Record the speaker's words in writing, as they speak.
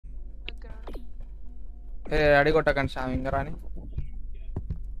అడిగొట్టకండి స్వామి ఇంకా రాని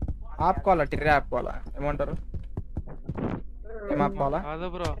ఆపుకోవాలా టిర్రే ఆపుకోవాలా ఏమంటారు ఏం ఆపుకోవాలా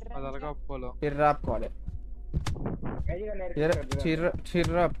టిర్ర ఆపుకోవాలి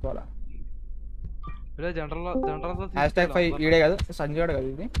చిర్ర ఆపుకోవాలా #5 ఈడే కాదు సంజయ్ కాదు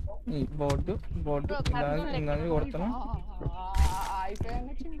ఇది ఈ బోర్డు ఇంకా కొడుతున్నా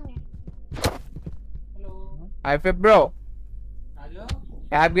ఐఫై బ్రో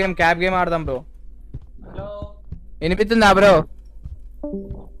క్యాబ్ గేమ్ ఆడదాం బ్రో వినిపిస్తుందా bro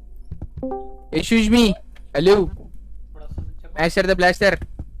excuse me hello master the blaster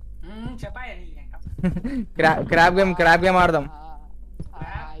crab game ఆడదాం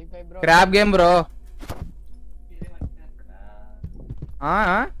క్రాబ్ గేమ్ బ్రో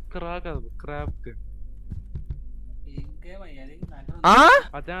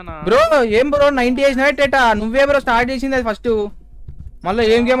బ్రో ఏం బ్రో 90 వేసినట్టేటా నువ్వే బ్రో స్టార్ట్ చేసింది అది ఫస్ట్ మళ్ళీ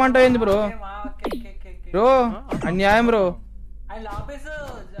ఏం గేమ్ అంటావు ఏంది బ్రో బ్రో అన్యాయం బ్రో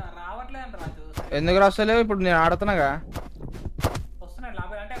ఎందుకు రాస్తలేవు ఇప్పుడు నేను ఆడుతున్నాగా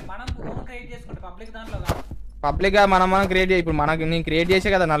పబ్లిక్ గా మనం క్రియేట్ చేయి ఇప్పుడు మనకి నేను క్రియేట్ చేసే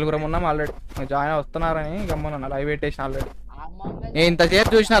కదా నలుగురం ఉన్నాం ఆల్రెడీ జాయిన్ వస్తున్నారని గమ్మన్నా లైవ్ పెట్టేసిన ఆల్రెడీ నేను ఇంతసేపు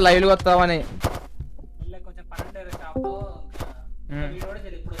చూసిన లైవ్ వస్తావని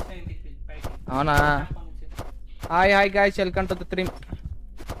అవునా hi guys welcome to the stream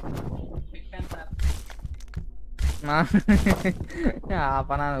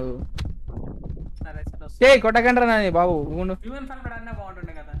ఆపనా నువ్వు కొట్టకండ్రా నాని బాబు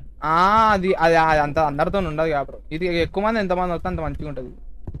అది అది అంత అందరితో ఉండదు కాబట్టి ఇది ఎక్కువ మంది ఎంతమంది వస్తే అంత మంచిగా ఉంటుంది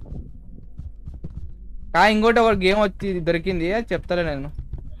ఇంకోటి ఒక గేమ్ వచ్చి దొరికింది అది చెప్తాలే నేను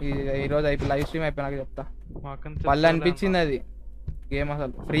ఈరోజు అయిపోయి లైవ్ స్ట్రీమ్ అయిపోయినాక చెప్తా పళ్ళు అనిపించింది అది గేమ్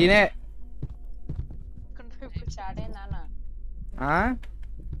అసలు ఫ్రీనే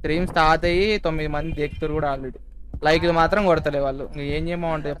స్ట్రీమ్ స్టార్ట్ అయ్యి 9 మంది దేక్తారు కూడా ఆల్రెడీ లైక్లు మాత్రం కొడతలే వాళ్ళు ఏం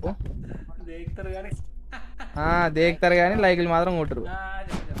చేయమంటే చెప్పు దేక్తారు కానీ లైక్లు మాత్రం కొట్టరు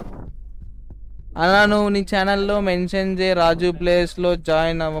అలా నువ్వు నీ ఛానల్లో మెన్షన్ చేయి రాజు ప్లేస్ లో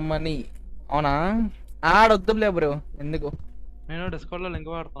జాయిన్ అవ్వమని అవునా ఆడొద్దులే బ్రో ఎందుకు నేను డిస్కౌంట్ లో లింక్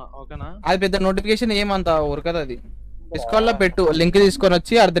వాడుతున్నా ఓకేనా అది పెద్ద నోటిఫికేషన్ ఏమంత ఉరకదు అది డిస్కౌంట్ లో పెట్టు లింక్ తీసుకొని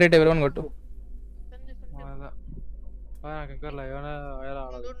వచ్చి @everyone కొట్టు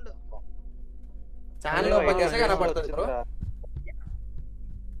ఛానల్ ఓపెన్ చేస్తే కనపడుతుంది బ్రో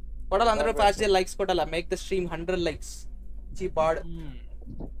కొట్టాలి అందరూ ఫాస్ట్ లైక్స్ కొట్టాలా మేక్ ద స్ట్రీమ్ 100 లైక్స్ చీ బాడ్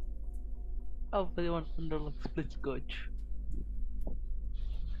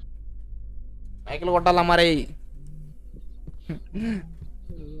మైకులు కొట్టాలా మరి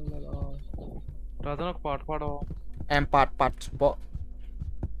రాజు ఒక పాట పాడవు ఏం పాట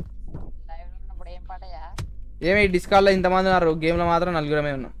ఏమి డిస్కాల్ లో ఇంతమంది ఉన్నారు గేమ్ లో మాత్రం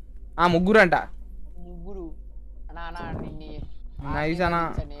నలుగురమే ఉన్నాం ముగ్గురు అంట నైస్ అన్న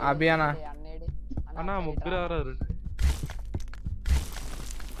అభి అన్న ముగ్గురు ఎవరు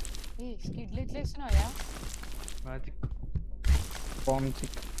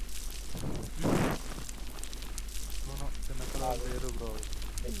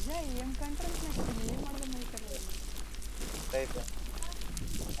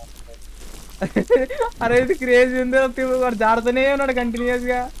అరే ఇది క్రేజీ ఉంది వాడు జారుతూనే ఉన్నాడు కంటిన్యూస్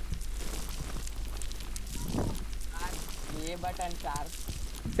గా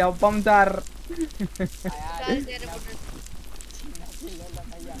చెప్పం సార్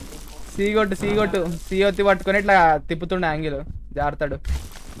సీగొట్టు సీగొత్తి పట్టుకొని ఇట్లా తిప్పుతుండే యాంగిల్ జారుతాడు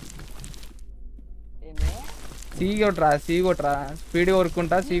సీగొట్రా స్పీడ్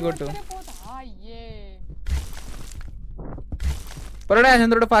కొరుక్కుంటా సీగొట్టు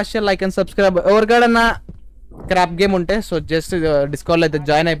చంద్రుడు fast like and subscribe ఎవరికాడన్నా crop game ఉంటే సో జస్ట్ డిస్కౌంట్ అయితే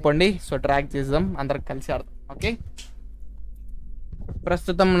జాయిన్ అయిపోండి సో ట్రాక్ చేద్దాం అందరికి కలిసి ఆడదాం ఓకే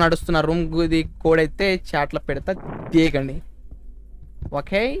ప్రస్తుతం నడుస్తున్న రూమ్ ఇది కోడ్ అయితే చాట్లో పెడతా తీయకండి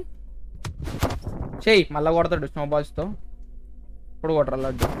ఓకే చెయ్యి మళ్ళా కొడతాడు స్నోబాల్స్తో ఇప్పుడు కొట్టరా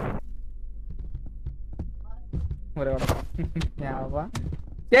లడ్డు మరి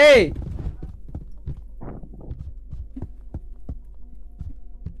చెయ్యి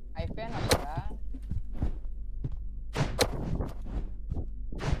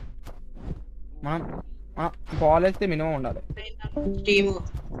మనం బాల్ వేస్తే మినిమం ఉండాలి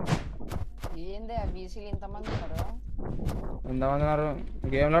ఎంతమంది ఉన్నారు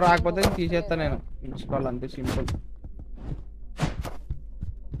గేమ్ లో రాకపోతే తీసేస్తా నేను తీసుకోవాలి అంతే సింపుల్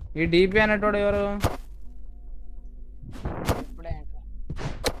ఈ డిపి అనేటోడు ఎవరు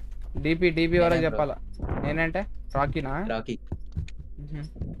డిపి ఎవరో చెప్పాలా నేనంటే రాకీనా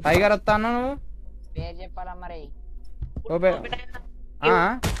టైగర్ వస్తా అన్నా నువ్వు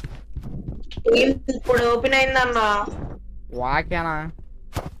ఇప్పుడు ఓపెన్ అయిందన్నా. వాకేనా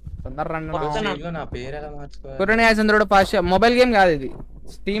తొందర రండి నా పేరు ఎలా మార్చుకోవాలి? కురణి చంద్రుడు పాష మొబైల్ గేమ్ కాదు ఇది,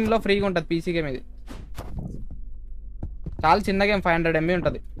 స్టీమ్ లో ఫ్రీగా ఉంటుంది, పీసీ గేమ్ ఇది. చాలా చిన్న గేమ్, 500 MB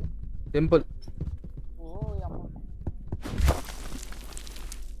ఉంటుంది, సింపుల్.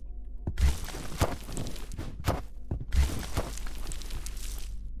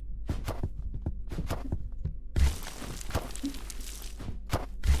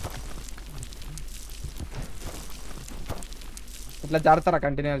 ఇట్లా జారుతారా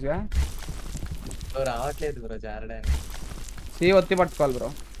కంటిన్యూస్ గా? రావట్లేదు బ్రో జారడానికి. సి ఒత్తి పట్టుకోవాలి బ్రో.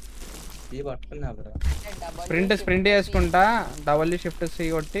 సి పట్టుకున్నా బ్రో. స్ప్రింట్ చేసుకుంటా డబల్ షిఫ్ట్ సి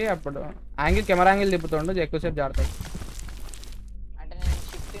కొట్టి అప్పుడు యాంగిల్ కెమెరా యాంగిల్ తిప్పుతుండు, ఎక్కువసేపు జారుతాడు. అంటే నేను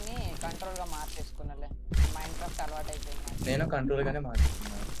షిఫ్ట్ ని కంట్రోల్ గా మార్చేసుకున్నాలే, మైన్క్రాఫ్ట్ అలవాటు అయిపోయింది. నేను కంట్రోల్ గానే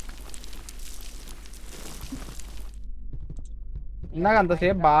మార్చుకున్నాను. ఇందాక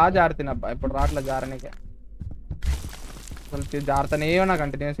అంతసేపు బాగా జారుతున్నబ్బా, ఇప్పుడు రాట్లా జారనికే. అసలు జారుతానే ఉన్నా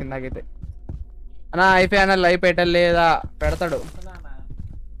కంటిన్యూస్ ఇందాకైతే. అన్నా అయిపోయినా లైవ్ పెట్టాలి లేదా? పెడతాడు.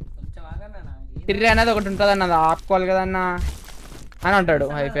 తిర్రి అనేది ఒకటి ఉంటుంది అన్న, అది ఆపుకోవాలి కదా అన్న అని అంటాడు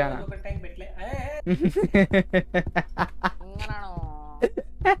అయిపోయానా.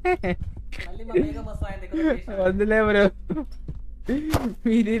 వద్దులే బ్రో,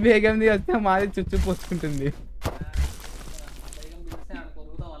 మీది బేగంది వస్తే మాది చుచ్చు పోసుకుంటుంది.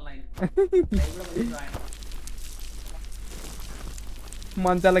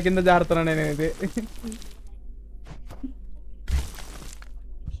 మంచాల కింద జారుతున్నా నేను ఇది.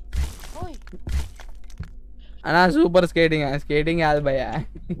 అన్నా సూపర్ స్కేటింగ్, స్కేటింగ్ కాదు భయ్యా.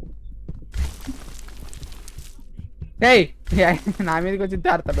 ఏయ్ నా మీదకి వచ్చి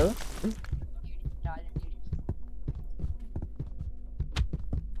జారుతాడు.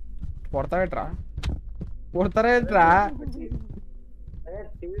 కొడతావేట్రా, కొడతారేట్రా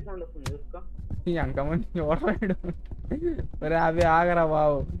ఈ అంకమని ఎవరాడు? మరి అవి ఆగరా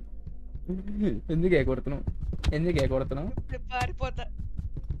బాబు, ఎందుకే కొడుతున్నావు, ఎందుకే కొడుతున్నావు? పారిపోతా,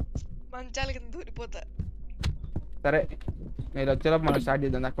 మంచాల కింద దూరిపోతా. సరే మీరు వచ్చేలోపు మనం స్టార్ట్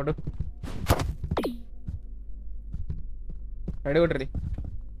చేద్దాం. అప్పుడు రెడీ కొట్టరి,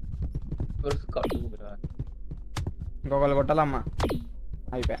 ఇంకొకళ్ళు కొట్టాలమ్మా.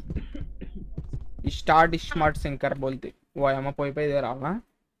 అయిపోయా. స్టార్ట్ స్మార్ట్ సింకర్ బోల్తే ఓ అమ్మ పోయిపోయి రావా.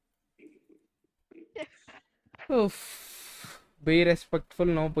 బీ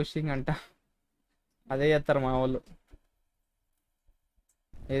రెస్పెక్ట్ఫుల్, నో పుషింగ్ అంట, అదే చేస్తారు మా వాళ్ళు.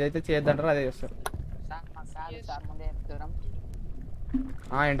 ఏదైతే చేయొద్దంటారో అదే చేస్తారు.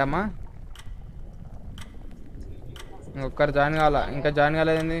 ఏంటమ్మా ఇంకొకరు జాయిన్ కావాలా? ఇంకా జాయిన్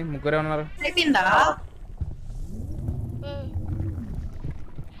కాలేదండి, ముగ్గురే ఉన్నారు.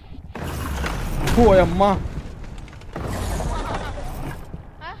 ఓ అమ్మా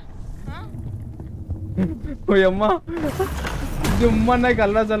ఓయమ్మా జుమ్మన్నాయి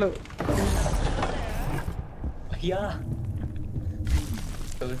కళ్ళు అసలు.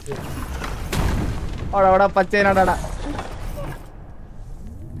 ఆడవాడా పచ్చైనాడా?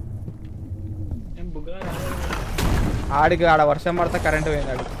 ఆడికి ఆడ వర్షం పడితే కరెంట్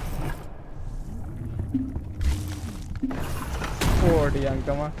పోయింది ఆడికి. ఓడి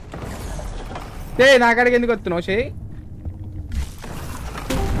అంకమా చే నాకాడికి ఎందుకు వస్తున్నావు? చే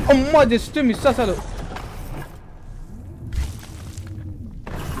అమ్మ జస్ట్ మిస్ అసలు.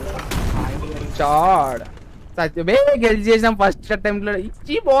 చాడ్ సత్యమే గెలిచి చేసాం ఫస్ట్ అటెంప్ట్ లో.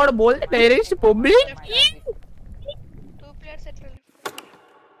 ఇచ్చి బోర్డ్ బోల్తే డైరెక్ట్ పబ్లిక్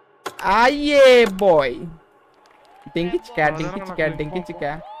అయ్యే బాయ్.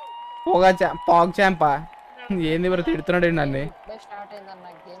 టింకిచ్చికా పాగ్ చాంపా ఏంది బ్రో తిడుతున్నాడు నన్ను. స్టార్ట్ అయిందన్న,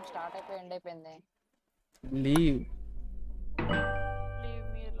 గేమ్ స్టార్ట్ అయిపోయి ఎండ్ అయిపోయింది. లీవ్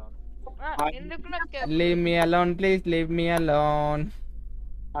ఎందుకు నాకు leave me alone please, leave me alone.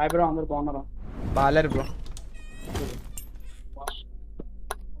 Hi bro, అందరు బాగున్నారా? బాలేరు బ్రో.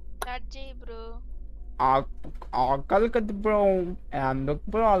 స్టార్ట్ చేయి బ్రో. ఆకలి కదా బ్రో, ఎందుకు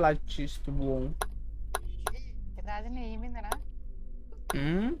బ్రో అలా చేస్తూ? రాజు ఏమైందనా?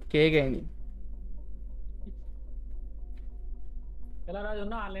 కేక్ అయింది. ఎలా రాజు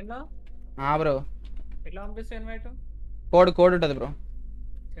ఉన్నా ఆన్లైన్ లో? బ్రో ఎట్లా పంపిస్తా ఇన్వైట్? కోడ్ ఉంటుంది బ్రో.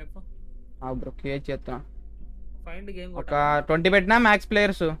 చెప్పు బ్రో క్రియేట్ చేస్తున్నా. ఫైండ్ గేమ్ ఒక 20 పెట్టినా మ్యాక్స్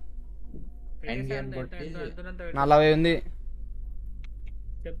ప్లేయర్స్ 40 ఉంది.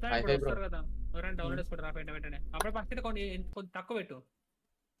 చెప్తా ఇప్పుడు వస్తారు కదా, ఎవరైనా డౌన్లోడ్ చేసుకుంటారా? వెంటనే అప్పుడు ఫస్ట్ కొంచెం తక్కువ పెట్టు.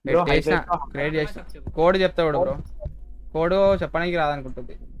 క్రియేట్ చేసిన కోడ్ చెప్తాడు బ్రో. కోడ్ చెప్పడానికి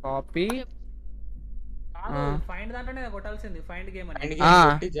రాదనుకుంటుంది. కాపీ ఫైండ్ దాంట్లోనే కొట్టాల్సింది, ఫైండ్ గేమ్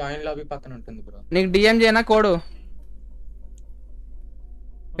అని. జాయిన్ లాబీ పక్కన ఉంటుంది బ్రో. నీకు డిఎం చేయనా కోడ్?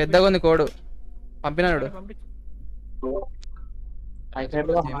 పెద్దగా ఉంది కోడ్. పంపినాడు పంపించు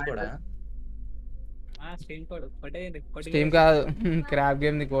స్టీమ్ కూడా స్ట్రీమ్ కోడ్ స్టీమ్ కాదు crop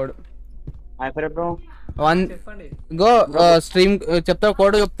game the code bro చెప్పండి గో స్ట్రీమ్ చెప్తా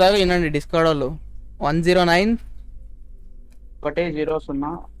కోడ్ చెప్తారు వినండి డిస్కౌంట్ వాళ్ళు 109 109 ఓకే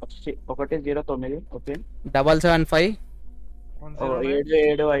 775 775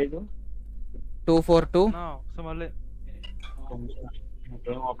 242 ఒకసారి మళ్ళీ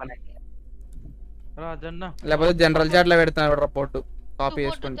ఓపెన్ రాజన్న లేకపోతే జనరల్ చాట్ లో పెడుతున్నాడు రిపోర్ట్ కాపీ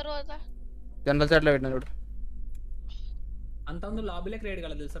చేసుకొని తర్వాత జనరల్ చాట్ లో పెట్టినాడు అంత ముందు లాబీలే క్రియేట్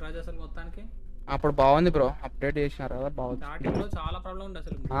కాలేదు తెలుసా రాజు అసలు మొత్తానికి అప్పుడు బాగుంది బ్రో అప్డేట్ చేసినారు కదా బాగుంది స్టార్టింగ్ లో చాలా ప్రాబ్లం ఉండే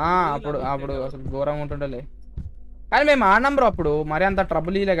అసలు అప్పుడు అసలు ఘోరంగా ఉంటుండలే కానీ మేము ఆడినాం బ్రో అప్పుడు మరి అంత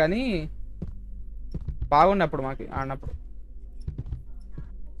ట్రబుల్ ఇలే కానీ బాగుండే అప్పుడు మాకు ఆడినప్పుడు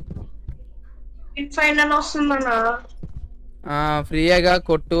ఫైనల్ వస్తుందన్నా ఫ్రీగా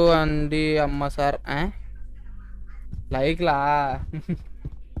కొట్టు అండి అమ్మ సార్ లైక్లా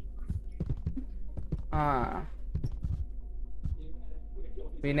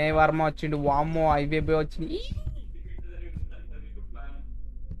వినయ్ వర్మ వచ్చిండు వామ్మో ఐబీబీ వచ్చింది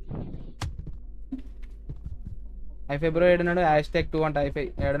ఫిబ్రవరి ఏడున్నాడు #2 అంటే ఐఫై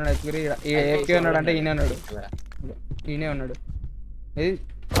ఏడున్నాడు ఎక్కి ఉన్నాడు అంటే ఈయన ఉన్నాడు ఈయనే ఉన్నాడు ఇది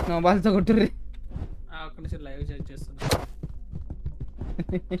స్నోబాల్తో కొట్టుర్రి ఒక్క నిమిషం లైవ్ చెక్ చేస్తున్నా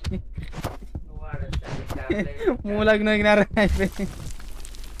మూలకు నొగినారు అయిపోయి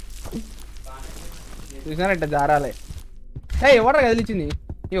చూసినారంట జారాలే ఎవడ్రా కదిలిచ్చింది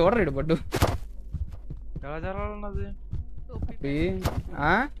ఎవడ్రా ఇడు పడ్డు ఎలా జరగాలన్నది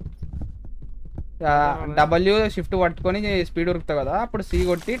డబ్ల్యూ షిఫ్ట్ పట్టుకొని స్పీడ్ ఉరుకుతావు కదా అప్పుడు సి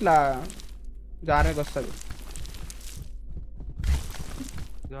కొట్టి ఇట్లా జారానికి వస్తుంది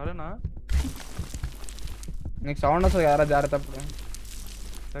జారేనా నీకు సౌండ్ వస్తుంది కదా జారేటప్పుడు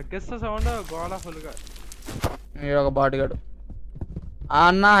తగ్గిస్తా సౌండ్ గోళ ఫుల్గా ఒక బాటిగాడు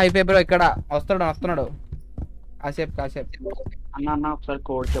అన్న హైపేపర్ ఇక్కడ వస్తున్నాడు కాసేపు అన్న ఒకసారి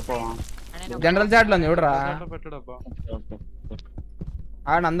కోడ్ చెప్పవా జనరల్ చాట్ లో చూడరా పెట్టడబ్బా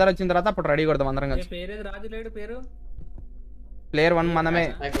ఆడ అందరు వచ్చిన తర్వాత అప్పుడు రెడీ కొడదాం అందరం కలిసి పేరేది రాజు లేడు పేరు ప్లేయర్ 1 మనమే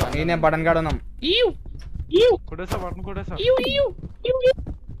నేనే బటన్ కాడ ఉన్నాం కొట్టేసా బటన్ కొట్టేసా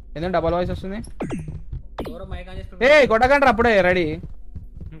ఎందుకు డబల్ వాయిస్ వస్తుంది ఎవరో మైక్ ఆన్ చేసి కొట్టకండి అప్పుడే రెడీ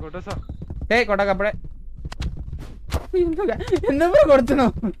కొట్టేసా కొట్టక అప్పుడే ఎందుకు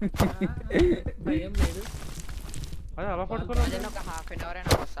కొడుతున్నావు భయం లేదు అదే అలా పట్టుకోరా ఒక హాఫ్ అన్ అవర్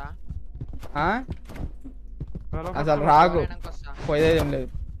అయినా వస్తా అసలు రాకు పోయేది ఏం లేదు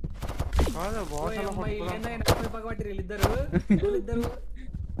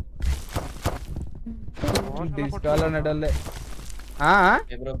డిస్కాల్ అనేటోళ్ళే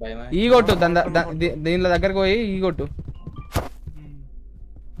ఈ కొట్టు దీనిలో దగ్గరకు పోయి ఈ కొట్టు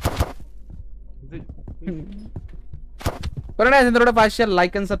కూడా ఫాస్ట్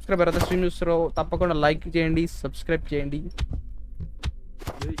లైక్ అండ్ సబ్స్క్రైబ్ ఎవరైతే స్ట్రీమ్ చూస్తారో తప్పకుండా లైక్ చేయండి సబ్స్క్రైబ్ చేయండి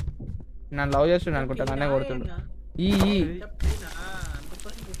నన్ను లవ్ చేస్తుండే అనుకుంటా నన్నే కొడుతుండు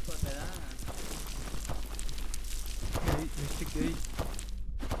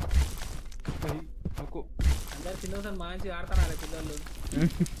అందరు చిన్న మంచి ఆడతారు పిల్లలు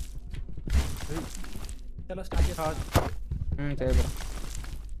చలో స్టార్ట్ చేస్తాం చేయబరా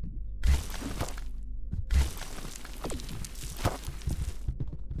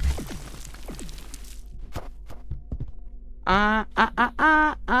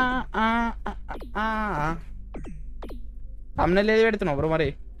తమ్ముళ్ళు ఏది పెడుతున్నావు బ్రో మరి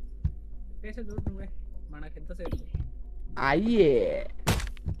మనకెంతసేపు అయ్యే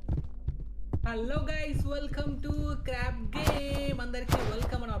hello guys welcome to crop game అందరికి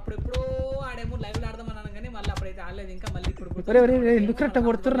వెల్కమ్ అని అప్పుడెప్పుడో ఆడేమో లైవ్ లో ఆడదాం అన్నాను కానీ మళ్ళీ అప్పుడైతే ఆడలేదు ఇంకా మళ్ళీ ఇప్పుడు ఎందుకు కరెక్ట్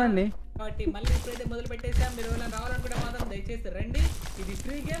కొడుతున్నాండి కాబట్టి మళ్ళీ ఇప్పుడైతే మొదలు పెట్టేసాం మీరు ఎవరైనా రావాలనుకుంటే మాత్రం దయచేసి రండి ఇది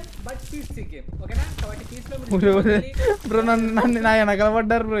free game but PC game ఓకేనా కాబట్టి పీస్ లో బ్రో నన్ను నా వెనకాల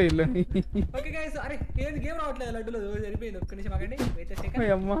పడ్డారు బ్రో వీళ్ళు ఓకే గైస్ అరే ఏది గేమ్ రావట్లేదు లడ్డులో సరిపోయింది ఒక్క నిమిషం ఆగండి వెయిట్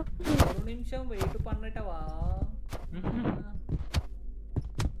సెకండ్ అమ్మా 1 నిమిషం వెయిట్ పన్నటవా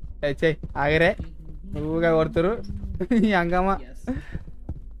చెయ్ ఆగరే నువ్వుగా కొడుతురు అంగమ్మ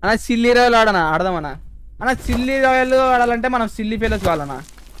అన్న సిల్లీ రాయలు ఆడదామన్నా అన్న సిల్లీ రాయలు ఆడాలంటే మనం సిల్లీ ఫెలోస్ కావాలన్నా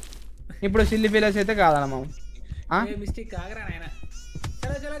ఇప్పుడు సిల్లీ ఫెలోస్ అయితే కాదన్నా మనం మిస్టేక్ ఆగరా నాయనా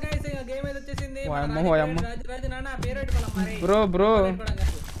చలో చలో గైస్ గేమ్ అయితే వచ్చేసింది రాజు నాన్న పేరు పెట్టుకోవాలి మరి బ్రో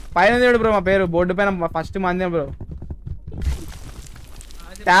పైన చూడు బ్రో మా పేరు బోర్డు పైన ఫస్ట్ మంది బ్రో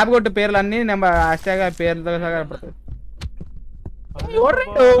ట్యాబ్ కొట్టు పేర్లు అన్ని నెంబర్ హ్యాష్ట్యాగ్ పేర్లతో సహా పడుతుంది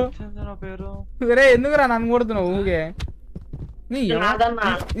ఎందుకురా నన్ను కొడుతున్నావు ఊగే నీ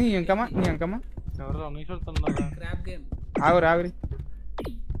అంకమ్మా ఆగురి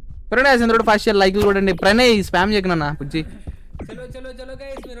ప్రణయ్ చంద్రుడు ఫస్ట్ లైక్ చూడండి. ప్రణయ్ స్పామ్ చేయకున్నా బుజ్జి. చలో చలో చలో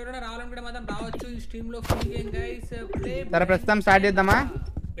గైస్, మీరు ఎవరైనా రావాలనుకుంటే మాత్రం రావచ్చు ఈ స్ట్రీమ్ లో. Free game guys, play. సరే ప్రస్తుతం స్టార్ట్ చేద్దామా?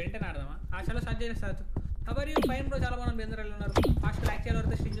 వెంటనే ఆడదామా? చలో స్టార్ట్ చేసేస్తారు. How are you? Fine bro, చాలా బాగున్నాను. అందరూ ఎలా ఉన్నారు? ఫాస్ట్ లైక్ చేయాలి,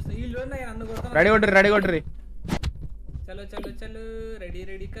 వస్తే స్ట్రీమ్ చూస్తాను. ఈ లోన్ నన్ను కొడతాను. రెడీ కొట్టరి. చలో చలో చలో,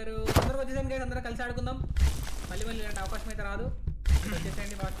 రెడీ కరు. అందరూ వచ్చేసాను గైస్, అందరూ కలిసి ఆడుకుందాం. మళ్ళీ ఇలాంటి అవకాశం అయితే రాదు.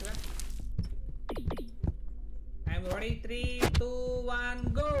 వచ్చేసేయండి ఫాస్ట్గా. I'm ready. 3 2 1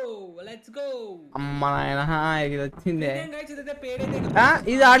 go. Let's go. అమ్మ నాయనా ఇది వచ్చిందే. గైస్ ఇదైతే పేడ్ అయితే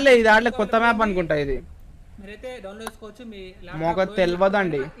ఇది ఆడలే కొత్త మ్యాప్ అనుకుంటా ఇది. మీరైతే డౌన్లోడ్ చేసుకోవచ్చు. మీ మొక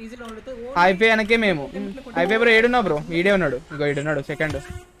తెలియదండి. Easy download. హైఫై అనకే మేము. Hi-fi bro ఏడున్నావు bro? ఈడే ఉన్నాడు. ఇంకో ఈడున్నాడు. Second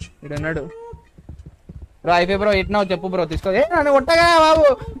ఈడున్నాడు bro. హైఫై బ్రో ఎట్నావు చెప్పు బ్రో. తీసుకో. నన్ను కొట్టగా బాబు.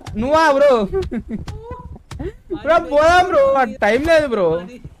 నువ్వా బ్రో? బ్రో పోదాం బ్రో, టైం లేదు బ్రో.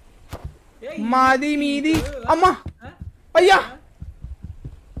 మాది మీది. అమ్మా అయ్యా.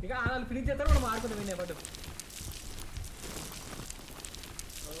 ఇక వాళ్ళు ఫినిష్ చేస్తారు, మనం ఆడుకుంటాం. వినే పట్టు.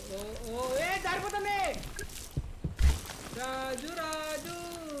 ఓ ఏ జారిపోతుంది. రాజు రాజు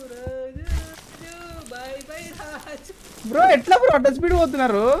రాజు బై బై రాజు. బ్రో ఎట్లా బ్రో అడ్డ స్పీడ్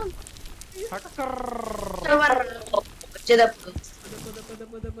పోతున్నారు?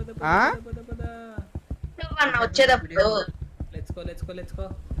 వచ్చేటప్పుడు లెట్స్ గో.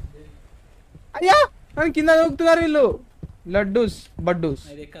 అయ్యా నన్ను కింద దూకుతున్నారు వీళ్ళు. లడ్డూస్ బడ్డూస్.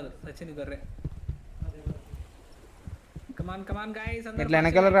 ఇది ఎక్కదు సచిన్ గొర్రె. కమాన్ గైస్, అందరూ ఇట్లా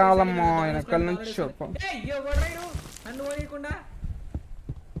వెనకాల రావాలమ్మా. వెనకాల నుంచి నన్ను ఓడియకుండా.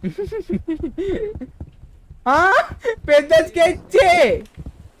 పెద్ద స్కెచ్.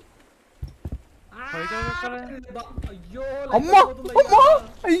 అయ్యో అమ్మా అమ్మా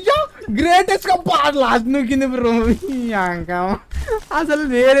అయ్యా. గ్రేటెస్ట్ గా లాస్ట్ నూకింది బ్రో. అసలు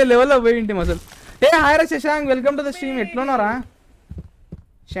వేరే లెవెల్లో పోయి ఉంటాం అసలు. Hi Shashank, welcome to the stream. ఎట్లున్నారా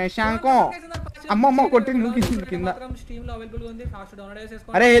శశాంకం? అమ్మ కొట్టి నూకింది కింద.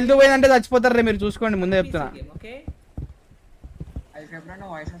 అరే హెల్త్ పోయిందంటే చచ్చిపోతారు రే, మీరు చూసుకోండి. ముందే చెప్తున్నా.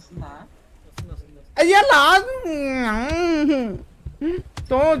 అయ్యా లాస్ట్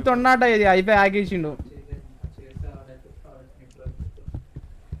తొన్నాట ఇది అయిపోయి ఆగేసిండు.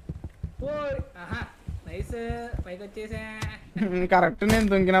 కరెక్ట్ నేను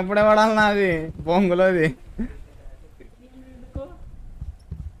దుంకినప్పుడే పడాలి నాది బొంగులోది.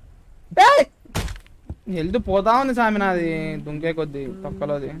 హెల్త్ పోతా ఉంది సామి నాది దుంకే కొద్ది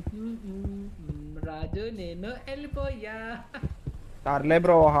తొక్కలోది. రాజు నేను వెళ్ళిపోయా. సర్లే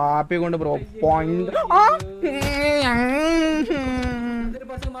బ్రో, హ్యాపీగా ఉండు bro. Point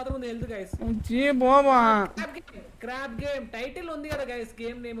crab game title ఉంది కదా గైస్.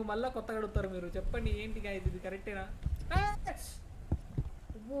 గేమ్ నేమ్ మళ్ళా కొత్తగా అడుగుతారు మీరు. చెప్పండి ఏంటి గైస్ ఇది? కరెక్టేనా?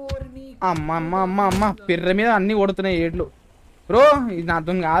 అమ్మ పిర్ర మీద అన్ని కొడుతున్నాయి ఏడ్లు బ్రో. ఇది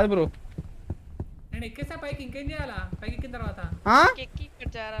నాతో కాదు బ్రో. నేను ఎక్కేసా పైకి. ఇంకేం చేయాలా? పైకి ఎక్కిన తర్వాత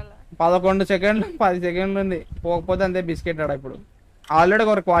 11 సెకండ్లు 10 సెకండ్లు ఉంది. పోకపోతే అంతే బిస్కెట్ ఆడ. ఇప్పుడు ఆల్రెడీ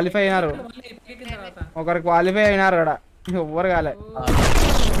ఒకరు క్వాలిఫై అయినారు. ఒకరు క్వాలిఫై అయినారు ఆడ. ఎవ్వరు కాలే.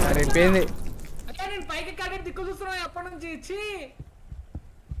 అయిపోయింది.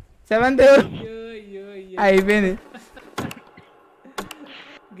 సెవెంత్ అయిపోయింది.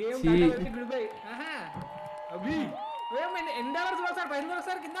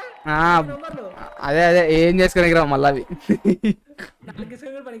 అదే ఏం చేసుకోనికి రావు మళ్ళీ అవి.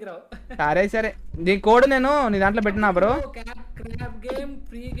 సరే నీ కోడ్ నేను నీ దాంట్లో పెట్టినా బ్రో. గేమ్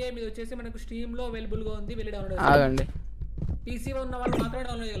ఫ్రీ గేమ్ ఇది వచ్చేసి మనకు స్ట్రీమ్ లో అవైలబుల్ గా ఉంది. వెళ్ళి డౌన్లోడ్ ఆగండి. పీసీ ఉన్న వాళ్ళు మాత్రమే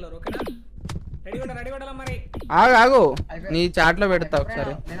డౌన్లోడ్ చేయగలరు. ఓకేనా? రెడీ కొట్టాలా మరి? ఆగు నీ చాట్ లో పెడతా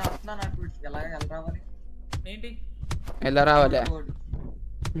ఒకసారి. ఏంటి ఎలా రావాలి?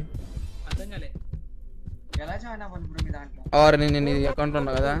 అర్థం కాలే. నేను నీ అకౌంట్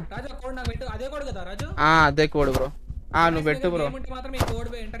ఉన్నా కదా. రాజు కోడ్ నాకు పెట్టు. అదే కోడ్ కదా రాజు? అదే కోడ్ బ్రో. నువ్వు పెట్టు బ్రో. మాత్రం ఈ కోడ్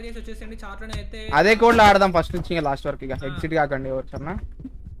ఎంటర్ చేసి వచ్చేసేయండి. చాట్ లోనే అయితే అదే కోడ్ లో ఆడదాం ఫస్ట్ నుంచి ఇంకా లాస్ట్ వరకు. ఇక ఎగ్జిట్ కాకండి ఎవరు సరేనా?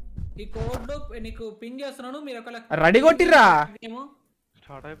 ఈ కోడ్ లో నీకు పిన్ చేస్తున్నాను. మీరు ఒకలా రెడీ కొట్టిర్రా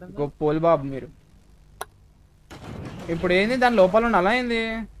స్టార్ట్ అయిపోయింది. గొప్పోలు బాబు మీరు. ఇప్పుడు ఏంది దాని లోపల ఉండాలా ఏంది?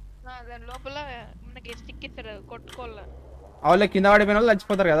 దాని లోపల మనకి స్టిక్ ఇస్తారు కొట్టుకోవాల. అవులే కింద పడిపోయిన వాళ్ళు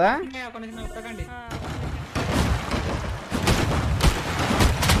చచ్చిపోతారు కదా.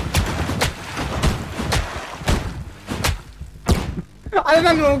 అదే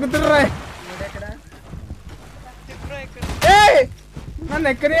నన్ను నొక్కుతుర్రా. నన్ను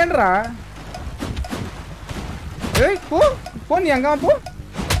ఎక్కడేయండి రా. పో నీ అంగమ్మ పో.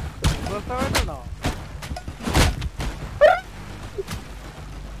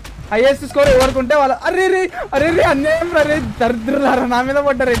 హైయెస్ట్ స్కోర్ ఎవరికి ఉంటే వాళ్ళ. అరే రే అరే రే అన్యాయం రా రే. దరిద్రులారా నా మీద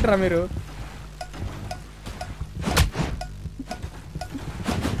పడ్డారు ఏంట్రా మీరు?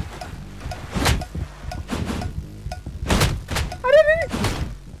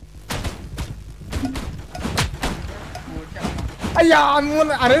 అయ్యా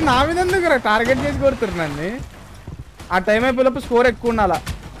అరే నా మీద ఎందుకు టార్గెట్ చేసి కొడుతున్నారు నన్ను. ఆ టైం అయిపోయినప్పుడు స్కోర్ ఎక్కువ ఉండాలా.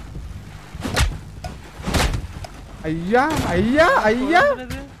 అయ్యా అయ్యా అయ్యా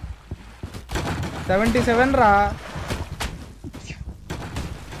 77 రా.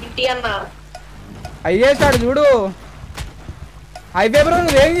 ఇంటి అన్న అయ్యేసాడు చూడు. అయిపోయి బ్రో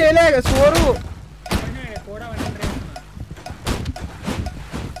నువ్వేం చేయలే స్కోరు.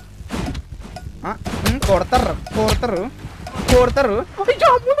 కొడతారు కొడతారు కొడతారు.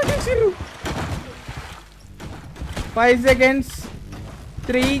 5 seconds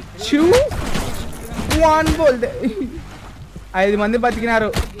 3 2 1 బోల్. 5 మంది బతికినారు.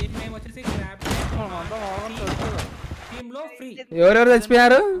 గేమ్ నేమ్ వచ్చేసి క్రాబ్ టీమ్ లో ఫ్రీ. ఎవరెవరు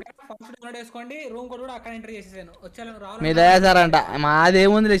చచ్చిపోయారు? ఫస్ట్ డౌన్లోడ్ చేసుకోండి. రూమ్ కోడ్ కూడా అక్కడ ఎంటర్ చేసేసాను. వచ్చేలా మీ రావాలి. దయాసారంట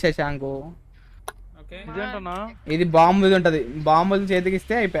మాదేముంది శశాంకు. ఓకే ఇదేంటన్నా ఇది బాంబు ఇది ఉంటది. బాంబులు చేతికి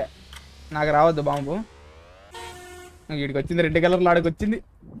ఇస్తే అయిపోయా. నాకు రావద్దు బాంబు. వీడికి వచ్చింది రెడ్ కలర్ ఆడికి వచ్చింది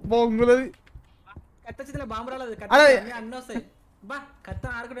బొంగులది. కత్త చేతిలో బాంబు రాలేదు. అరే. కత్త అన్నీ వస్తాయి. బా కత్త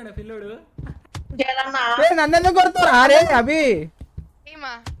ఆడుకుంటాడు పిల్లోడు. చేయాలన్నా నన్ను ఎందుకు కొడుతున్నా అరే అభి?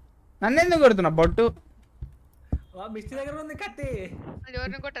 ఏమా నన్ను ఎందుకు కొడుతున్నా బొట్టు? మిస్టి దగ్గర ఉంది కత్తి. వాళ్ళు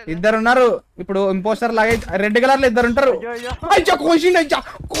ఎవరిని కొట్టారు? ఇద్దరు ఉన్నారు ఇప్పుడు. ఇంపోస్టర్ లాగే రెడ్ కలర్ లో ఇద్దరు ఉంటారు. అయ్యా కోసిండు అయ్యా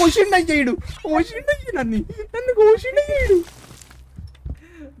కోసిండు అయ్యాడు కోసిండు అయ్యి నన్ను కోసిండు అయ్యాడు.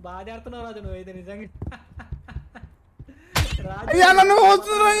 బాగా ఆడుతున్నావు రాజు నువ్వు అయితే నిజంగా. రాజు అయ్యా నన్ను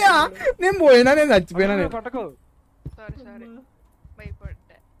కోస్తున్నాయ్యా. నేను పోయినా నేను చచ్చిపోయినా నేను. పట్టకు. సారీ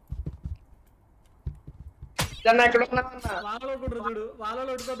భయపడ్డా. అన్న ఎక్కడ ఉన్నావన్నా వాళ్ళలో కొట్టురు చూడు. వాళ్ళలో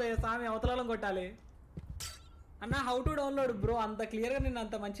కొట్టుకోదయ్యా స్వామి అవతలలో కొట్టాలి. అన్న హౌ టు డౌన్లోడ్ బ్రో? అంత క్లియర్ గా నేను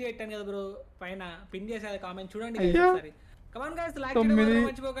అంత మంచిగా పెట్టాను కదా బ్రో. పైన పిన్ చేసేది కామెంట్ చూడండి guys అయ్యో. ఒకసారి. కమాన్ గైస్ లైక్ 9 చేయడం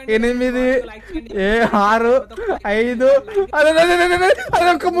మర్చిపోకండి. 8 లైక్ చేయండి. 6 5 అరే అరే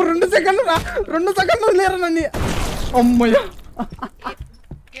ఒక 2 సెకండ్లు రా. 2 సెకండ్లు లేరు నన్ను. అమ్మయ్య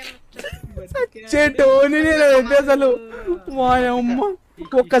చెటోని నేను అసలు మా అమ్మ.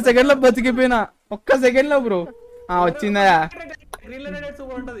 ఒక్క సెకండ్ లో బతికిపోయినా. ఒక్క సెకండ్ లో బ్రో. వచ్చిందా? గ్రీన్ లైట్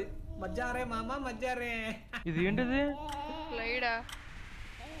సూపర్ ఉంటది. మజ్జారే మామ మజ్జారే. ఇది ఏంటిది? స్లైడా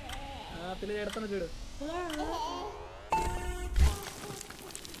పిల్లలు ఎడతాను చూడు.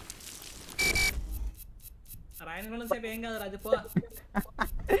 రాయన్ కలం సేపు ఏం కాదు రాజు పో.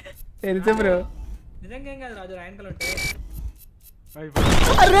 తెలుసు బ్రో. నిజంగా ఏం కాదు రాజు రాయన్ కలం ఉంటే.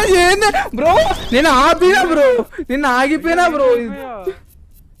 అరే ఏంది బ్రో? నేను ఆపినా బ్రో. నిన్న ఆగిపోయినా బ్రో.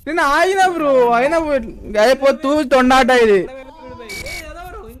 నిన్న ఆగినా బ్రో. అయినా అయిపోతూ తొండాట ఇది.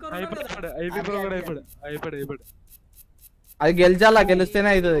 అది గెలిచాలా? గెలిస్తేనే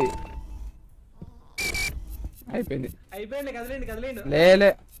అవుతుంది. అయిపోయింది. అయిపోయింది కదలేండి కదలేండి.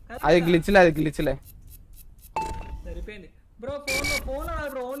 లేలే అది గ్లిచ్లే. అది గ్లిచ్లే. సరిపోయింది బ్రో. ఫోన్ లో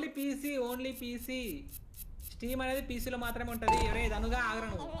బ్రో. Only PC. స్టీమ్ అనేది పీసీలో మాత్రమే ఉంటది. ఎవరే దనుగా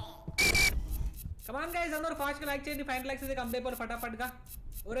ఆగరను. కమాన్ గైస్ అందరూ ఫాస్ట్ గా లైక్ చేయండి. 5 లైక్స్ అయితే కంప్లీట్ అయిపోవాలి ఫటాఫట్ గా.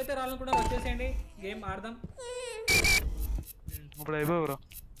 ఎవరైతే రావాలనుకుంటారో వచ్చేసేయండి. గేమ్ ఆడదాం. ఇప్పుడు అయిపోయి బ్రో.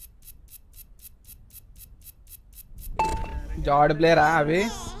 జాడ్ ప్లేయరా అవి?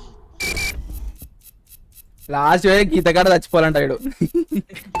 లాస్ట్ గీత కాడ చచ్చిపోవాలంట వీడు.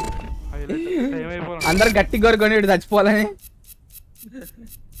 టైం అయిపోవాలి. అందరు గట్టి కోరుకొని వీడు చచ్చిపోవాలని.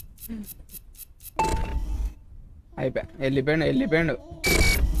 అయిపోయా. వెళ్ళిపోయాడు.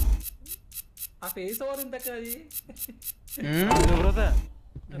 ఆ ఫేస్ ఓవర్ ఇంత అది. బ్రోతే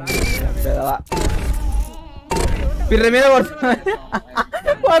పిర్ర మీద పడుతున్నా.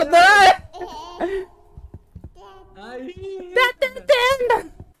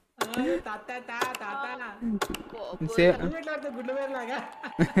 గుడ్ల వేరు లాగా.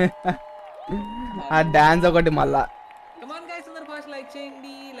 ఆ డాన్స్ ఒకటి మళ్ళా. కమాన్ గైస్ అందరూ ఫాస్ట్ లైక్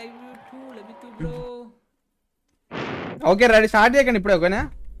చేయండి. Love you bro. Okay ready start చేయకండి ఇప్పుడు. ఓకేనా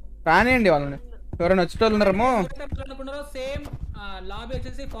రానియండి వాళ్ళని. ఎవరైనా వచ్చేటోళ్ళు ఉన్నారేమో. సేమ్ లాబీ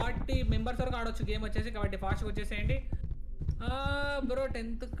వచ్చేసి 40 మెంబర్స్ వరకు ఆడొచ్చు గేమ్ వచ్చేసి. కాబట్టి ఫాస్ట్ వచ్చేసేయండి bro.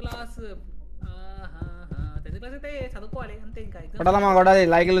 10th class 10th class అయితే చదువుకోవాలి అంతే. ఇంకా కొట్టాలమ్మా కొట్టాలి.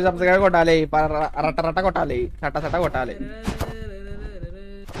 లైక్లు సబ్స్క్రైబ్ కొట్టాలి. రట్ట కొట్టాలి. చట్ట కొట్టాలి.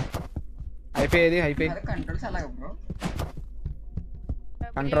 అయిపోయి కంట్రోల్స్ అలాగా బ్రో.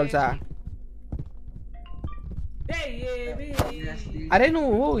 కంట్రోల్సా? అరే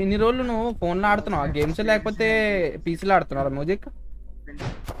నువ్వు ఇన్ని రోజులు నువ్వు ఫోన్లో ఆడుతున్నావు గేమ్స్ లేకపోతే పీసీలో ఆడుతున్నావు మ్యూజిక్?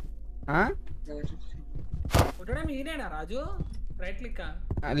 కొట్టడం ఈనేనా రాజు? Right click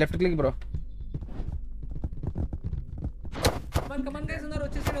left click bro. Come on guys అందరూ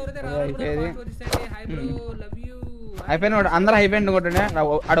వచ్చేసేయండి. ఎవరైతే రావాలో ఫాస్ట్ వచ్చేసేయండి. Hi bro love you. అయిపోయినాడు. అందరూ అయిపోయింది కొట్టండి.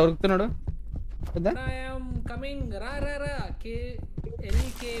 ఆడ ఉరుకుతున్నాడు. I am coming. రా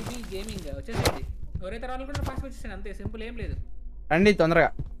LKB గేమింగ్ వచ్చేసేయండి. ఎవరైతే రావాలనుకుంటారో ఫాస్ట్ వచ్చేసేయండి అంతే. సింపుల్ ఏం లేదు. రండి తొందరగా.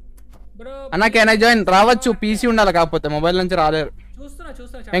 బ్రో అన్న కెన్ ఐ జాయిన్? రావచ్చు, పీసీ ఉండాలి కాకపోతే మొబైల్ నుంచి రాలేరు. చూస్తున్నా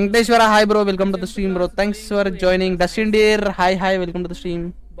Venkateswara hi bro, welcome to the stream bro, thanks for joining. Dustin dear hi hi, welcome to the stream.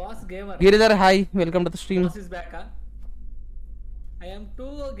 Boss gamer Giridhar hi, welcome to the stream. Boss is back. I am two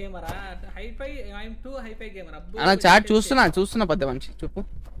gamer. I am two hi-fi gamer. అబ్బో అన్న chat చూస్తున్నా పెద్ద మనిషి చెప్పు.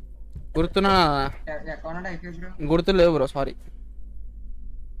 గుర్తులేవు bro, sorry.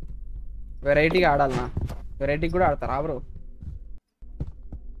 వెరైటీగా ఆడాలనా? Variety కూడా ఆడతారా బ్రో?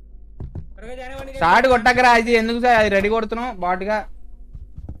 త్వరగా జాయిన్ అవ్వండి guys. స్టార్ట్ కొట్టకరా, అది ఎందుకు సార్ అది రెడీ కొడుతున్నావు బాట్గా.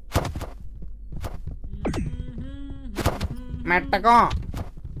 మెట్టకో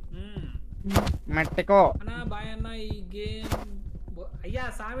మెట్టకో. అన్నా బాయ్ అన్న. ఈ గేమ్ అయ్యా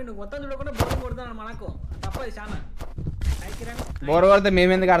సామి నువ్వు మొత్తం చూడకుండా బోరింగ్ కొడుతున్నాను మనకు తప్పది చాలా. బోర్ కొడితే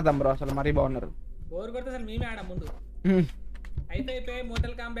మేము ఎందుకు ఆడతాం బ్రో, అసలు మరీ బాగున్నారు. బోర్ కొడితే అసలు మేమే ఆడాం ముందు. అయిపోయి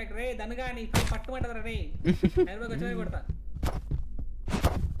మోటల్ కాంబ్యాక్ రే దనగా నీ పట్టుమంటారా రే వచ్చి కొడతా.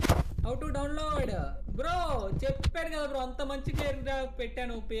 హౌ టు డౌన్లోడ్ బ్రో చెప్పాను కదా బ్రో, అంత మంచి పేరు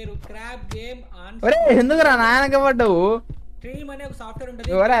పెట్టాను. పేరు క్రాబ్ గేమ్ ఆన్. ఎందుకురా నాయనకి పడ్డావు? స్ట్రీమ్ అనే ఒక సాఫ్ట్వేర్ ఉంటుంది.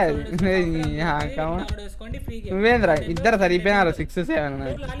 డౌన్లోడ్ చేసుకోండి ఫ్రీ గేమ్. నువ్వేంద్రా ఇద్దరు సరిపోయినారు 6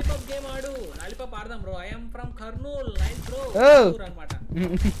 7. లాలీపాప్ గేమ్ ఆడు. లాలీపాప్ ఆడదాం bro. I am from Kurnool. Nice bro అన్నమాట.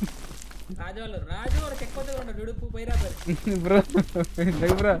 రాజు వాళ్ళకి ఎక్కువ ఉంటాడు విడుపు పోయిరా బ్రో.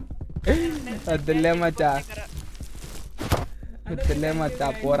 ఎందుకు బ్రో? వద్దులే మచ్చా, వద్దులే మచ్చా,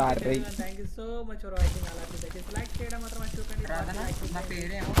 పోరా రే. Thank you so much for watching. అలా దయచేసి లైక్ చేయడం మాత్రం మర్చిపోకండి. నా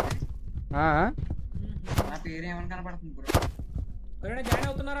పేరేమో నా పేరేమని కనపడుతుంది బ్రో? ఎవరైనా జాయిన్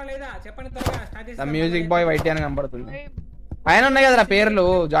అవుతున్నారా లేదా చెప్పండి త్వరగా. స్టార్ట్ చేసి మ్యూజిక్ బాయ్ వైట్ అని కనపడుతుంది. పైన ఉన్నాయి కదరా పేర్లు,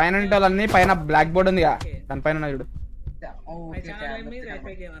 జాయిన్ అంటే వాళ్ళన్నీ పైన బ్లాక్ బోర్డ్ ఉందిగా, దాని పైన ఉన్నాయి చూడు.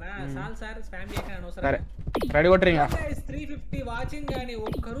 సరే రెడీ కొట్టరు ఇంకా. 350 వాచింగ్ గానీ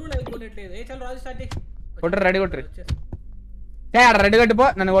ఒక్కరూ లైక్ కొట్టట్లేదు. ఏ చల్ రాజు స్టార్ట్ చేయి. కొట్టరు, రెడీ కొట్టరు. రెడీ కొట్టిపో,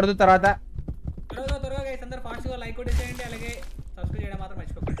 నన్ను కొడుతు తర్వాత. త్వరగా గైస్ అందరూ ఫాస్ట్ గా లైక్ కొట్టేసేయండి. అలాగే సబ్స్క్రైబ్ చేయడం మాత్రం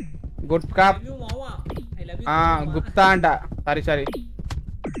మర్చిపోకండి. గుట్కా గుప్తా అంట, సారీ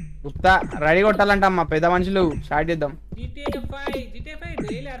గుప్తా. రెడీ కొట్టాలంట అమ్మా పెద్ద మనుషులు. స్టార్ట్ చేద్దాం. GTA 5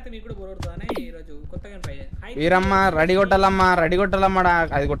 డైలీ ఆడితే మీకు కూడా బోర్ కొడుతుందనే ఈ రోజు కొత్తగా ట్రై చేయండి. Veeramma ready కొట్టాలమ్మా, ready కొట్టాలమ్మా.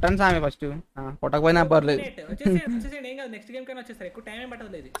 అది కొట్టండి సామి ఫస్ట్, కొట్టకపోయినా పర్లేదు. వచ్చేసేయండి ఏం కాదు. నెక్స్ట్ గేమ్ కైనా వచ్చేస్తారు. ఎక్కువ టైం ఏం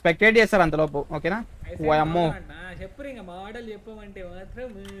పట్టలేదు. స్పెక్టేట్ చేస్తారు అంతలోపు, ఓకేనా? ఓ అమ్మో చెప్పరు ఇంకా మోడల్ చెప్పమంటే మాత్రం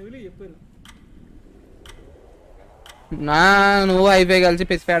చెప్పరు. నువ్వు అయిపోయి కలిసి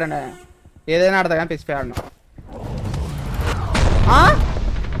పిసిపి ఆడండి. ఏదైనా ఆడతా కానీ పిసిపి ఆడను.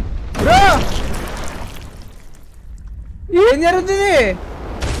 బ్రో ఏం జరుగుతుంది?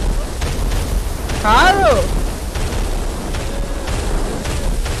 కాదు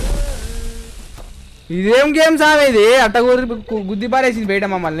ఇదేం గేమ్ సార్ ఇది? అట్ట గుద్ది పారేసింది బయట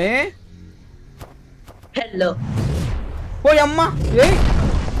మమ్మల్ని. హలో ఓ అమ్మా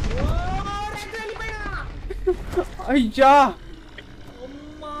అయ్యా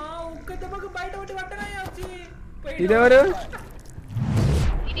ఇదెవరు?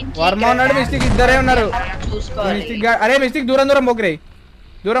 వర్మ ఉన్నాడు, మిస్టిక్ ఇద్దరే ఉన్నారు. అరే మిస్టిక్ దూరం పోకురే,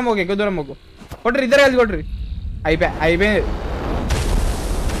 దూరం పోకు, ఎక్కువ దూరం పోకు. కొట్టరు ఇద్దరు కలిసి కొట్టరు. అయిపోయింది.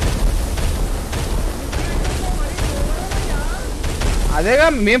 అదేగా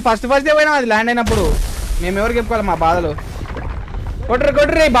మేము ఫస్ట్ పోయినాం అది ల్యాండ్ అయినప్పుడు. మేము ఎవరికి చెప్పుకోవాలి మా బాధలు.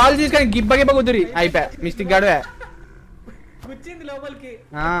 కొట్టరు బాల్ తీసుకొని గిబ్బ కుదురి. అయిపోయా మిస్టిక్ గడవే.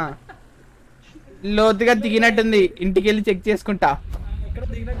 లోతుగా దిగినట్టుంది, ఇంటికి వెళ్ళి చెక్ చేసుకుంటా.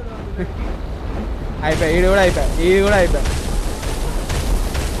 అయిపోయా, ఇది కూడా అయిపోయా.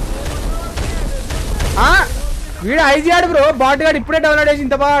 వీడు ఐజీ ఆడు బ్రో, బాట్ గాడు ఇప్పుడే డౌన్లోడ్ చేసి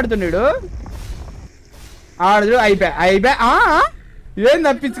ఇంత బాగా ఆడుతున్నాడు. ఆడు అయిపోయా. ఏం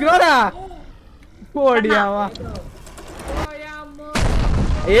తప్పించుకున్నారా? పోడియావా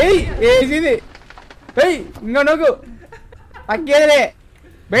ఏసింది. ఇంకా నొగ్గు పక్కేదిలే,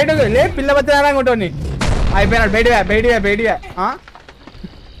 బయట లే పిల్ల బతినారా కొట్టుని. అయిపోయినాడు, బయటివే.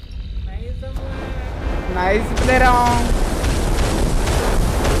 నైస్ ప్లేరా.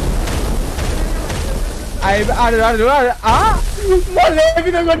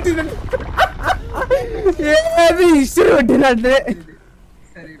 కొట్టింది ఏది ఇష్యూ కొట్టినట్లే.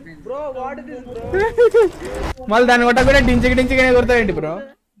 మళ్ళీ దాన్ని కొట్టకుండా డించిగా కొడతావేంటి బ్రో?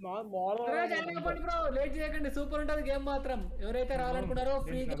 లేట్ చేయకండి, సూపర్ ఉంటుంది గేమ్ మాత్రం. ఎవరైతే రావాలనుకున్నారో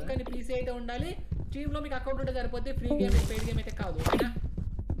ఫ్రీ గేమ్ కానీ పీసీ అయితే ఉండాలి. స్ట్రీమ్ లో మీకు అకౌంట్ ఉంటే సరిపోతే, ఫ్రీ గేమ్ పెయిడ్ గేమ్ అయితే కాదు.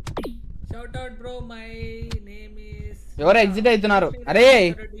 Shout out bro, my name is. ఎవరు ఎగ్జిట్ అవుతున్నారు? అరే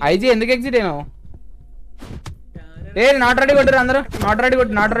ఐజీ ఎందుకు ఎగ్జిట్ అయినావు? నాట్ రెడీ కొట్టారు అందరూ. నాట్ రెడీ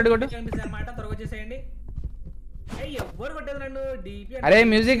కొట్టు. మాట త్వరగా వచ్చేసేయండి. ఎవరు కొట్టేది నన్ను? అరే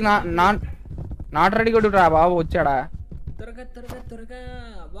మ్యూజిక్ నాట్ రెడీ కొట్టురా బాబు. వచ్చాడా? త్వరగా త్వరగా త్వరగా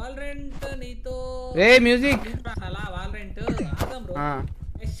వాల్రెంట్ నీతో ఏ మ్యూజిక్ అలా వాల్రెంట్ Adam bro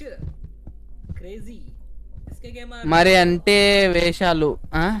ఎష్ crazy SK gamer మరి అంటే వేషాలు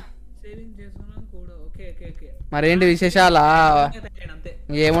సేవింగ్ చేస్తున్నాను కూడా ఓకే ఓకే ఓకే మరేంటి విశేషాలా అంతే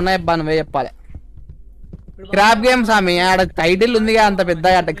ఏమున్నాయి అబ్బా నువ్వే చెప్పాలి క్రాప్ గేమ్ సామి ఆడ టైటిల్ ఉందిగా అంత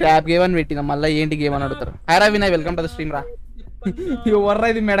పెద్దగా అట్ట క్రాప్ గేమ్ అని పెట్టిన మళ్ళీ ఏంటి గేమ్ అని అడుగుతారు హైరా Vinay welcome to the stream రా ఎవర్రా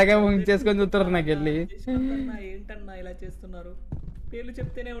ఇది మెడగా చేసుకొని చూస్తారు నాకు వెళ్ళి ఏంటన్నా ఇలా చేస్తున్నారు పేర్లు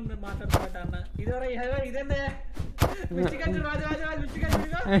చెప్తేనే ఉన్న మాట్లాడుతున్నట్టు అన్న ఇదేవరా ఇదేందే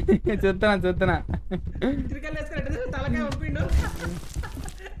చూస్తున్నా చిరికల్ వేసుకున్నట్టు తలకాయ ఒప్పిండు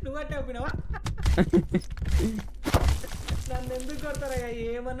నువ్వట్టే ఒప్పినావా నన్ను ఎందుకు కొడతారయ్యా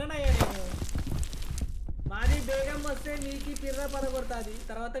ఏమన్నానయ్యా నేను మాది బేగం వస్తే నీకు పిర్ర పడగొడుతుంది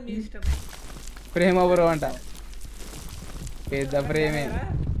తర్వాత మీ ఇష్టం ప్రేమ బ్రో అంట పెద్ద ప్రేమే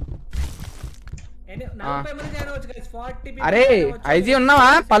అరే ఐజీ ఉన్నావా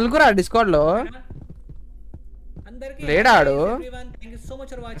పలుకురా డిస్కౌంట్ లో లేడాడు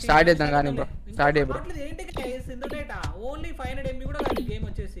స్టార్ట్ చేద్దాం కానీ బ్రో స్టార్ట్ చేయ బ్రో ఓన్లీ 500 MB కూడా కాదు గేమ్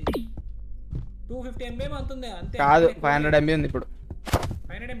వచ్చేసి 250 MB అంతుంది అంతే కాదు 500 MB ఉంది ఇప్పుడు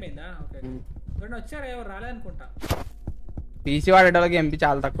 500 MB ఉందా ఓకే రెండు వచ్చారు ఎవరు రాలేదనుకుంటా పీసీ వాడేటోళ్ళకి ఎంపీ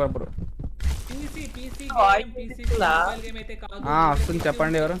చాలా తక్కువ బ్రో పీసీ గేమ్ అయితే కాదు వస్తుంది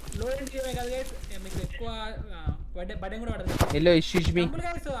చెప్పండి ఎవరు లో ఎండ్ గేమ్ కాదు గైస్ మీకు ఎక్కువ బడ్డింగ్ కూడా ఆడదాం హలో ఇష్యూస్ మీ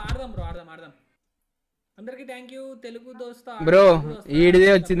గైస్ ఆడదాం బ్రో ఆడదాం అందరికి థాంక్యూ తెలుగు దోస్తా బ్రో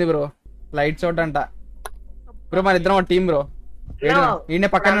ఈడిదే వచ్చింది బ్రో లైట్స్ అవుట్ అంట బ్రో మన ఇద్దరం ఒక టీం బ్రో ఈయన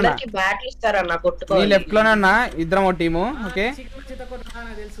పక్కన బ్యాట్లు ఇస్తారన్న కొట్టుకో నీ లెఫ్ట్ లోనే ఉన్నా ఇద్దరం ఒక టీము ఓకే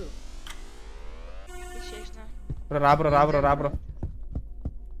నాకు తెలుసు రా బ్రో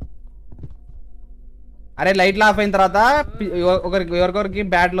అరే లైట్లు ఆఫ్ అయిన తర్వాత ఎవరికొరికి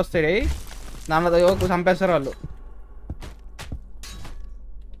బ్యాట్లు వస్తాయి దానిలో చంపేస్తారు వాళ్ళు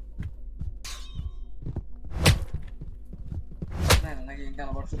నాకేం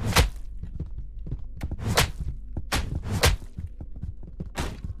కనబడుతుంది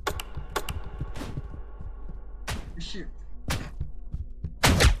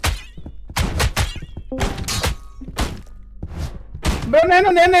బ్రో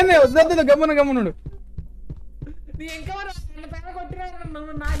నేను వద్దు గమ్మునుడు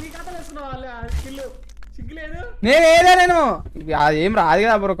నేను అదేం రాదు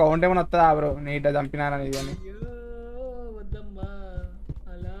కదా బ్రో కౌంట్ ఏమైనా వస్తుందా బ్రో నీట్ చంపినారని ఇది అని వద్దమ్మా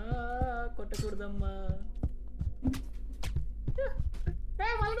అలా కొట్టకూడదమ్మా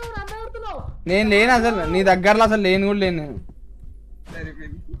నేను లేను అసలు నీ దగ్గరలో అసలు లేను కూడా లేను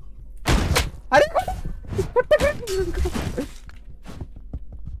అరే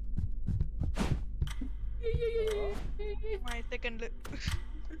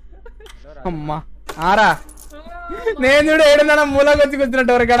అమ్మా ఆరా నేను చూడు ఏడున్నా మూలకి వచ్చి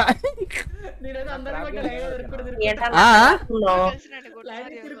కూర్చున్నట్టు ఎవరికాడ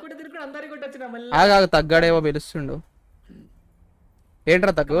తగ్గాడేవో పిలుస్తుండు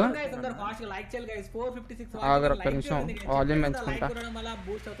ఏంట్రా తగ్గు ఒక్క నిమిషం వాల్యూమ్ పెంచుకుంటా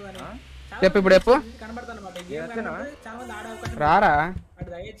చెప్పు ఇప్పుడు చెప్పు రారా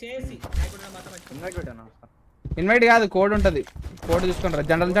ఇన్వైట్ కాదు కోడ్ ఉంటది కోడ్ చూసుకొని రా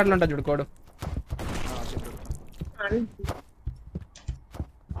జనరల్ చాట్లు ఉంటుంది చూడు కోడ్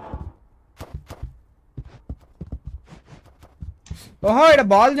ఓహో ఇక్కడ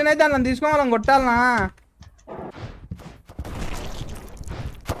బాల్ జున్ అయితే నన్ను తీసుకోవాలని కొట్టాలనా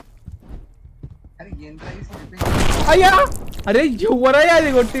అయ్యా అరే ఎవరయ్యా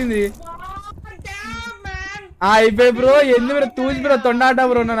అది కొట్టింది అయిపోయి బ్రో ఎందుకు బ్రో తూచి బ్రో తొండాట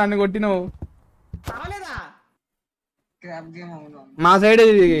బ్రో నన్ను కొట్టినావు మా సైడ్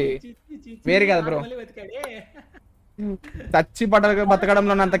వేరే కదా బ్రో చచ్చి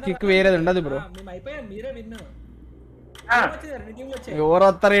బతకడంలో అంత కిక్ వేరేది ఉండదు బ్రో ఎవరు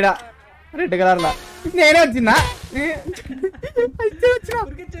వస్తారు ఈడ రెడ్ కలర్ లా నేనే వచ్చిందా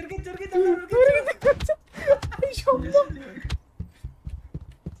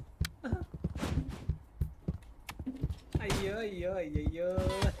అయ్యో అయ్యో అయ్యో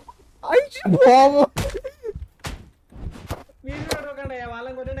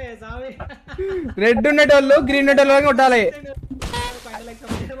వాళ్ళని కొట్టినా స్వామి రెడ్ ఉండేటోళ్ళు గ్రీన్ ఉండేటోళ్ళు కొట్టాలి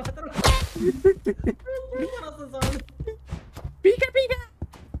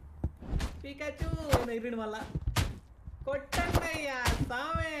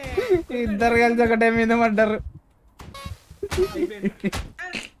ఇద్దరు కలిసి ఒకటే మీద పడ్డారు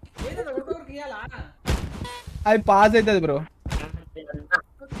అది పాస్ అవుతుంది బ్రో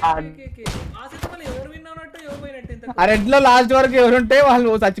ఆ రెడ్ లో లాస్ట్ వరకు ఎవరుంటే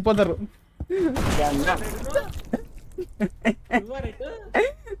వాళ్ళు చచ్చిపోతారు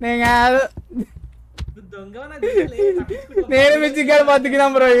నేను కాదు దొంగ నేను మిచ్చిగాడు బతికినా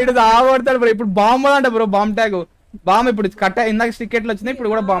బ్రో ఇటు ఆగొడతాడు బ్రో ఇప్పుడు బాంబు అంట బ్రో బాంబ్ ట్యాగ్ బాంబ్ ఇప్పుడు కట్ట ఇందాక టికెట్లు వచ్చినాయి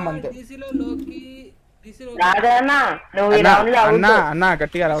ఇప్పుడు కూడా బాంబ్ అంతే రాజన్న నువ్వు ఈ అన్నా round లో అన్నా out. అన్నా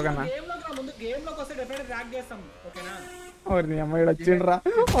గట్టిగా రావకన్నా గేమ్ లోకి వస్తే డెఫినెట్ ట్రాక్ చేస్తాం ఓకేనా ఓరి నీ అమ్మ ఈడు వచ్చిండ్రా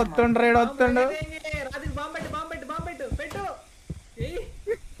వస్తుండ్రా ఈడు వస్తుండు రాజు బాంబ్ పెట్టు పెట్టు ఏయ్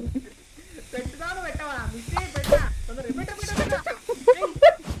పెట్టుదాను పెట్టవా మిస్సి పెట్టా తొందరగా పెట్టు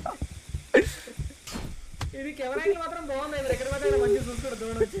ఏయ్. ఇది కెమెరా యాంగిల్ మాత్రం బాగుంది ఇది ఎక్కడ పడ్డా మంచిగా చూసుకోడు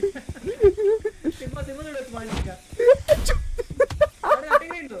దూరం వచ్చి సినిమా చూడొచ్చు మంచిగా అరే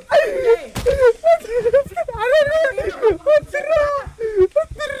అటెండ్ ఏయ్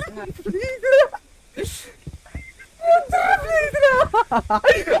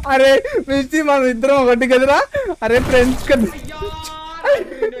అరే మిస్టీ మనం ఇద్దరం ఒకటి కదరా అరే ఫ్రెండ్స్ కదా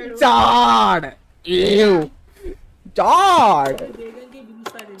చాడ్ ఏవ్ చాడ్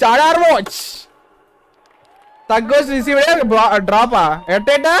చాడార్ వాచ్ తగ్గోస్ రిసీవ్ డ్రాపా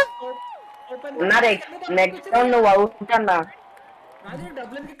ఎట్టేటా అన్నా నెక్స్ట్ రౌండ్ నువ్వు అవుట్ అన్నా. రాజు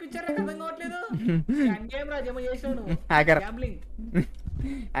డబ్బులు ఎందుకు ఇచ్చారో అర్థం కావట్లేదు గేమ్ రాజు ఏమో చేసావు నువ్వు hacker gambling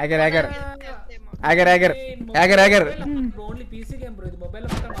hacker hacker hacker hacker hacker hacker only PC game bro ఇది మొబైల్ లో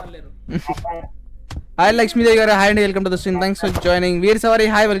మాత్రం వాడలేరు హాయ్ లక్ష్మీదేవి గారు హాయ్ అండి welcome to the stream thanks for joining Veer Savari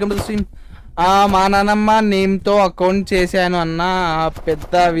hi welcome to the stream మా నానమ్మ నేమ్ తో అకౌంట్ చేశాను అన్న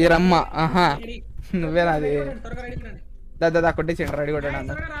పెద్ద వీరమ్మ ఆహా నువ్వేనా అది త్వరగా రెడీ రండి దాదా కొట్టేసి రెడీ కొట్టాడు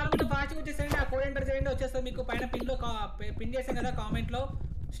అన్న త్వరగా రాకుండా ఫాస్ట్ వచ్చేసేయండి ఆ కోడ్ ఎంటర్ చేయండి వచ్చేస్తుంది మీకు పైన పిన్ లో పిన్ చేసాం కదా కామెంట్ లో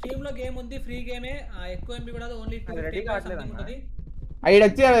స్టీమ్ లో గేమ్ ఉంది ఫ్రీ గేమే ఎక్కువ ఎంబీ కూడా ఓన్లీ 2 ఉంటుంది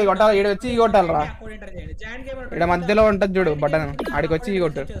ఈడొచ్చి అది కొట్టాలి ఈడొచ్చి ఈ కొట్టాలరా ఆ కోడ్ ఎంటర్ చేయండి జాయిన్ గేమ్ ఇక్కడ మధ్యలో ఉంటది చూడు బటన్ ఆడికి వచ్చి ఈ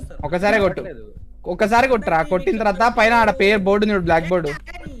కొట్టు ఒకసారి కొట్టు ఒక్కసారి కొట్టురా కొట్టిన తర్వాత పైన ఆడ పేరు బోర్డు చూడు బ్లాక్ బోర్డు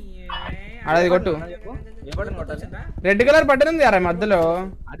ఆడది కొట్టు రెడ్ కలర్ బటన్ ఉంది అరే మధ్యలో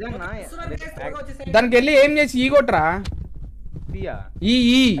దానికి వెళ్ళి ఏం చేసి ఈ కొట్టురా ఈ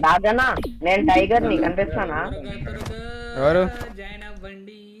ఈ రాజన్న నేను టైగర్ ని కనిపిస్తానా? ఎవరు జాయిన్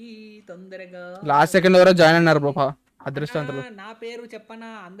అవ్వండి తొందరగా లాస్ట్ సెకండ్ ఎవరో జాయిన్ అన్నారు బ్రో అదృష్టవంతులు నా పేరు చెప్పనా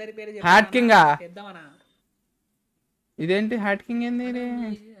అందరి పేరు హ్యాట్ కింగ్ చేద్దామనా ఇదేంటి హ్యాట్ కింగ్ ఏంది ఇది?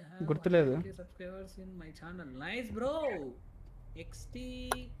 గుర్తులేదు subscribers in my channel nice bro ఎక్స్టీ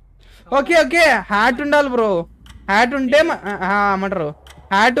okay okay hat ఉండాలి బ్రో హ్యాట్ ఉంటే ఏమంటారు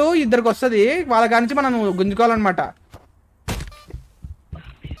హ్యాట్ ఇద్దరికి వస్తుంది వాళ్ళ కానించి మనం గుంజుకోవాలన్నమాట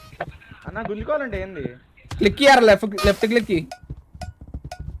అన్న గుంజుకోవాలంటే ఏంది క్లిక్ ఇయ్యారు లెఫ్ట్ క్లిక్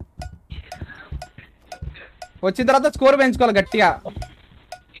వచ్చిన తర్వాత స్కోర్ పెంచుకోవాలి గట్టిగా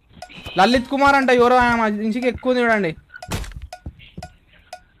లలిత్ కుమార్ అంట ఎవరో మనిషికి ఎక్కువ చూడండి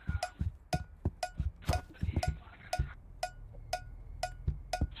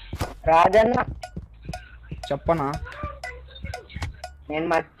రాజన్న చెప్పనా నేను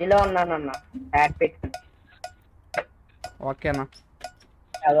మధ్యలో ఉన్నానన్న హ్యాట్ పెట్టుకుని ఓకేనా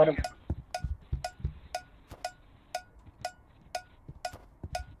ఎవరు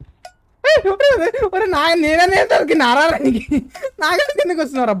నేనే దొరికి నారాయణకి నాగరికి ఎందుకు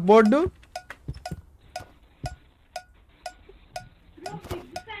వస్తున్నారా బోర్డు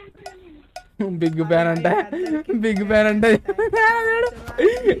బిగ్ ఫ్యాన్ అంటే బిగ్ ఫ్యాన్ అంటే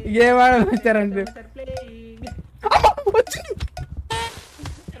ఏం వచ్చారంటే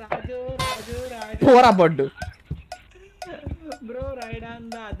రాజు రాజు రాజు పోరా board bro ride on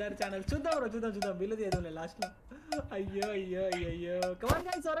the other channel చూద్దాం బ్రో చూద్దాం బిల్లు చేద్దాంలే లాస్ట్ లో అయ్యో అయ్యో అయ్యో కమాన్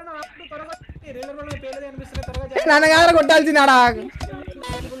గైస్ ఎవరైనా ఆపు త్వరగా రీలర్ లో పేర్లు అనిపిస్తున్నాయి త్వరగా నాన్నగారు కొట్టాల్సింది ఆడ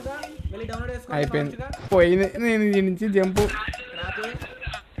వెళ్ళి డౌన్లోడ్ చేసుకోండి అయిపోయింది పోయింది నేను ఈ నుంచి జంపు రాజు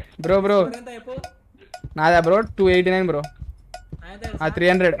బ్రో ఎంత చెప్పు నాదా బ్రో 289 బ్రో అయితే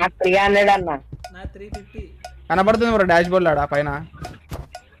 300 నాకు 300 అన్న. నా 350 కనబడుతుంది బ్రో డాష్ బోర్డ్ ఆడ పైన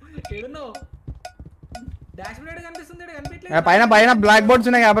ఏడునో డాష్ బోర్డ్ కనిపిస్తుంది కనిపించలేదు పైన పైన బ్లాక్ బోర్డ్స్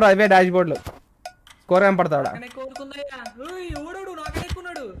ఉన్నాయి కదా బ్రో అవే డాష్ బోర్డులు స్కోర్ ఏం పడతాడా నాకనే కోరుకుందయ్యా ఓయ్ ఎవడడు నాకనే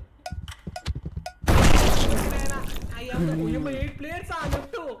ఎక్కున్నాడు అయ్యా 8 ప్లేయర్స్ ఆ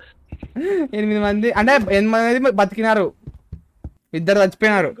లెఫ్ట్ 8 మంది అంటే 8 మంది బతికినారు ఇద్దరు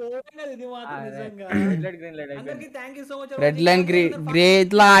చచ్చిపోయినారు ఘోరంగా ఇది మాత్రం నిజంగా అందరికీ thank you so much red line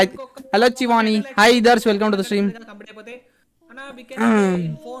great light hello చివాని hi ఇదర్స్ welcome to the stream complete అయిపోతే అన్న we can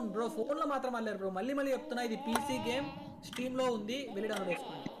phone bro phone లో మాత్రం అల్లారు బ్రో మళ్ళీ చెప్తున్నా ఇది పీసీ గేమ్ స్టీమ్ లో ఉంది వెళ్ళి డౌన్లోడ్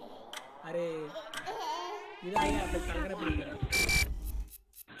చేసుకోండి అరే ఇది అయ్యా తలగడ పిల్లలు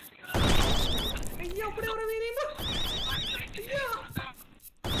అయ్యో అప్పుడు ఎవరు వీరేమో అయ్యో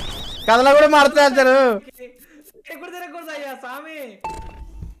కథలో కూడా మారుతారు ఎక్కడ తిరగకూడదు అయ్యా సామి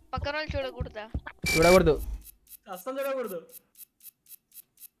పక్కన వాళ్ళు చూడకూడదా? చూడకూడదు అస్సలు చూడకూడదు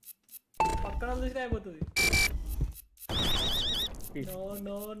పక్కన చూసినా అయిపోతుంది no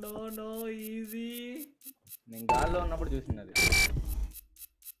no no no easy. నేను గాల్లో ఉన్నప్పుడు చూసినది.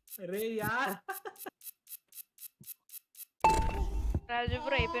 రే యార్ రాజు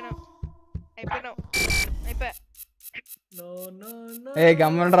బ్రో అయిపోయినావు అయిపోయా. No no no. ఏ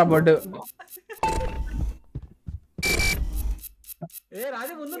గమ్మునరా బొడ్డు. ఏ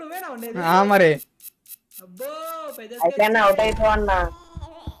రాజు ముందు నువ్వేనా ఉండేది? మరి అబ్బో పెద్ద అయితే అవుట్ అయిపోవు అన్న.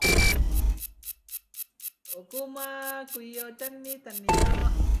 ఒకుమా కుయ్యో తన్ని తన్ని.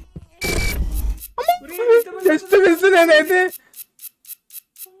 జస్ట్ మిస్ నేనైతే.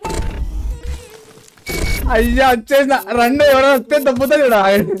 అయ్యా వచ్చేసిన రెండు ఎవరో వస్తే తప్పుతా చూడ.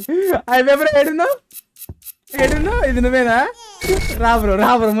 అయిపోయి ఏడున్నావు ఇది నువ్వేనా? రా బ్రో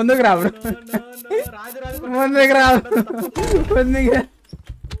ముందుకు రా బ్రో. ముందుకు రా ముందుకు.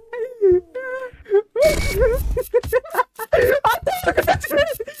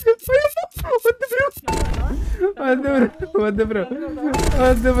 వద్దు బ్రో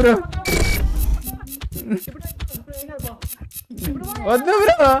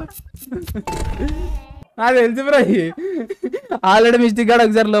అది తెలుసు బ్రో. ఆల్రెడీ మిస్టేక్ గాడు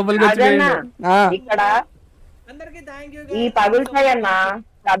ఒకసారి లోపలికి వచ్చి ఇక్కడ అందరికి థ్యాంక్ యూ. ఈ పగులుతాయన్న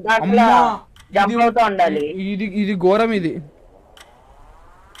అట్లా జంప్ అవుతూ ఉండాలి. ఇది ఘోరం ఇది.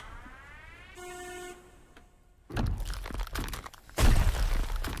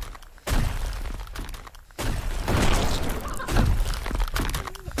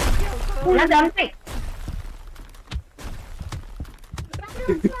 జంపి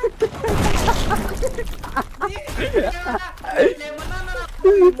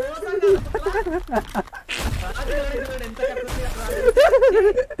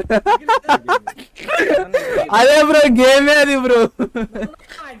అదే బ్రో గేమే అది bro.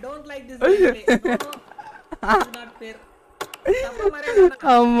 I don't like this gameplay. No, it's not fair.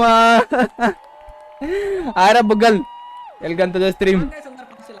 అమ్మా ఆరా బుగ్గల్ వెల్కమ్ టు ద స్ట్రీమ్.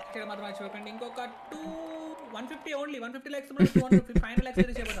 మాత్రం మర్చిపోకండి. ఇంకొక 150 ఓన్లీ 150 లైక్స్ 250 ఫైనల్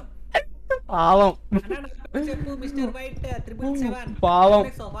లైక్స్ చేద్దాం. పావం చెప్పు మిస్టర్ వైట్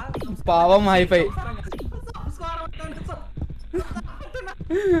 777 పావం హైఫై.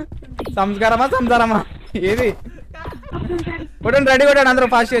 సంస్కారమా ఏది కొట్టండి. రెడీ కొట్టండి అందరూ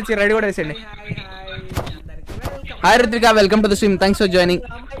ఫాస్ట్ వచ్చి రెడీ కూడా వేసేయండి. Hi Ruthvika welcome to the stream. Thanks for joining.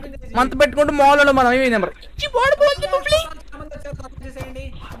 Month పెట్టుకుంటూ మాల్లో మనం ఈ నెంబర్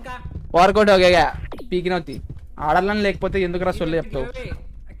వర్కౌట్ ఓకేగా పీకినవుతి ఆడాలని లేకపోతే ఎందుకు రా సొల్లు చెప్తావు.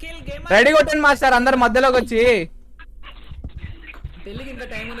 రెడీ కొట్టండి మాస్టర్ అందరు మధ్యలోకి వచ్చి. తెలుగు ఇంకా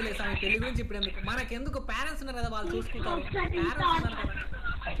టైం ఉంది లేదు తెలుగు గురించి ఇప్పుడు ఎందుకు మనకెందుకు పేరెంట్స్ ఉన్నారు కదా వాళ్ళు చూసుకుంటారు. పేరెంట్స్ ఉన్నారు కదా.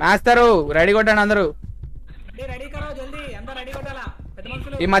 మాస్టరు రెడీ కొట్టండి అందరూ. రెడీ కరో జల్దీ అందరూ రెడీ కొట్టాలా. పెద్ద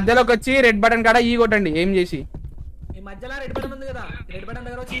మనుషులు ఈ మధ్యలోకి వచ్చి రెడ్ బటన్ కాడ ఈ కొట్టండి. ఏం చేసి ఈ మధ్యలో రెడ్ బటన్ ఉంది కదా రెడ్ బటన్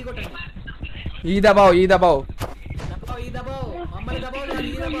దగ్గర వచ్చి ఈ కొట్టండి. ఈ దబావ్ ఈ దబావ్ మమ్మల్ని దబావ్ లేదు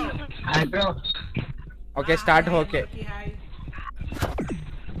ఈ దబావ్. Okay start. Okay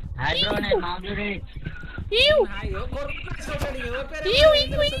hi bro నేను మామూలు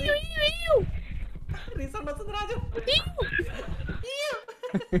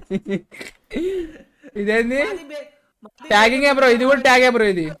ఇదేంది ట్యాగింగ్ బ్రో. ఇది కూడా ట్యాగే బ్రో.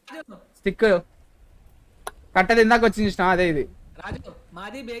 ఇది స్టిక్ కట్టది ఇందాక వచ్చింది ఇష్టం అదే. ఇది రాజు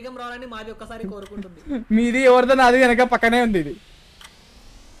మాది బేగం రావాలని మాది ఒక్కసారి కోరుకుంటుంది. మీది ఎవరిదో నాది వెనక పక్కనే ఉంది. ఇది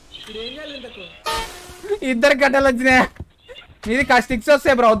ఇద్దరు కట్టలు వచ్చినాయి. మీది స్టిక్స్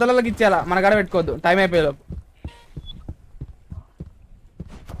వస్తాయి బ్రో. అవతలకి ఇచ్చేయాలా మన కాడ పెట్టుకోవద్దు టైం అయిపోయేలోపు.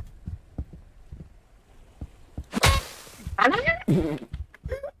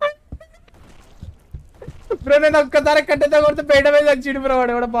 బ్రో నేను ఒక్కసారి కట్టెతో కొడితే పేట మీద వచ్చిండు బ్రో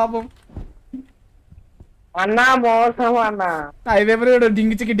వాడు కూడా పాపం. అన్నా మోసం అన్న. Highway bro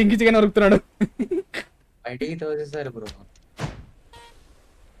డింగి chicken ఉరుకుతున్నాడు. బయటికి తోసేసారు బ్రో.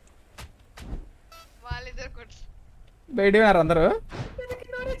 బయట ఉన్నారు అందరూ.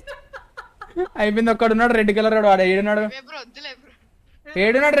 అయిపోయింది. ఒక్కడున్నాడు రెడ్ కలర్ వాడు. వాడు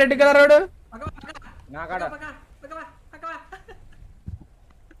ఏడున్నాడు రెడ్ కలర్ వాడు.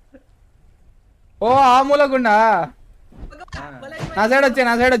 ఓ ఆ మూలకుండా నా సైడ్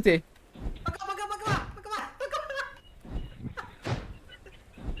వచ్చి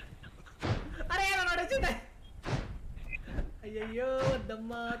అయ్యో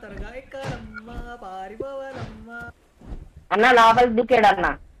వద్దమ్మా త్వరగా ఎక్కడమ్మా పారిపోవాలమ్మా. అన్న లోపలికి దూకాడు అన్న.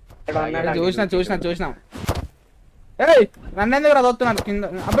 చూసిన ఏయ్ నన్ను ఎందుకు రా వస్తున్నాను కింద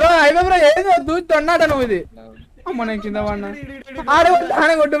బ్రో. హైవే బ్రో ఏదో దూస్తున్నాడ నువ్వు. ఇది అమ్మ నేను కింద పడినా ఆడే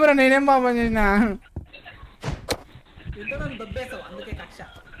కొట్టు బ్రో. నేనేం పాపం చేసిన.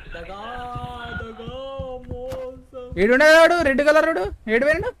 ఏడుండే వాడు రెడ్ కలర్ వాడు. ఏడు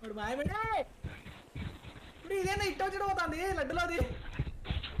పోయినాడు. ఇదేనా ఇట్ట వచ్చి పోతుంది లడ్డులోది.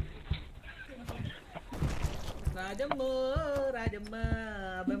 రాజమ్మ రాజమ్మ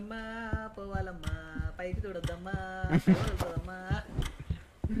అబ్బమ్మ పోవాలమ్మ పైకి చూడొద్దమ్మా చూడొద్దమ్మా.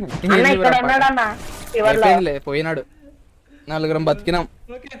 అన్న ఇక్కడ ఉన్నాడన్న చివర్లో. అయిపోయిందిలే, పోయినాడు. 4 బతికినాం.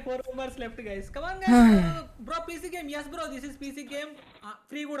 Okay 4 members left guys. Come on guys. Bro PC game. yes bro, this is PC game.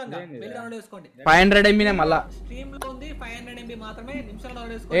 Free కూడా వెళ్ళి డౌన్లోడ్ చేసుకోండి. 500 MB నే మళ్ళా స్ట్రీమ్ లో ఉంది. 500 MB మాత్రమే, నిమిషాలు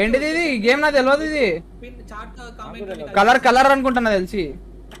డౌన్లోడ్ చేసుకోండి. ఏంటిది ఇది గేమ్? నాకు తెలియదు ఇది. పిన్ చాట్ కామెంట్ కలర్ అనుకుంటున్నా తెలిసి.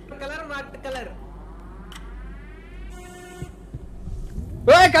 Colour what colour?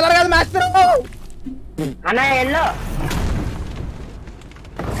 ఓయ్ కలర్ కాదు మాస్టర్. అన్న ఎల్లో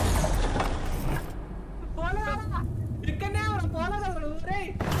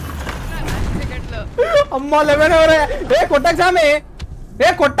అమ్మా 11 ఎవరే? ఏ కొట్టక సామి, ఏ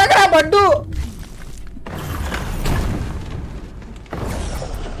కొట్టకరా బడ్డు.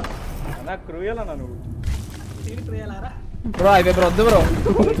 అన్నా క్రూయల్ అన్నా నువ్వు. బ్రో అయిపోయి బ్రో, వద్దు బ్రో.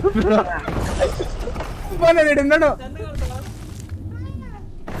 నేను ఉన్నాను,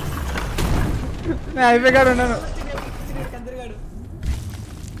 నేను అయిపోయి ఉన్నాను.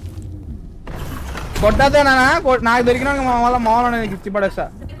 కొట్టద్దేనా? నాకు దొరికినా మా వాళ్ళ మామూలు నీకు ఇచ్చి పడేస్తా.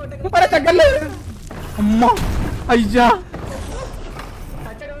 తగ్గలేదు. అమ్మా అయ్యా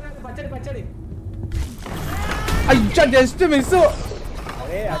అయ్యా, జస్ట్ మిస్.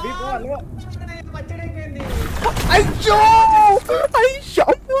 అరే అభి పో అల్వా. అయ్యో అయ్యో,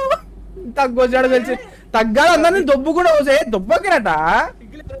 తగ్గొచ్చాడు తెలిసి. తగ్గాలి అందరినీ దొబ్బు కూడా వసే దొబ్బకినట.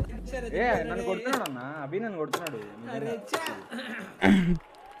 ఏ నన్ను కొడుతున్నాడు అన్న, అభి నన్ను కొడుతున్నాడు.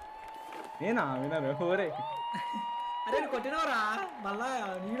 నేనా వినరు ఓరే. అరే కొట్టినవరా మళ్ళా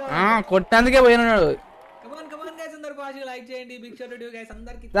నీలో. కొట్టేందుకే పోయినాడు. కమాన్ గైస్, అందరూ ఫాస్ట్ లైక్ చేయండి. బిగ్ షాట్ టు గైస్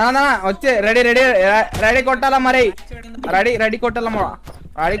అందరికి. దానా వచ్చే రెడీ రెడీ రెడీ కొట్టాలా మరి. రెడీ కొట్టాలమ్మా.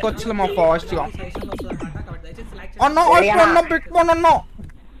 రెడీ కొచ్చలమ్మా ఫాస్ట్ గా. అన్నో అయిపోయిన పిక్ పెన్ అన్నో.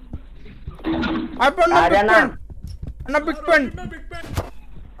 అయిపోయిన పిక్ పెన్ అన్న, పిక్ పెన్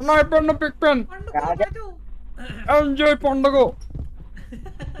అన్న, అయిపోయిన పిక్ పెన్. ఎంజాయ్ పండుగ.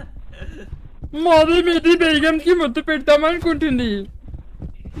 మరి మీది బేగంకి ముద్దు పెడతామనుకుంటుంది.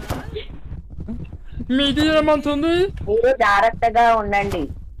 మీది ఏమంటుంది? మీరు జాగ్రత్తగా ఉండండి.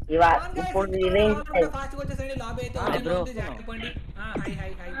 ఇప్పుడు రివెంజ్ ఫాస్ట్ వచ్చేసండి. లాబీ అయితే ఉంది, జాయిన్ అయిపోండి. High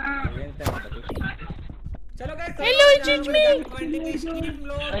high high. చలో గైస్, హలో చిచ్మి. స్ట్రీమ్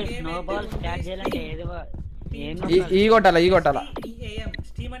లో స్నోబాల్ స్టార్ట్ చేయాలంటే ఈ కొట్టాలా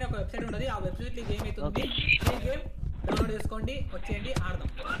స్ట్రీమ్ అనే ఒక వెబ్సైట్ ఉంటుంది. ఆ వెబ్సైట్ లో గేమ్ అవుతుంది. ఈ గేమ్ డౌన్లోడ్ చేసుకోండి, వచ్చేయండి ఆడదాం.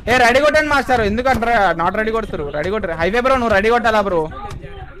 ఏ రెడీ కొట్టండి మాస్టర్. ఎందుకంటారా నాట్ రెడీ కొడతారు? రెడీ కొట్టరు. హైవే బ్రో నువ్వు రెడీ కొట్టాలా బ్రో?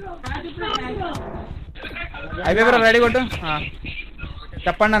 హైవే బ్రో రెడీ కొట్టు.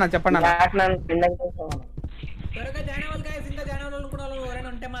 చెప్పండి అన్న, చెప్పండి అన్న. త్వరగా జాయిన్ అవ్వాలి గైస్. ఇంకా జాయిన్ అవ్వాలి అనుకున్న వాళ్ళు ఎవరైనా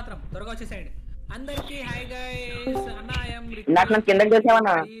ఉంటే మాత్రం త్వరగా వచ్చేసేయండి. అందరికి హై గైస్. అన్న ఐ యామ్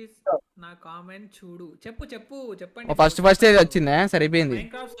నా కామెంట్ చూడు. చెప్పండి. ఫస్ట్ ఏది వచ్చిందే సరిపోయింది.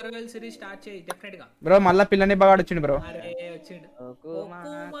 మైన్క్రాఫ్ట్ సర్వైవల్ సిరీస్ స్టార్ట్ చేయి డెఫినెట్ గా. బ్రో మళ్ళా పిల్లని బాగా వచ్చిండు బ్రో. అరే వచ్చిండు.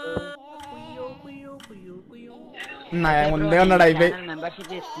 నా ముందే ఉన్నాడు అయిపోయి.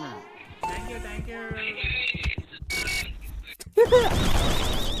 మెంబర్షిప్ చేస్తున్నా. థాంక్యూ.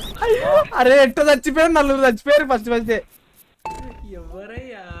 అరే ఎట్ట చచ్చిపోయారు, 4 చచ్చిపోయారు ఫస్ట్.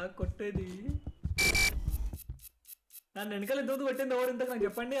 ఎవరయ్యా కొట్టేది? నన్ను వెనకాల దూదు కొట్టింది ఎవరు ఇంతకు నాకు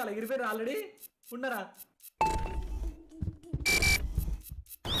చెప్పండి. అలా ఎగిరిపోయారు ఆల్రెడీ ఉన్నారా?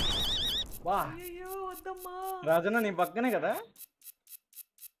 వా అయ్యో వద్దమ్మా. రాజన్న నీ పక్కనే కదా.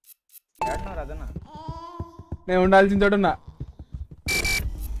 రాజన్న నేను ఉండాల్సిన చోటు ఉన్నా.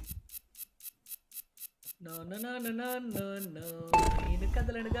 నేను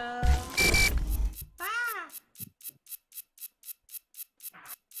కదలనుగా.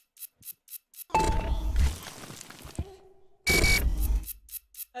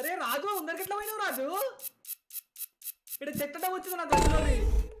 అరే రాజు అందరికి ఎట్లా పోయినావు రాజు? ఇక్కడ చెట్ట వచ్చింది నా గదిలోని.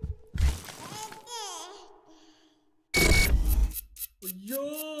 అయ్యో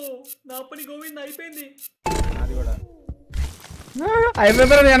నా పని గోవింద్ అయిపోయింది. అది కూడా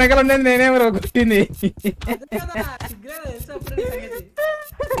అయిపోయి వెనకాల ఉండేది నేనే బ్రో కొట్టింది.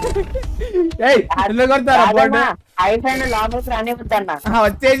 ఎందుకు కొడతారు?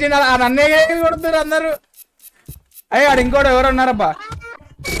 వచ్చేసి నన్నే కొడుతారు అందరు. అయ్యి ఆడు ఇంకోటి ఎవరు ఉన్నారబ్బా,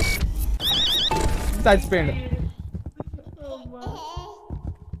 చచ్చిపోయాడు.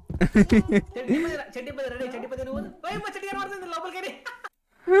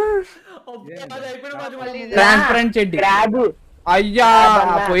 ట్రాన్స్పరెంట్ చెడ్డి. అయ్యా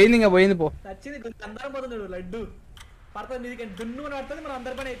పోయింది, ఇంకా పోయింది పో.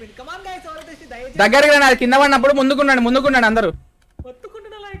 దగ్గరగా నాది కింద పడినప్పుడు ముందుకున్నాడు అందరు.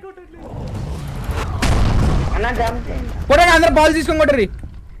 అన్న జంప్ చేయండి. కొట్టండి అందరూ బాల్ తీసుకొని కొట్టరి.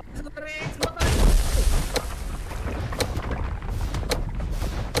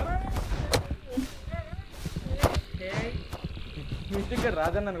 మిస్టేక్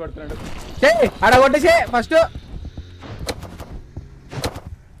రాజన్ నన్ను కొడుతున్నాడు. ఆడ కొట్టేసే ఫస్ట్.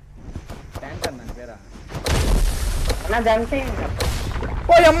 ట్యాంక్ అన్న పేరా. అన్న జంప్ చేయండి.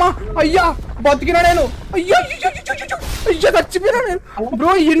 ఓ అమ్మా అయ్యా బతికినా నేను. అయ్యా అయ్యా చచ్చిపోయినా నేను.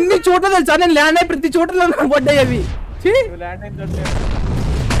 బ్రో ఎన్ని చోట్ల తెలుసా నేను ల్యాండ్ అయ్యి ప్రతి చోట్ల పడ్డాయి అవి. ల్యాండ్ అయిన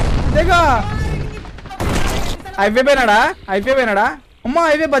అదేగా అయిపోయినాడా అమ్మా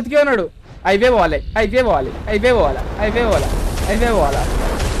హైవే బతికే ఉన్నాడు. హైవే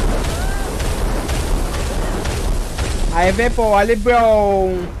పోవాలి బ్రో.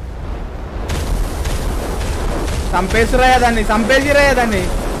 చంపేసిరాయా దాన్ని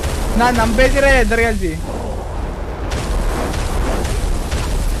నన్ను చంపేసిరాయా ఇద్దరు కలిసి.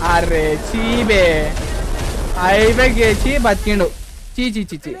 అరే చీబే హైవే గేచి బతికిండు. చీ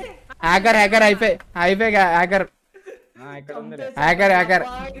హ్యాకర్ హైవే హ్యాకర్ ఇక్కడ ఉందిలే. హ్యాకర్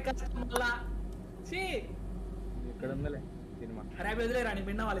ఇక్కడ ఉందిలే సినిమా. అరే వదిలేరా నీ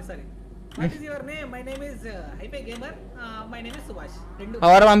విన్న వాళ్ళు సరే. What is your name? My name is హైపే gamer. My name is Subhash.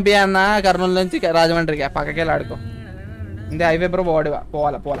 ఎవరు పంపి అన్న కర్నూలు నుంచి రాజమండ్రికి పక్కకి వెళ్ళి ఆడుకో. ఇంతే హైవే బ్రో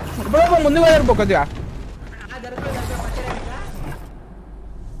పోవాలా బ్రో ముందుగా జరుపు కొద్దిగా.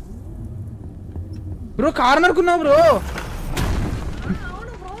 Bro corner కున్నావు bro.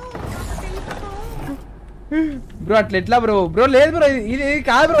 బ్రో అట్లా ఎట్లా బ్రో లేదు బ్రో ఇది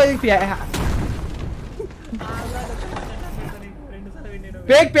కాదు బ్రో. ఇది పేక్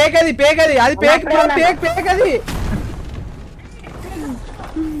అది అది పేక్ అది.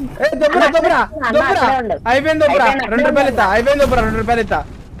 దొబ్బరా అయిపోయింది. దొబ్బరా 2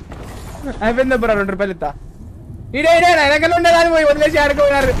 రూపాయలు ఇస్తా. ఇడే వెనకలు ఉండేదాన్ని పోయి వదిలేసి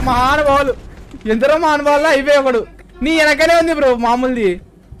ఆడుకోన్నారు మహానుభావులు. ఎందరో మహానుభావులు అయిపోయి ఒకడు నీ వెనకనే ఉంది బ్రో మామూలుది.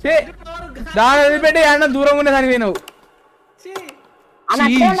 దాని వదిలిపెట్టి ఏమన్నా దూరంగా ఉండేదానికి నువ్వు.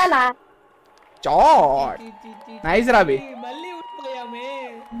 Nice Robbie.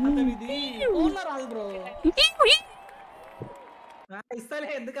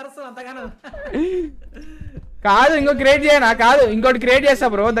 కాదు ఇంకో క్రియేట్ చేయనా? కాదు ఇంకోటి క్రియేట్ చేస్తా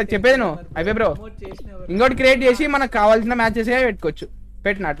బ్రో. దానికి చెప్పేది నువ్వు అయిపోయి బ్రో. ఇంకోటి క్రియేట్ చేసి మనకు కావాల్సిన మ్యాచెస్ పెట్టుకోవచ్చు.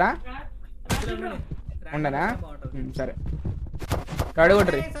 పెట్టినట్ట ఉండనా? సరే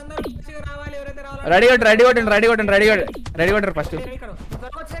రెడీ కొట్టరు ఫస్ట్.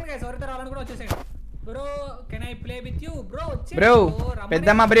 బ్రో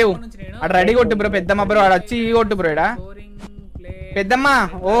పెద్దమ్మ బ్రో అటు రెడీ కొట్టు బ్రో. పెద్దమ్మ బ్రో ఆడ వచ్చి ఈ కొట్టు బ్రో. ఇడా పెద్దమ్మ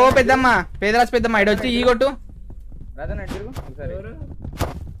ఓ పెద్దమ్మ పేదరాజు పెద్దమ్మ ఇడ వచ్చి ఈ కొట్టు.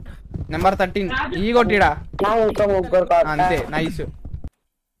 నెంబర్ 13 ఈ కొట్టిడా అంతే. నైస్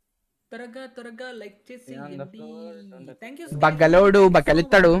బగ్గలోడు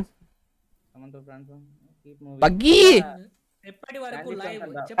బగ్గలిస్తాడు. బగ్గి ఎప్పటి వరకు లైవ్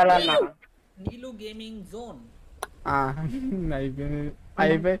నీలు గేమింగ్ జోన్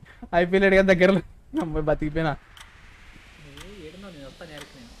అయిపోయినాడు కదా దగ్గరలో. బతికిపోయినా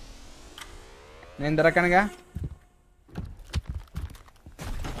నేను దొరకనుగా.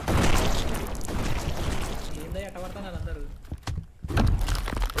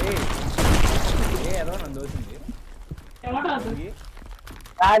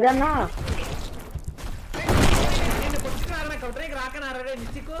 రాజన్న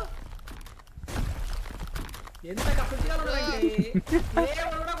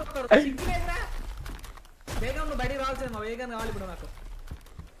బేగం నువ్వు బయటికి రావాల్సింది. మా వేగం కావాలి ఇప్పుడు నాకు.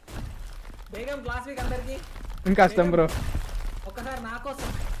 బేగం క్లాస్ వీక్ అందరికి కష్టం బ్రో. ఒక్కసారి నా కోసం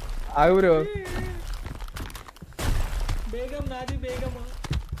ఆగు బ్రో. బేగం నాది బేగం.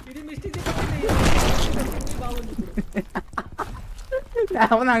 ఇది మిస్టేక్ బాగుంది.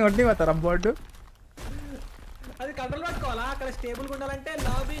 నాకు కొట్టి పోతారా బోర్డు? అది కంట్రోల్ పట్టుకోవాలా? అక్కడ స్టేబుల్ గా ఉండాలంటే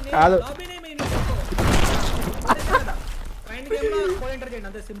లాబీ చేయండి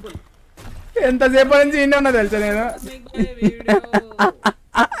అంతే సింపుల్. ఎంతసేపు నుంచి ఇండి ఉన్నా తెలుసా నేను.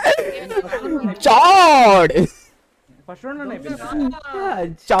 Chad first round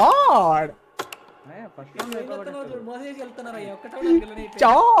Chad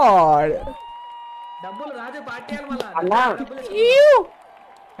Chad డబ్బులు రాజు పార్టీ మళ్ళా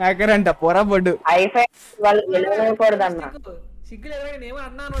హ్యాకర్ అంట పోరా బొడ్డు. సిగ్గులు ఎదురైనా ఏమో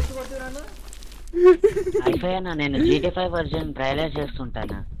అన్నాను వచ్చి కొడుతున్నాను. అయిపోయానా నేను GTA 5 వర్షన్ ట్రైలర్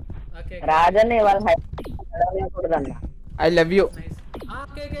చేస్తుంటాను. Rajan I love you.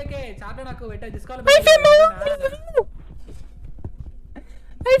 చాట నాకు తీసుకోవాలి.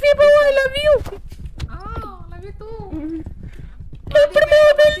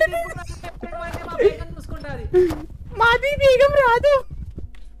 అది మాది బేగం రాదు,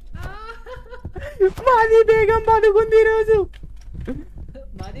 మాది బేగం పడుకుంది ఈరోజు.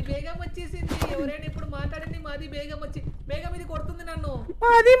 మాది బేగం వచ్చేసింది. ఎవరైనా ఇప్పుడు మాట్లాడండి. మాది బేగం వచ్చి బేగం ఇది కొడుతుంది నన్ను.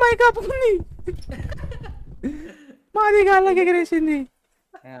 మాది మైక్ ఆపుకుంది, మాది గాల్లోకి ఎగరేసింది.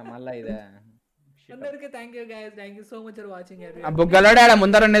 మళ్ళా ఇదే అందరికి thank you guys, thank you so much for watching. ఆ బుగ్గలోడే ఆడ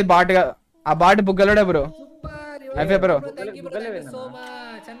ముందర ఉండేది బాటుగా, ఆ బాటు బుగ్గలోడే బ్రో. అయిపోయి bro. Thank you so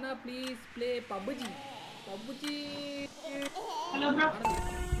much. అన్న ప్లీజ్ ప్లే పబ్జి. పబ్జి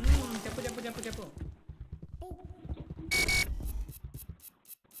చెప్పు చెప్పు చెప్పు చెప్పు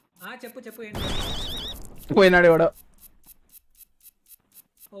చెప్పు చెప్పు ఏంటి పోయినాడు ఎవడో.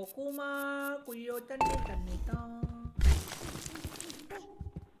 ఓకుమా కుయ్యో తన్ని తన్నితా.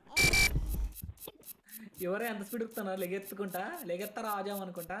 ఎవరే అంత స్పీడ్ ఎక్కుతున్నారు? లెగెత్తుకుంటా లెగెత్తారా ఆజాం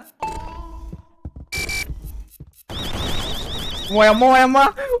అనుకుంటా. ఓయమ్మ ఓయమ్మ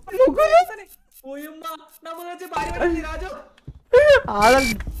ఓయమ్మా నా ముందు వచ్చి భారీ పడింది రాజు. ఆడ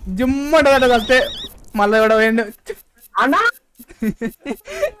జిమ్మంటదట వస్తే మళ్ళీ ఎవడో వేయండు.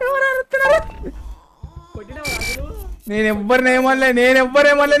 కొట్టినావు రాజు. నేను ఎవ్వరినేమనలే, నేను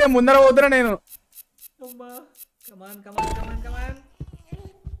ముందర పోతున్నా నేను. కమాన్ కమాన్ కమాన్ కమాన్.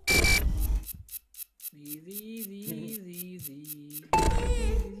 Easy easy easy.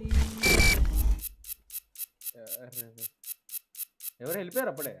 ఎవరు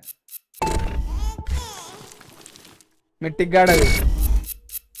వెళ్ళిపోయారు అప్పుడే? మిట్టిక్ గాడు అది,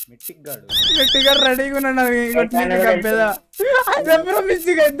 మిట్టిక్ గాడు రెడీగా ఉన్నాడు.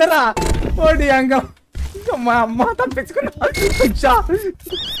 మిస్టిక్ ఇద్దరా ఓడి అంగం. మా అమ్మ తప్పించుకున్నా.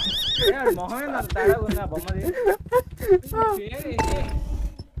 మొహమే నాకు తేడా ఉందా బొమ్మది?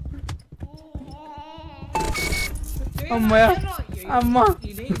 అమ్మయ్య అమ్మ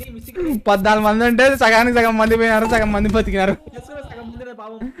 14 మంది అంటే సగానికి సగం మంది పోయినారు, సగం మంది బతికినారు.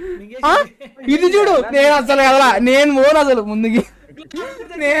 ఇది చూడు, నేను అసలు కదలా, నేను పోను అసలు ముందుకి.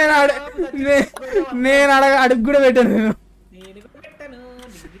 నేను అడుగు కూడా పెట్టాను నేను.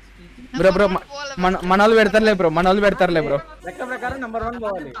 బ్రో బ్రో మన వాళ్ళు పెడతారులే బ్రో, లెక్క ప్రకారం నంబర్ 1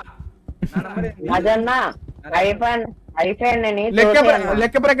 పోవాలి.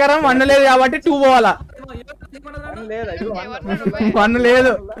 లెక్క ప్రకారం 1 లేదు కాబట్టి 2 పోవాలా. 1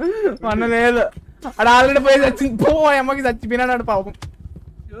 లేదు అక్కడ ఆల్రెడీ పోయి చచ్చింది. పో అమ్మకి చచ్చిపోయినాడు పాపం.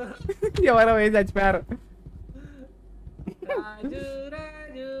 ఎవరో పోయి చచ్చిపోయారు.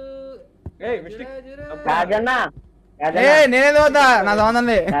 నేనేదో వద్దా, నా సంబంధం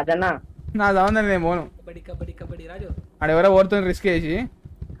నేను పోను. ఆడెవరో ఓడుతుంది రిస్క్ చేసి.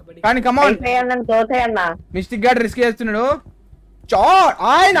 కానీ కమాన్ మిస్టిక్ గాడు రిస్క్ చేస్తున్నాడు.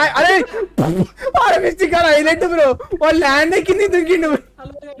 అరే మిస్టిక్ గాడు హైలైట్ బ్రో, వాళ్ళు ల్యాండ్ ఎక్కింది దుంకిండు.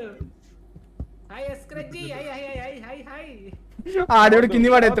 ఆడేవాడు కింది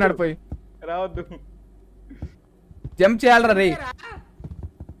వాడు ఎత్తున్నాడు పోయి. రావద్దు, జంప్ చేయాలరా రే.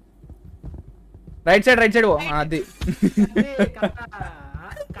 రైట్ సైడ్ అది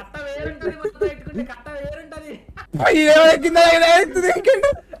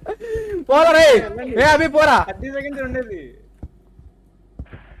పోరా రే. అభి పోరా. 30 సెకండ్స్ ఉండేది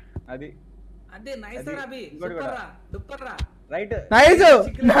అది. అదే నైస్ రా అభి, సూపర్ రా, సూపర్ రా. రైట్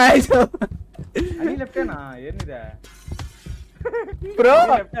నైస్ అన్ని లెఫ్టేనా? ఏందిరా బ్రో,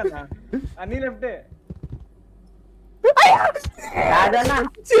 అన్ని లెఫ్టే.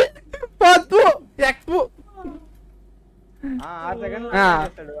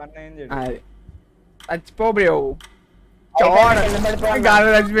 చచ్చిపో బ్రో.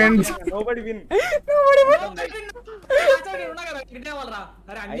 Nobody win.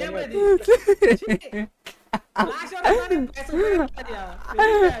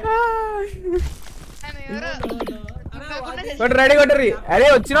 రెడీ కొట్టరి. అరే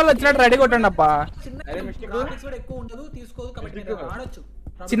వచ్చిన వాళ్ళు వచ్చినట్టు రెడీ కొట్టండి అప్ప.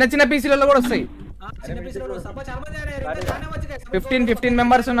 చిన్న చిన్న పీసీలలో కూడా వస్తాయి. 15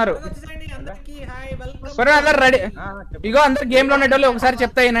 మెంబర్స్ ఉన్నారు. రెడీ. ఇగో అందరు గేమ్ లో ఉండేటోళ్ళు ఒకసారి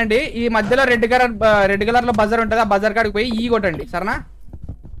చెప్తా ఏనండి. ఈ మధ్యలో రెడ్ కలర్ లో బజర్ ఉంటది, ఆ బజర్ కాడికి పోయి ఈ కొట్టండి సరేనా.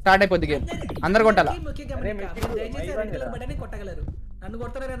 స్టార్ట్ అయిపోద్ది గేమ్. అందరు కొట్టాలా.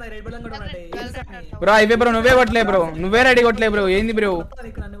 బ్రో అయిపోయి బ్రో, నువ్వే కొట్టలే బ్రో, నువ్వే రెడీ కొట్టలే బ్రో. ఏంది బ్రో?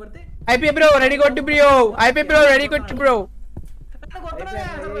 అయిపోయి బ్రో, రెడీ కొట్టి బ్రో. అయిపోయి బ్రో, రెడీ కొట్టి బ్రో.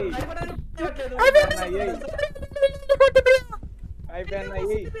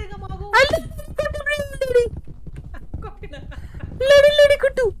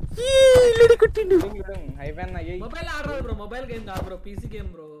 మొబైల్ గేమ్ కాదు బ్రో, పీసీ గేమ్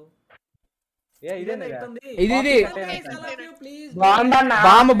బ్రో. ఇది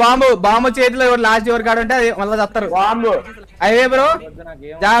బాంబు చేతిలో లాస్ట్ ఎవరు కాడు ఉంటే అది మళ్ళీ చస్తారు. హైవే బ్రో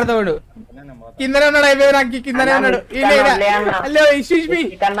జాగ్రత్త ఉండు. కిందనే ఉన్నాడు హైవే, నాకు కిందనే ఉన్నాడు. హలో ఇష్యూస్ మీ,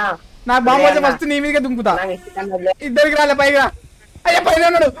 నాకు బాంబు వచ్చే ఫస్ట్ నీ మీదకే దుంకుతా. ఇద్దరికి రాలే, పైకి రా. అయ్యా పైన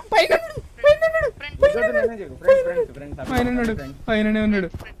ఉన్నాడు, పైన ఉన్నాడు, పైననే ఉన్నాడు.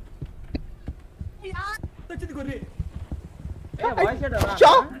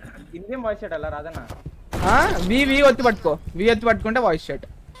 వి ఒత్తి పట్టుకో, వి ఒత్తి పట్టుకుంటే వాయిస్ షాట్.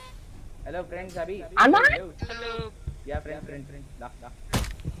 హలో ఫ్రెండ్స్, అభి యా ఫ్రెండ్స్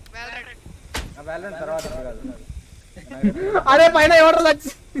వ్యాలరెంట్ తర్వాత కాదు. అరే పైన ఎవరు వచ్చి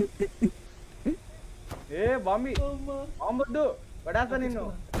ఏ బాంబొద్దు పడేస్తా నిన్ను.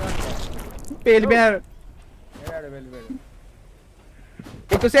 పేలిపోయారు.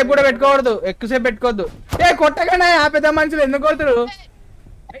 ఎక్కువసేపు కూడా పెట్టుకోకూడదు, ఎక్కువసేపు పెట్టుకోవద్దు. ఏ కొట్టగానే ఆ పెద్ద మనుషులు ఎందుకు కొడతారు?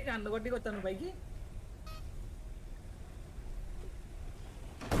 పైకి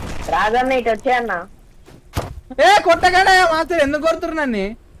రాజన్న ఇటు వచ్చే అన్న. ఏ కొట్టగానే మాస్టర్ ఎందుకు కొడుతురు నన్ను?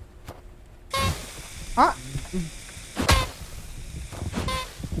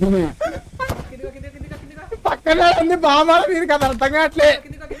 పక్కన ఉంది బాంబు, మీరు కదా అర్థం కావట్లే.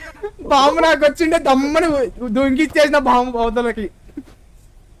 బాంబు నాకు వచ్చిండే దమ్మని దుంకిచ్చేసిన బాంబు అవతలకి.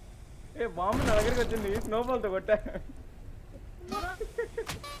 ఏ బాంబు నా దగ్గరికి వచ్చింది, స్నోబాల్ తో కొట్టా.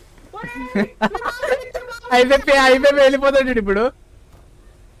 అయిపోయి వెళ్ళిపోతాడు ఇప్పుడు.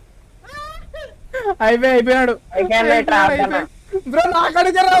 అయిపోయినాడు బ్రో.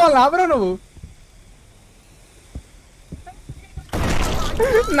 నాకడికి రావాలా బ్రో నువ్వు?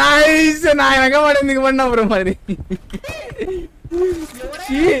 నైస్, నా వెనక పడింది పడినావు బ్రో. మరి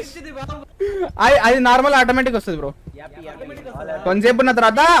అది నార్మల్ ఆటోమేటిక్ వస్తుంది బ్రో. కొంతసేపు ఉన్న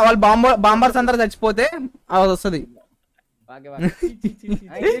తర్వాత వాళ్ళు బాంబర్స్ అందరు చచ్చిపోతే అది వస్తుంది.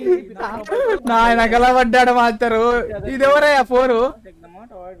 నా వెనకలా పడ్డాడు మాస్టరు. ఇది ఎవరయ్యా? 4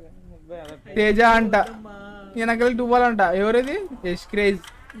 తేజ అంట, వెనకలకి 2 అంట. ఎవరిది? యష్ క్రేజ్.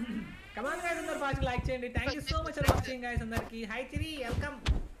 లైక్ చేయండి. Thank you so much for watching guys. అందరికి హై చిరి, వెల్కమ్.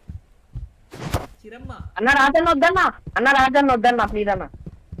 చిరమ్మ అన్న రాజన్న వద్దన్నా, అన్న రాజన్న వద్దన్నా ప్లీజ్ అన్న.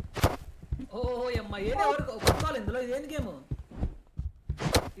 ఓహో అమ్మ, ఏది ఎవరు కొట్టుకోవాలి ఇందులో? ఇదేంది గేమ్?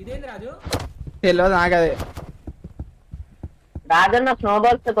 ఇదేంది రాజు? తెలియదు నాకు. అదే రాజన్న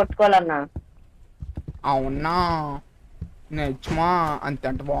స్నోబాల్స్ తో కొట్టుకోవాలన్నా. అవునా నిజమా? అంతే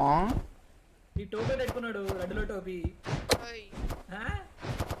అంట బా. ఈ టోపీ పెట్టుకున్నాడు, రెడ్లో టోపీ.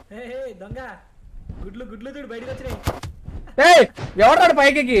 దొంగ గుడ్లు చూడు బయటకు వచ్చినాయి. ఎవరాడు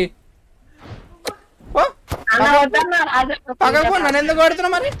పైకి? నన్ను ఎందుకు కొడుతున్నా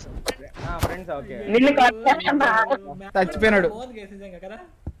మరి? చచ్చిపోయినాడు. కదా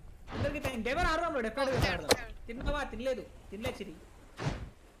తిన్నావా? తినలేదు చిరి.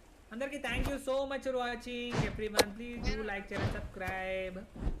 అందరికి thank you so much for watching everyone. Please do like, share and subscribe.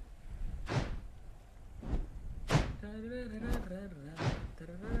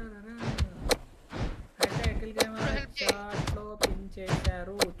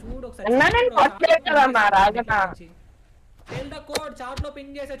 చూడు చాట్ లో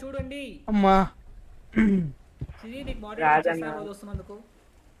పిన్ చేసా చూడండి. అమ్మా వస్తున్నందుకు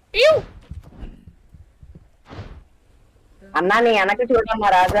అన్నా నీ వెనక చూడమ్మా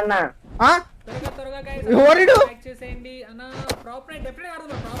రాజన్న. త్వరగా లైక్ చేసేయండి అన్న. ప్రాపర్ డెఫినెట్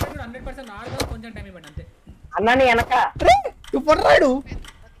ఆడదాం. ప్రాపర్ 100% ఆడదాం. కొంచెం టైం ఇవ్వండి అంతే. అన్నా నీ వెనక పడ్డాడు.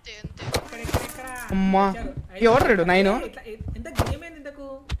 అమ్మా ఎవరాడు? 9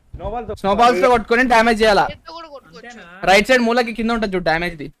 స్నోబాల్స్ తో కొట్టుకొని డ్యామేజ్ చేయాలా? రైట్ సైడ్ మూలకి కింద ఉంటుంది చూడు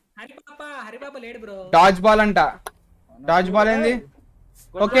డ్యామేజ్ ది. డాజ్ బాల్ అంట. డాజ్ బాల్ ఏంది?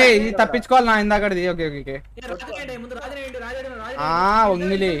 ఓకే ఇది తప్పించుకోవాలి నా ఇందాకది. ఓకే ఓకే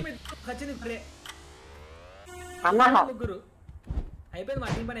ఒంగిలి అన్న అయిపోయింది. మా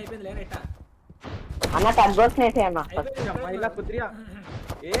టీం పని అయిపోయింది. లేనట్ట అన్న తగ్గొచ్చినేసే అన్న.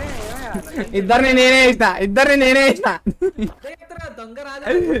 ఇద్దరిని నేనే వేసిన.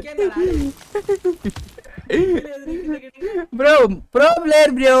 Bro pro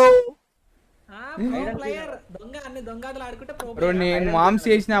player bro. Bro నేను మామ్స్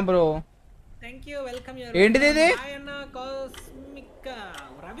చేసిన బ్రో. ఏంటిది ఇది?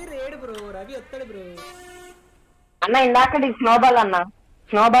 అన్న ఇందాక స్నోబాల్ అన్న.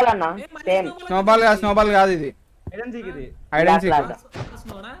 స్నోబాల్ కాదు ఇది. Hide and seek.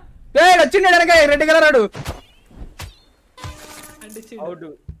 వచ్చిండే వెనక రెడ్ కలర్ ఆడు.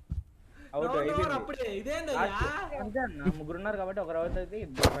 ముగ్గురున్నారు కాబట్టి ఒకరు అవుతుంది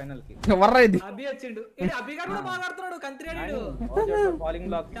ఫైనల్ కి. ఎవర్రా ఇది?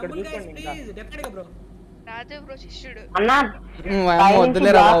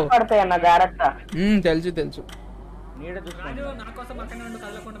 వద్దులేరా తెలుసు తెలుసు.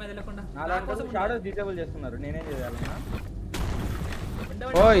 డిసేబుల్ చేస్తున్నారు. నేనేం చేయాలన్నా?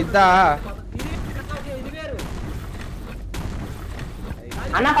 ఓ ఇద్దా ఇది వేరు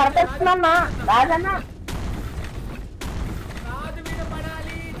అన్న పడతాన్నా రాజన్న రాజు మీద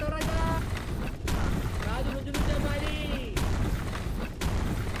పడాలి త్వరగా రాజు ముందు నుంచే పడి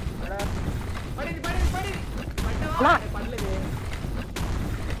పడింది పడ్డావా పడలేదు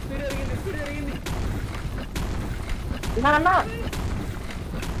స్పీడ్ పెరిగింది అన్న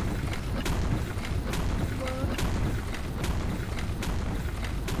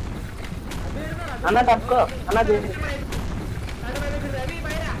అన్న తప్పుకో అన్న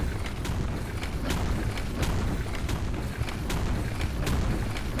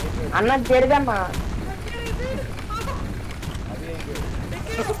అన్న జరగమ్మా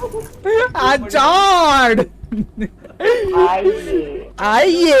అజాడ్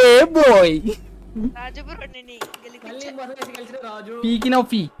అయ్యే బాయ్ రాజు బ్రో నేను మళ్ళీ మొదలు కలిసిన రాజు పీకినో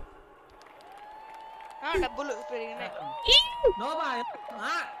ఫీ డబ్బులు పెరిగినాయి నోబా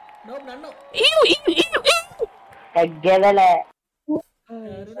నోబ్ నన్ను తగ్గేదలే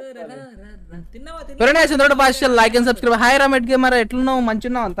తిన్నావా ఎవరైనా చంద్రుడు భాష like and subscribe. Hi రామెట్ gamer ఎట్లున్నావు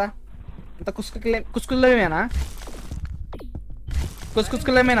మంచున్నావు అంతా అంత కుస్కులేమేనా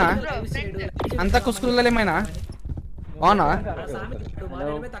కుస్కులేమేనా అంత కుస్కులేమేనా అవునా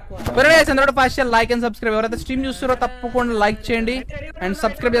ఎవరైనా చంద్రుడు భాష లైక్ అండ్ సబ్స్క్రైబ్. ఎవరైతే స్ట్రీమ్ చూస్తారో తప్పకుండా లైక్ చేయండి అండ్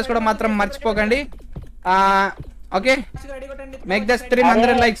సబ్స్క్రైబ్ చేసుకోవడం మాత్రం మర్చిపోకండి. Okay make the stream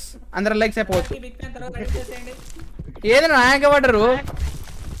 100 likes అయిపోవచ్చు. ఏదైనా నాయక పడ్డరు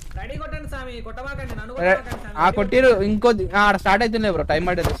కొట్టిరు ఇంకో స్టార్ట్ అవుతుంది బ్రో టైం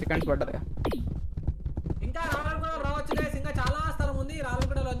పడ్డది సెకండ్స్ పడ్డది. ఇంకా రావాలనుకున్న రావచ్చు గైస్ ఇంకా చాలా స్థలం ఉంది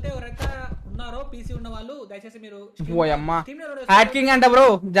రావాలనుకున్న అంతే ఎవరైతే ఉన్నారో పీసీ ఉన్న వాళ్ళు దయచేసి మీరు ఓయమ్మా హ్యాకింగ్ అంట బ్రో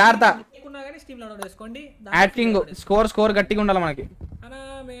జాగ్రత్త. ఉన్నా కానీ స్టీమ్ లో డౌన్లోడ్ చేసుకోండి. హ్యాకింగ్ స్కోర్ గట్టిగా ఉండాలి మనకి. అన్న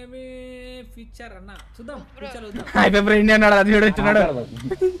మేబీ ఫీచర్ అన్న చూద్దాం ఫీచర్ చూద్దాం. హై పేపర్ ఇండియా అన్నాడు అది చూడొచ్చున్నాడు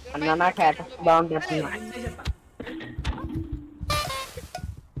అన్న నా క్యాట్ బాగుంటుంది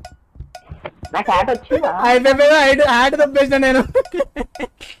నా క్యాట్ వచ్చిందా హై పేపర్ హ్యాట్ తప్పేసిన నేను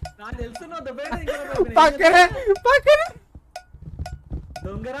నాకు తెలుసు పక్కనే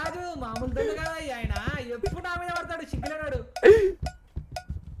దొంగరాజు మామూలు దొంగ కదా ఆయన ఎప్పుడు నా మీద పడతాడు సిగ్గులేనాడు.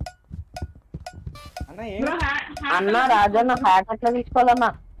 అన్న రాజన్న హ్యాట్ అట్లా తీసుకోవాలన్నా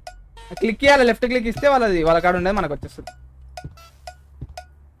క్లిక్ చేయాలి లెఫ్ట్ క్లిక్ ఇస్తే వాళ్ళ కాడ ఉండేది మనకు వచ్చేస్తుంది.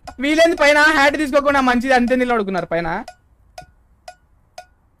 వీలేంది పైన హ్యాట్ తీసుకోకుండా మంచిది అంతే నిలబడుకున్నారు పైన.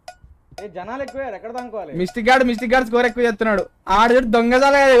 జనాలు ఎక్కువ ఎక్కడ దానుకోవాలి మిస్టిక్ గార్డ్ స్కోర్ ఎక్కువ చేస్తున్నాడు. ఆడు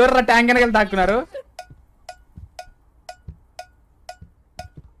దొంగజాల ఎవరు ట్యాంక్ వెనకాల తాక్కున్నారు.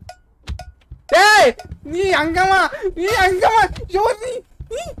 నీ అంగమా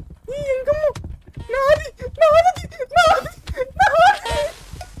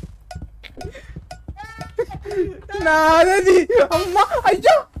నాది అమ్మా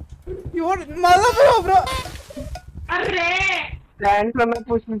అయ్యో మళ్ళా బ్రో థ్యాంక్స్ అన్న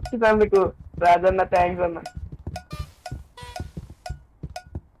పుష్పించుతాందుకు రాజన్న థ్యాంక్స్ అన్న.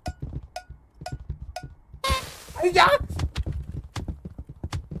 అయ్యా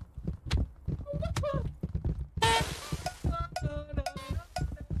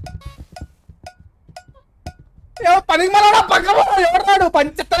పనికి మళ్ళా పక్క ఎవరు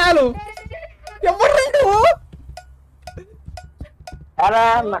పంచత్తనాలు ఎవరు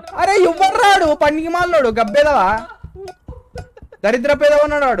అరే ఎవరు రాడు పనికి మాలోడు గబ్బేదవా దరిద్ర పేదవా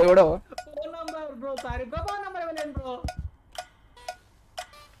ఉన్నాడు వాడు ఎవడో.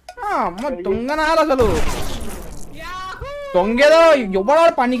 అమ్మ దొంగనాలు అసలు దొంగేదో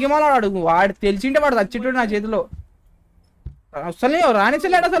ఎవడాడు పనికి మాలాడు వాడు తెలిసింటే వాడు చచ్చిట్టు నా చేతిలో అసలు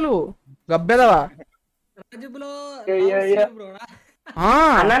రాణించలేడు అసలు గబ్బేదవా.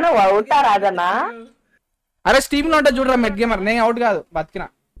 అవుతా రాజన్న అరే స్టీమ్ లో ఉంటా చూడరా మెడ్ గేమర్ నేను అవుట్ కాదు బతికినా.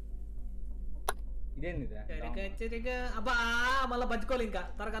 అబ్బా మళ్ళా బతుకోవాలి ఇంకా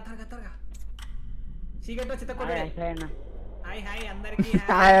త్వరగా చీకట్లో చిత్తకొట్టు. హాయ్ అందరికి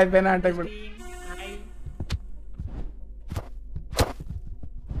హాయ్ అయిపోయినా అంటే ఇప్పుడు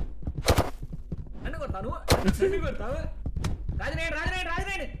నన్ను కొడతావు రాజనేడు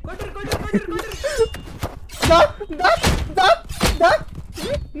కొట్టురు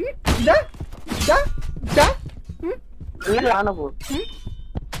రానవు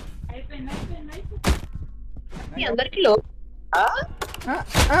అందరికి లో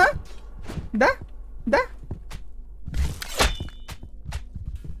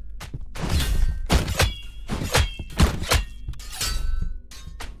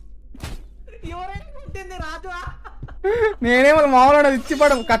నేనేమో మామూలు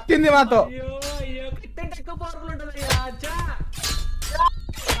ఇచ్చిపడం కత్తింది మాతో.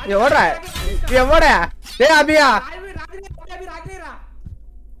 ఎవడా ఏ అభియా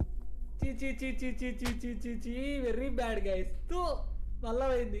వెరీ బ్యాడ్ గైస్ తూ మళ్ళా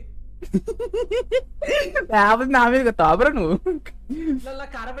పోయింది లేకపోతే నా మీద తాపరా నువ్వు ఇలా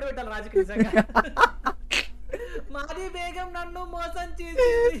కరపడి పెట్టాలి రాజుకి నిజంగా మాది బేగం నన్ను మోసం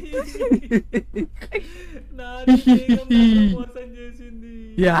చేసింది నాది బేగం నన్ను మోసం చేసింది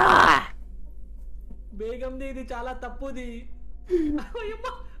బేగంది ఇది చాలా తప్పుది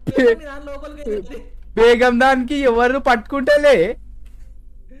దాని లోపలికి బేగం దానికి ఎవరు పట్టుకుంటలే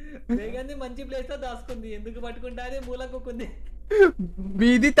బేగంది మంచి ప్లేస్ లో దాచుకుంది ఎందుకు పట్టుకుంటా అది మూలకుంది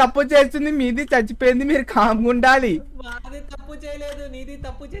మీది తప్పు చేస్తుంది మీది చచ్చిపోయింది మీరు కాముండాలి మాది తప్పు చేయలేదు నీది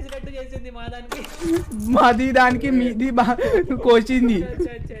తప్పు చేసినట్టు చేసింది మా దానికి మాది దానికి మీది కోసింది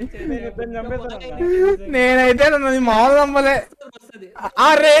నేనైతే మామూలు నమ్మలే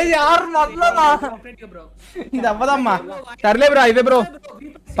అరే యార్ మతలబా ఇది అవ్వదమ్మా సర్లే బ్రో అయితే బ్రో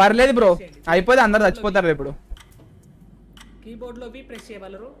పర్లేదు బ్రో అయిపోతే అందరు చచ్చిపోతారు ఇప్పుడు కీబోర్డ్ లో ప్రెస్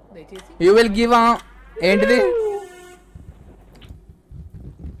చేయగలరు దయచేసి యూ విల్ గివ్ ఏంటిది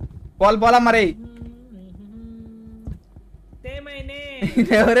పోలా మరి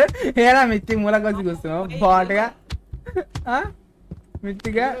ఎవరు ఏనా మిత్తి మూలకు వచ్చి కూర్చున్నావు బాటుగా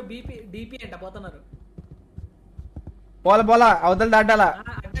మిత్తిగా డిపి అంట పోతున్నారు పోలా అవతల దాటాలా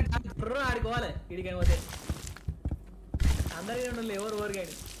ఆడుకోవాలి ఇడికి పోతే అందరికీ ఉండాలి ఎవరు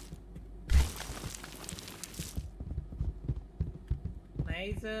ఓరిగాడు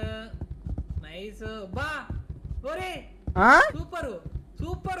నైస్ నైస్ బా ఓరే సూపర్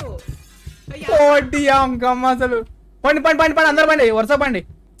సూపర్ అసలు పండి పండి పండి పండి అందరు పండి వరుస పండి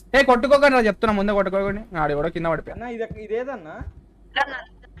కొట్టుకోకండి రా చెప్తున్నా ముందే కొట్టుకోకండి ఆడి కూడా కింద పడిపోయా ఇదేదన్నా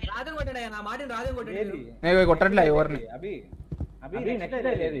రాజు కొట్టాడు నా మాట రాజు కొట్టాడు నేను కొట్టట్లే ఎవరిని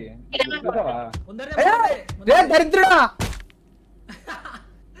దరిద్రుడా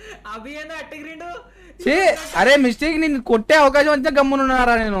అభి అన్న అట్టగిరిండు అరే మిస్టేక్ నేను కొట్టే అవకాశం వచ్చా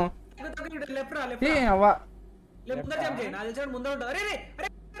గమ్మునున్నారా నేను అవ్వా ముందర ఉంటుంది అరే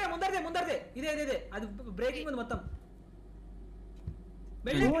ముందరదే ముందరదే ఇదే ఇదే అది బ్రేకింగ్ ఉంది మొత్తం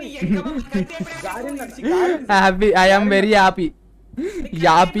happy I am very happy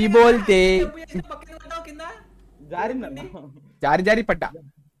యాపీ బోల్తే జారి జారి పట్టా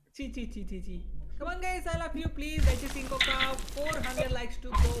Come on guys, I love you. Please, దయచేసి ఇంకొక 400 likes to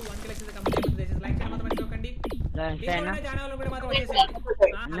go 1k likes is complete. దయచేసి లైక్ చేయడం మాత్రం మర్చిపోకండి. ఈ ఛానల్ కూడా మాత్రం వచ్చేసేయండి.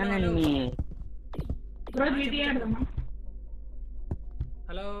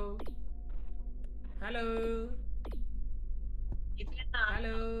 హలో హలో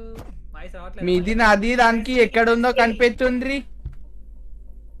హలో వాయిస్ రావట్లేదు. మీది నాది దానికి ఎక్కడ ఉందో కనిపెట్టుండ్రి.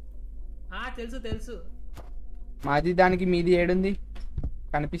 తెలుసు తెలుసు. మాది దానికి మీది ఏడుంది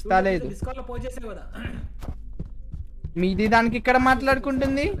కనిపిస్తా లేదు. మీది దానికి ఇక్కడ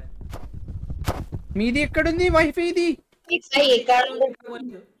మాట్లాడుకుంటుంది. మీది ఎక్కడుంది వైఫైది?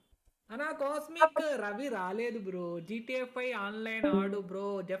 అన్నా కాస్మిక్ రవి రాలేదు బ్రో. GTA 5 ఆన్లైన్ ఆడు బ్రో.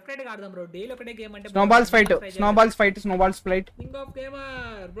 డెఫినెట్ గా ఆడదాం బ్రో. డైలీ ఒకటే గేమ్ అంటే స్నోబాల్స్ fight స్నోబాల్స్ flight king of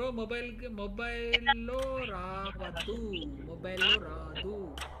gamer bro. Mobile లో రావద్దు, మొబైల్ లో రాదు.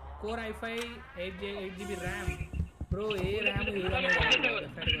 Core i5 8GB RAM bro. ఏ ర్యామ్ డెఫినెట్ గా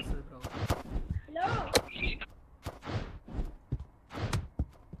వస్తుంది bro. Hello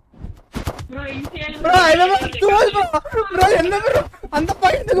bro ఇంటియల్ bro I love you bro. ఎంత బ్రో అంత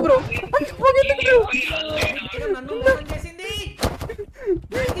పైందుకు బ్రో? నన్ను మోసం చేసింది.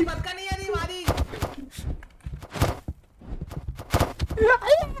 ఇది బక్కని అది వాది.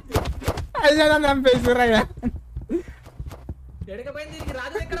 అయ్యా నన్ను పేసురయ్యా. ఎడక పోయింది దీనికి.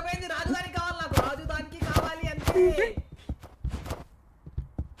 రాజు ఎక్కడ పోయింది? రాజు దానికి కావాలి నాకు. రాజు దానికి కావాలి అంతే.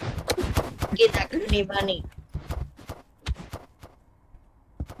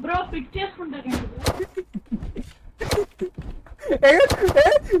 బ్రో పిక్ చేసుకుంటా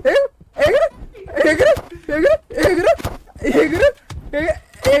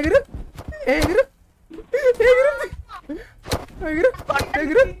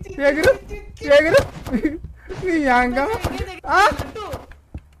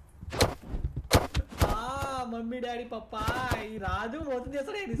మమ్మీ డాడీ పప్పా ఈ రాజు మోసం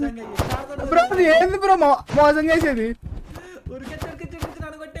చేస్తాడు నిజంగా. బ్రో ఏంది బ్రో మోసం చేసేది?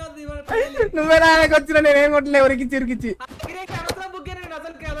 నువ్వే నాయకు వచ్చిన నేనేం కొట్టలే. ఎవరికి చిరికిచ్చి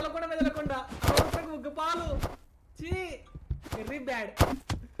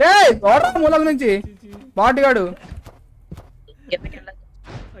మూలం నుంచి బాటిగాడు.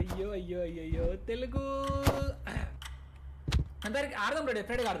 అయ్యో అయ్యో అయ్యో తెలుగు అందరికి ఆడదాం బ్రో.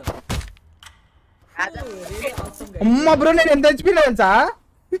 డెఫినెట్ గా ఆడదాం. అమ్మ బ్రో నేను ఎంత హెచ్పి తెలుసా?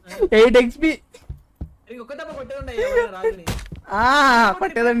 8 HP. ఒక్క దెబ్బ కొట్టేదండి రాజుని.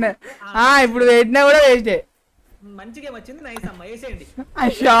 పట్టేదండి. ఇప్పుడు పెట్టినా కూడా వేస్టే. మంచి గేమ్ వచ్చింది, నైస్ అమ్మ, వేసేయండి.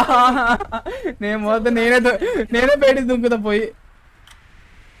 అయ్యా నేను మొత్తం నేనే బయటికి దుంకుతా పోయి.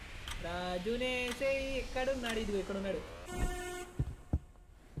 రాజునే ఎక్కడున్నాడు? ఇది ఎక్కడున్నాడు?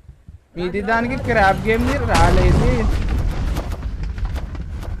 మీది దానికి క్రాప్ గేమ్ రాలేదు.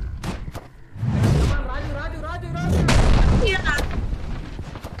 రాజు రాజు రాజు రాజు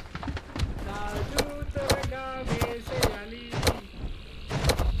రాజు త్వరగా వేసేయాలి.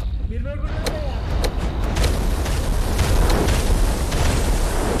 మీరు నోడుకుంటారా?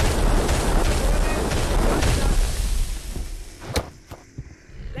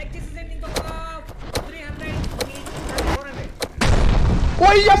 లైక్ చేసేసండి. ఇంకొక 300 400.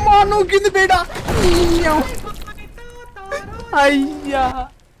 ఓయ్యమ్మా నువ్వు కింద బేట. అయ్యా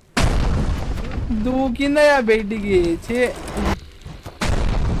దూకిందయ్యా బయటికి. చే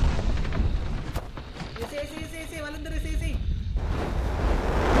వాళ్ళందరూ వేసేసి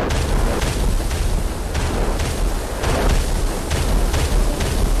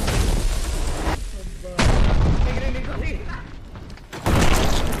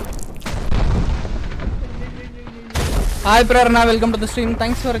hi Prerana, welcome to the stream.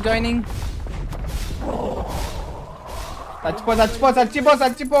 Thanks for joining. చచ్చిపో చచ్చిపో చచ్చిపో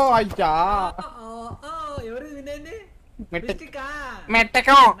చచ్చిపో. అయ్యా ఎవరు వినండి?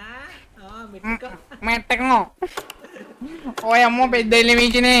 మెట్టకం మెట్టకం. ఓ అమ్మో పెద్ద ఇల్లు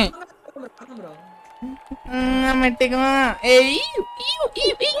మీకిని మెట్టకం.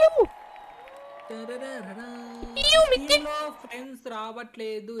 ఫ్రెండ్స్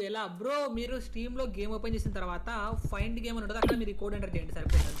రావట్లేదు ఎలా బ్రో? మీరు స్ట్రీమ్ లో గేమ్ ఓపెన్ చేసిన తర్వాత ఫైండ్ గేమ్ అని ఉంటుంది, అక్కడ మీరు కోడ్ ఎంటర్ చేయండి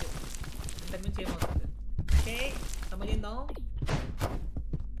సరిపోతుంది. అంతకుమించి ఏమవుతుంది? Okay సమజిందాం.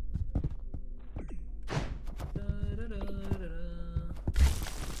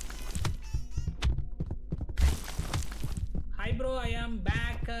 Hi bro, I am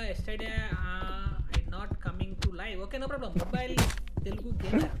back. Yesterday I not coming to live. Okay no problem. Mobile Telugu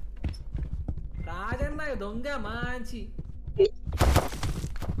gamer Rajanna దొంగ మంచి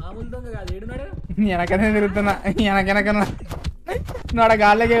మామూలు దొంగ కాదు. ఏడున్నాడు? వెనకనే తిరుగుతున్నా. వెనకన్నా నోడ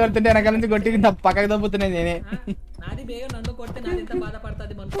గాల్లోకి వెళ్తుంటే వెనకాల నుంచి కొట్టి పక్కకు దొబ్బుతున్నాయి నేనే. నాది బేగం నన్ను కొడితే నాది ఎంత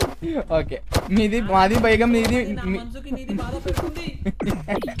బాధపడుతుంది మనసు. ఓకే మాది బైగం నీది నా మనసుకి నీది బాధ పెడుతుంది.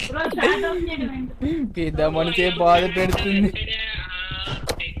 పెద్ద మనిషి బాధ పెడుతుంది.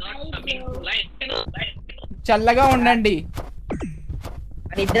 చల్లగా ఉండండి.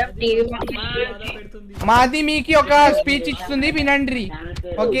 మాది మీకు ఒక స్పీచ్ ఇస్తుంది వినండి.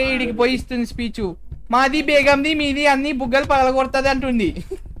 ఓకే ఇడికి పోయి ఇస్తుంది స్పీచ్. మాది బేగంది మీది అన్ని బుగ్గలు పగలగొడుతుంది అంటుంది.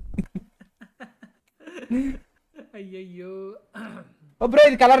 అయ్యయ్యో ఓ బ్రో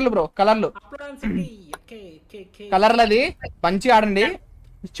ఇది కలర్లు బ్రో, కలర్లు కలర్లు అది మంచిగా ఆడండి.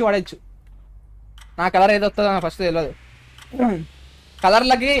 ఇచ్చి వాడచ్చు. నా కలర్ ఏదో వస్తుందో ఫస్ట్ తెలియదు.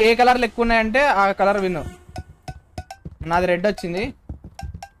 కలర్లకి ఏ కలర్లు ఎక్కువ ఉన్నాయంటే ఆ కలర్ విన్ను. నాది రెడ్ వచ్చింది.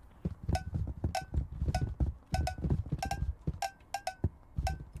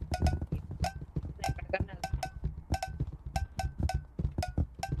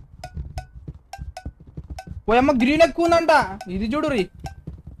 పోయమ్మ గ్రీన్ ఎక్కువ ఉందంట. ఇది చూడు రీ.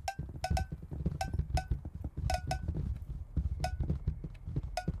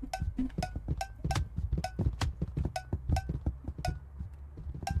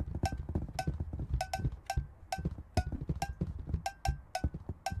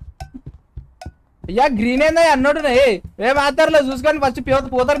 అయ్యా గ్రీన్ ఏందా అన్నోడు రేపు ఆతారులో చూసుకొని ఫస్ట్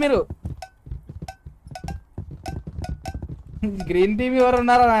పోతారు మీరు. గ్రీన్ టీవీ ఎవరు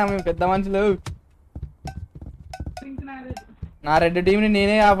ఉన్నారా మేము పెద్ద మనుషులు. నా రెడ్ టీంని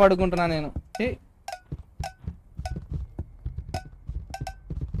నేనే కాపాడుకుంటున్నా నేను.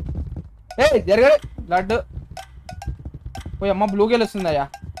 ఏ జరగదు లడ్డు. పోయి అమ్మ బ్లూ గేల్ వస్తుందయ్యా.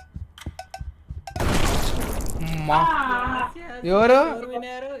 ఎవరు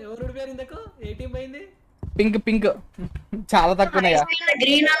పింక్ పింక్ చాలా తక్కువనయ్యా.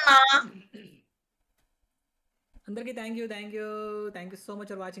 అందరికి thank you so much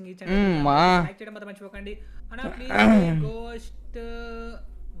for watching ఈ ఛానల్. లైక్ చేయడం మాత్రం మర్చిపోకండి. అన్న please ghost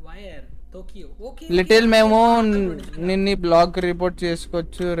wire Tokyo. Okay little మేము నిన్ని బ్లాగ్ రిపోర్ట్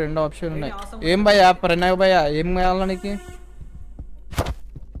చేసుకోవచ్చు. రెండు ఆప్షన్ ఉన్నాయి. ఏం భయ్యా ప్రణయ్ భయ్యా ఏం కావాలా నీకు?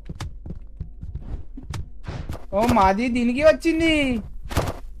 ఓ మాది దీనికి వచ్చింది.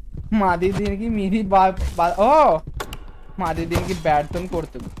 మాది దీనికి మీది ఓ మాది దీనికి బ్యాట్ తో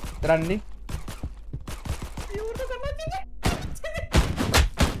కొడుతుంది. రండి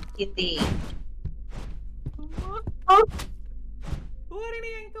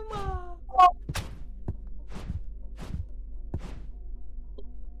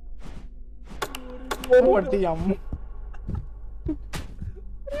అమ్మ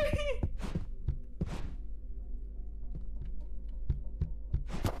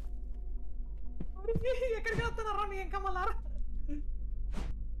కొడతారా నీ ఇంకా మళ్ళారా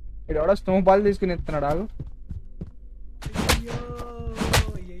ఇక్కడ ఎవడో స్నో బాల్ తీసుకుని ఎత్తున్నాడు ఆగు. అయ్యో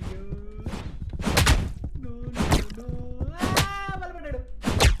అయ్యో బలపడ్డాడు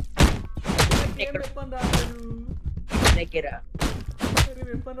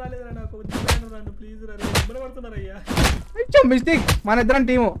వెప్పన్ రాలేదురా నాకు రండి ప్లీజ్ రా పడుతున్నారయ్యా మిస్టేక్ మన ఇద్దరం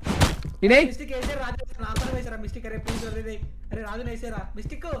టీము ఇదే మిస్టేక్ వేసారు రాజు నాతో వేసారా మిస్టేక్ అరే ప్లీజ్ అరే అరే రాజు వేసారా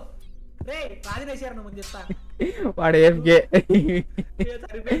మిస్టేక్ రే రాజు వేసారా నువ్వు చెప్తా వాడు ఏఫ్కే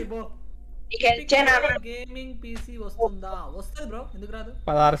సరిపోయింది బో గేమింగ్ పీసీ వస్తుందా వస్తుంది బ్రో ఎందుకు రాదు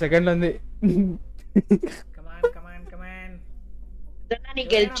 16 సెకండ్లు ఉంది. కమాన్ కమాన్ కమాన్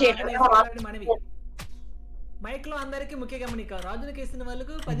మనవి మైక్ లో అందరికి ముఖ్య గమనిక రాజునికి వేసిన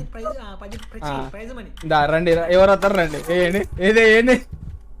వాళ్ళకు 10 ప్రైజ్ మనీ రండి ఎవరు వస్తారు రండి ఏదే ఏంది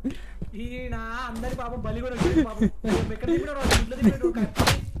ఈయన అందరి పాపం బలి కూడా పాపం ఎక్కడ తిప్పినాడు రాజు ఇంట్లో తిప్పినాడు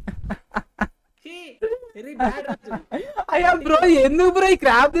వెరీ బ్యాడ్ రాజు అయ్యా బ్రో ఎందుకు బ్రో ఈ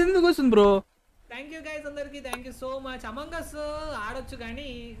క్రాప్ ఎందుకు వస్తుంది బ్రో? థ్యాంక్ యూ గైస్ అందరికి thank you so much. Among అస్ ఆడొచ్చు కానీ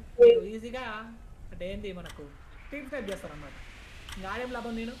ఈజీగా అంటే ఏంది మనకు టీమ్ టైప్ చేస్తారు అన్నమాట. ఇంకా ఆడేం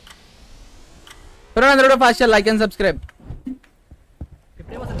లాభం నేను బ్రో అందరూ ఫాస్ట్ లైక్ అండ్ సబ్స్క్రైబ్.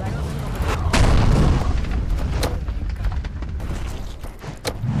 ఇప్పుడేమో అసలు డ్రాగన్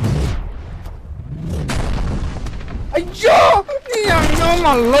అయ్యో నీ అన్న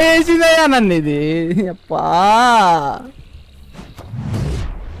మళ్ళీ వేసిందయ్యా నన్ను ఇది అప్పా.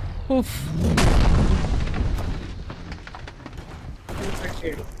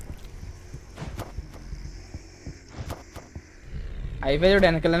 హైవే చూడు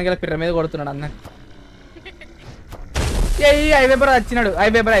వెనకాల పిర్ర మీద కొడుతున్నాడు అన్న. హైవే బ్రో వచ్చినాడు.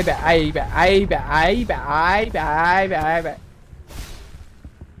 హైవే బ్రో అయిపోయా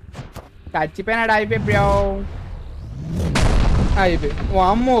చచ్చిపోయినాడు అయిపోయి బ్రో అయిపోయి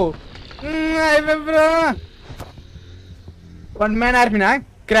అమ్మో అయిపోయి బ్రో. 1 man ఆర్పినా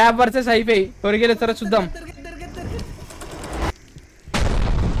క్రాబ్ వర్సెస్ అయిపోయి కొరిగేస్తారో చూద్దాం.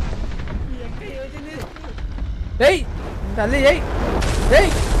 ఏయ్ తల్లి ఏయ్ ఏయ్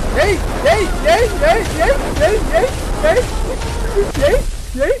ఏయ్ ఏయ్ ఏయ్ ఏయ్ ఏయ్ ఏయ్ ఏయ్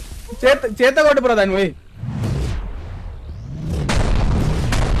ఏయ్ చేత కొట్టు బ్రో దాన్ని పోయి.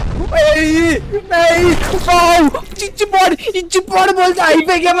 ఇచ్చిపోడు బోల్తే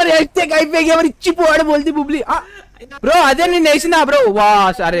అయిపోయి మరి అయిపోయి మరి ఇచ్చిపోడు బోల్తే బుబ్లీ బ్రో. అదే నేను వేసిందా బ్రో? వా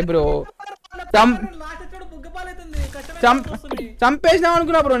సరే బ్రో చంపేసినావు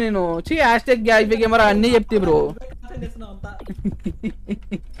అనుకున్నా బ్రో నేను. హ్యాష్ ట్యాగ్ అయిపోయి గేమర్ అన్ని చెప్తే bro.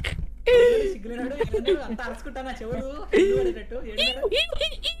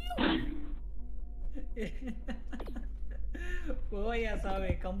 Oh yeah, sorry.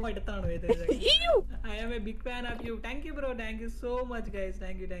 Come on, I am a big fan of you. Thank you, bro. Thank you so much, guys.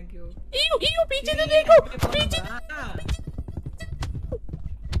 Thank you. पीछे तो देखो. पीछे.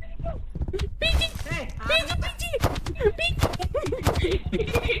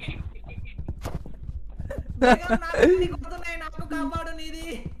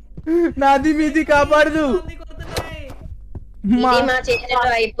 నాది మీది కాపాడదు. మా చేతిలో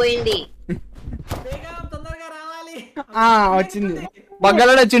అయిపోయింది. వచ్చింది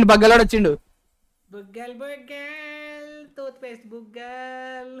బగ్గలాడు వచ్చిండు. బుగ్గల్ టూత్ పేస్ట్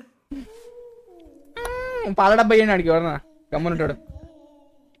బుగ్గల్ పాల డబ్బా అయ్యాడు అడిగి ఎవరన్నా గమ్మునుంటాడు.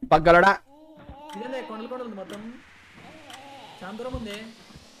 బగ్గలడా ఇదే కొండలు ఉంది మొత్తం చాలా దూరం ఉంది.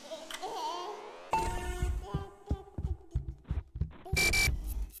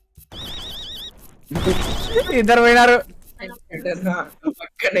 ఇద్దరు పోయినారు.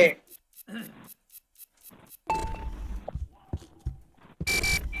 పక్కనే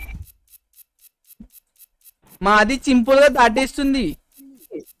మాది సింపుల్ గా దాటేస్తుంది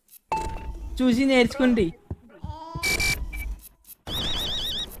చూసి నేర్చుకుంది.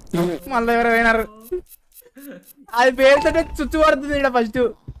 మళ్ళీ ఎవరు పోయినారు. అది పేరుతో చుచ్చు పడుతుంది ఇక్కడ ఫస్ట్.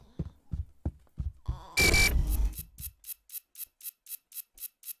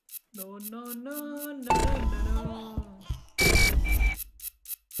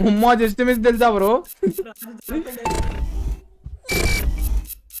 అమ్మా జస్ట్ మిస్ తెలుసా బ్రో?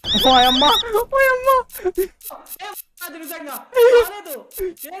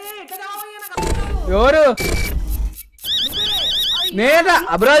 ఎవరు నేనా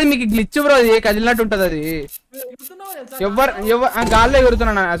బ్రో? అది మీకు గ్లిచ్ బ్రో. అది కదిలినట్టు ఉంటది. అది ఎవరు గాల్లో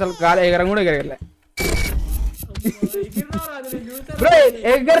ఎగురుతున్నా అసలు. గాలి ఎగరం కూడా ఎగరలే బ్రో.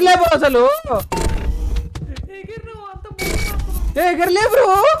 ఎగరలే బ్రో అసలు. ఎగరలే బ్రో.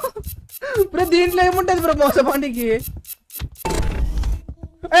 బ్రో దీంట్లో ఏముంటది బ్రో మోసపానికి?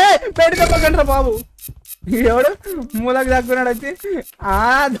 పెట్టుకోకండ్రా బాబు. ఎవడు మూలకు దాక్కున్నాడు వచ్చి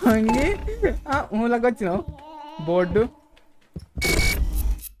దొంగి మూలకు వచ్చినావు. బోర్డు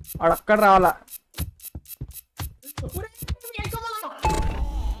అక్కడ రావాలా.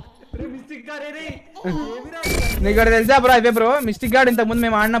 నీకు ఒకటి తెలుసా బ్రో? అయితే బ్రో మిస్టిక్ గార్డ్ ఇంతకు ముందు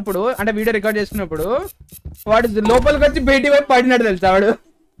మేము ఆడినప్పుడు అంటే వీడియో రికార్డ్ చేసుకున్నప్పుడు వాడు లోపలికి వచ్చి బయటికి పోయి పడినాడు తెలుసా. వాడు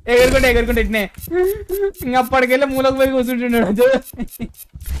ఎగురుకుంటే ఇట్నే ఇంక అప్పటికెళ్ళి మూలకు పోయి కూర్చుంటున్నాడు.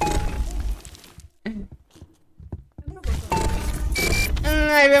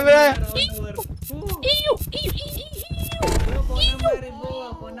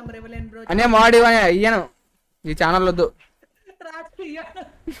 అనే మాడి అయ్యాను ఈ ఛానల్ వద్దు.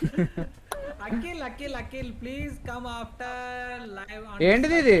 Akhil Akhil Akhil please come after live.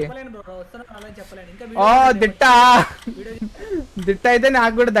 ఏంటిది ఇది? చెప్పలేను ఇంకా దిట్ట అయితే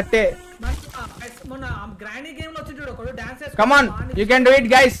నాకు కూడా దట్టే. మొన్న గ్రాండీ గేమ్ లో వచ్చి చూడు ఒకడు డాన్స్ చేస్తాడు. Come on you can do it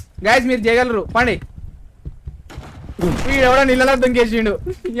guys మీరు చేయగలరు పండి. వీడు ఎవడో నీళ్ళలో దుంకేసిండు.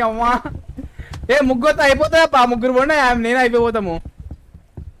 అమ్మా ఏ ముగ్గురు అయిపోతాయా? ముగ్గురు పోండి నేను అయిపోతాము.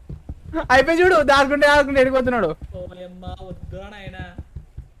 అయిపోయి చూడు దాడుకుంటే వెళ్ళిపోతున్నాడు.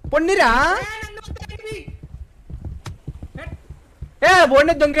 పొండిరా ఏ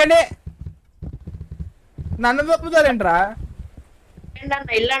పోండి దుంకండి. నన్ను తప్పుతారేంట్రా?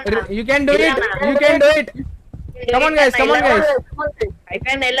 You can do it come on guys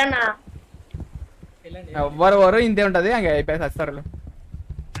ఎవరు ఇంతే ఉంటది. అయిపోయి వస్తారు.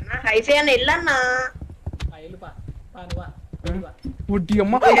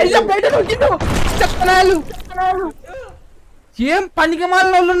 ఏం పనికి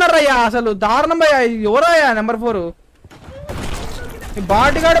మాలిన వాళ్ళు ఉన్నారయ్యా అసలు దారుణం భయ్యా. ఎవరయ్యా నెంబర్ 4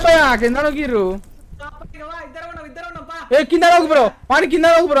 బాటిగాడు భయ్యా కింద నొక్కిర్రు. ఏ కింద నొక్కు బ్రో వాడి కింద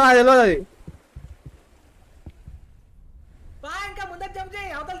నొక్కు బ్రో నాకు తెలియదు అది.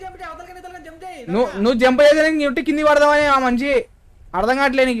 నువ్వు జంప్ చేసే ఇంటి కింది పడదామని ఆ మంచి అర్థం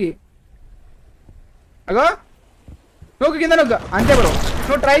కావట్లే నీకు. అగో నొక్కు కింద నొక్కు అంతే బ్రో.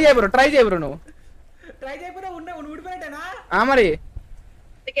 నువ్వు ట్రై చేయ బ్రో నువ్వు మరి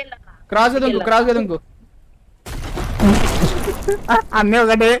క్రాస్ గా దుంకు అన్నీ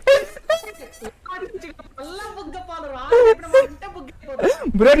ఒకటే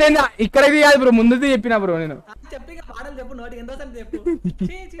బ్రో. నేను ఇక్కడికి కాదు బ్రో ముందు చెప్పినా బ్రో. నేను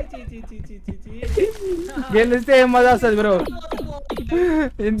గెలిస్తే ఏం మజా వస్తుంది బ్రో?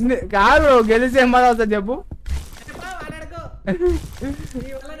 కాదు బ్రో గెలిస్తే ఏం మజా వస్తుంది చెప్పు?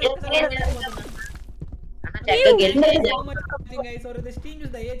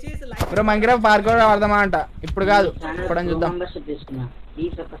 బ్రో మంకిరా పార్క్ ఆడదామా అంట. ఇప్పుడు కాదు ఇప్పుడు చూద్దాం.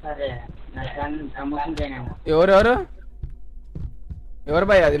 ఎవరు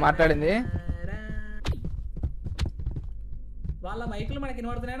భయ్ అది మాట్లాడింది? వాళ్ళ మైకులు మనకి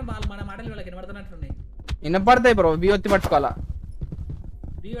వినబడుతున్నాయని మన మాటలు వాళ్ళకి వినబడుతున్నట్టున్నాయి. వినపడతాయి బ్రో. వి ఒత్తి పట్టుకోవాలా.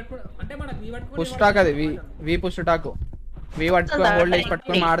 అంటే మనకి పుష్ టాక్ అది వి పుష్ టాక్. వి పట్టుకో హోల్డ్ చేసి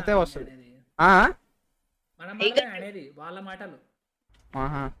పట్టుకొని మాడితే వస్తుంది. అనేది వాళ్ళ మాటలు.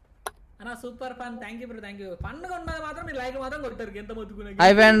 ఆహా అన్న super fun. Thank you bro thank you. Fun గా ఉన్నది మాత్రం మీరు లైక్ మాత్రం కొట్టారు. ఎంత మొత్తుకునే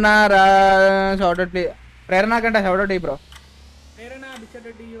అయిపోయిన షార్ట్ అవుట్ ప్రేరణ కంటే short out bro. Prerana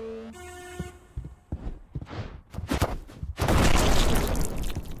బిచ్చట్ you.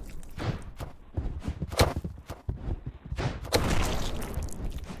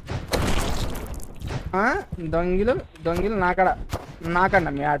 దొంగిలు నాకండ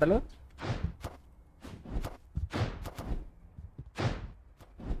మీ ఆటలు.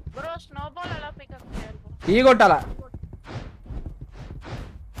 ఈ కొట్టాలా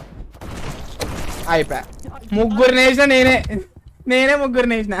అయిపోయా. ముగ్గురు నేసిన నేనే ముగ్గురు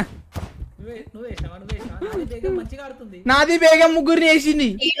నేసిన. నాది బేగం ముగ్గురు వేసింది.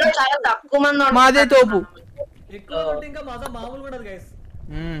 మాదే తోపు.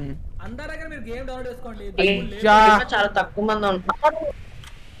 అందరి దగ్గర మీరు గేమ్ డౌన్లోడ్ చేసుకోండి. చాలా తక్కువ మంది ఉంటారు.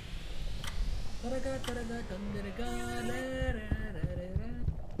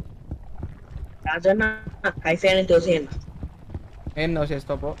 రాజన్న కైసేని తోసేయండి. ఏం నో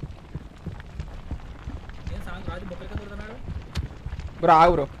చేస్తావు బ్రో?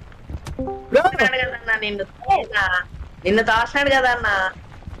 ఆగు బ్రో. నిన్ను తాసినాడు కదా అన్న.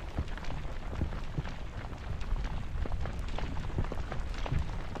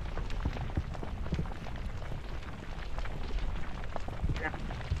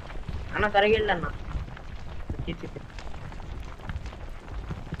 అన్న తరగిళ్ళన్న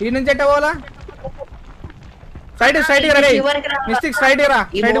ఈ నుంచి ఎట్ట పోవాలా? సైడ్ రా మిస్టేక్. సైడ్ రా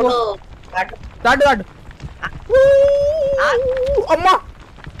దాటు అమ్మా.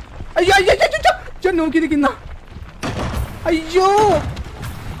 అయ్యో అయ్యో నువ్వు కింద కింద. అయ్యో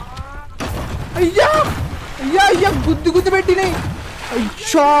అయ్యా గుద్దు పెట్టినాయి.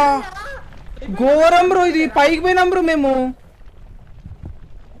 అయ్యా ఘోరం బ్రో ఇది, పైకి పోయినాం బ్రో మేము.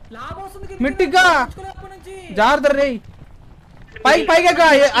 లాభం వస్తుంది మిట్టిగా జాగ్రత్త రే. పైకి పైకి ఎక్క,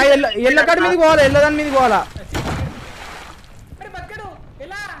 ఎల్ల కాడి మీదకి పోవాలా, ఎల్లదాని మీదకి పోవాలా.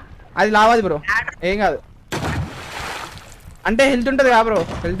 అది లావాది బ్రో, ఏం కాదు. అంటే హెల్త్ ఉంటది కా బ్రో,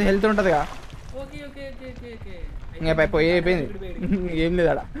 హెల్త్ ఉంటదిగా. ఇంకా పోయి అయిపోయింది, ఏం లేదు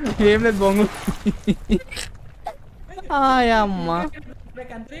ఆడ, ఏం లేదు బొంగు. అమ్మా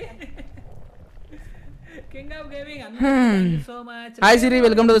hi Siri,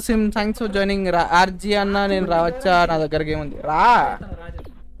 welcome to the stream, thanks for joining. RG అన్న నేను రావచ్చా? నా దగ్గరకి ఏముంది, రా.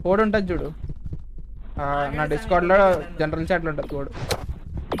 కోడ్ ఉంటుంది చూడు నా డిస్కౌంట్ లో, జనరల్ చాట్ లో ఉంటుంది కోడ్.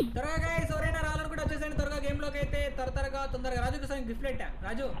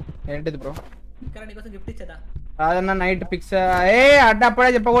 ఏంటిది బ్రో? రాజన్న నైట్ పిక్స్ అడ్డ అప్పుడే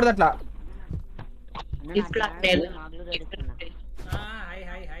చెప్పకూడదు అట్లా.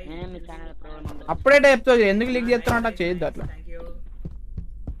 అప్పుడే చెప్తావు, ఎందుకు లీక్ చేస్తున్నా చేయొద్దు అట్లా.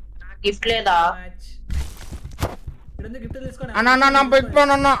 గిఫ్ట్ లేదా అన్న బిగ్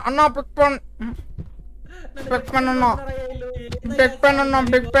పెన్ అన్న, అన్న బిగ్ పెన్, బిగ్ పెన్ అన్న, బిగ్ పెన్ అన్న,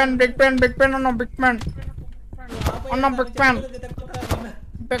 big pen big pen big pen అన్న, బిగ్ పెన్ అన్న, big pen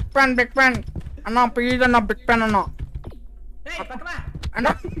big pen big pen అన్న, ప్లీజ్ అన్న బిగ్ పెన్ అన్న అన్న.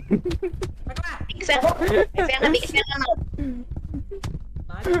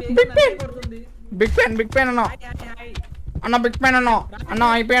 బిగ్ పెన్ బిగ్ పెన్ అన్న, అన్న బిగ్ పెన్ అన్న, అన్న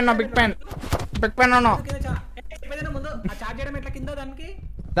అయిపోయాన్న బిగ్ పెన్ బిగ్ పెన్ అన్న.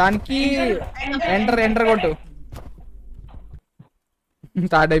 దానికి ఎంటర్ కొట్టు,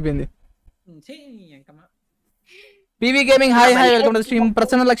 స్టార్ట్ అయిపోయింది. PV gaming hi hi, welcome to stream.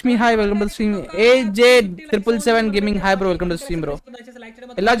 Prasanna Lakshmi hi, welcome to stream. AJ777 gaming hi bro, welcome to stream bro.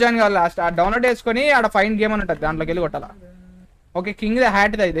 ఎలా join కావాలి? డౌన్లోడ్ చేసుకొని ఆడ ఫైన్ గేమ్ అని ఉంటుంది, దాంట్లోకి వెళ్ళి కొట్టాలా. ఓకే కింగ్ ద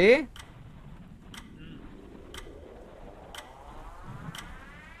హ్యాట్ ఇది.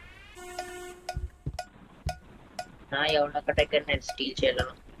 నా ఎవడొక్కటైతే నేను స్టీల్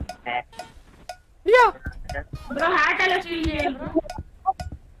చేయలేను.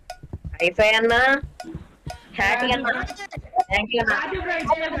 హైఫై అన్న, హ్యాట్ అన్న, థ్యాంక్ యూ అన్న.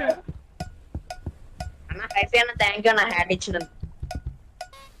 అన్న హైఫై అన్న, థ్యాంక్ యూ అన్న హ్యాట్ ఇచ్చినందుకు.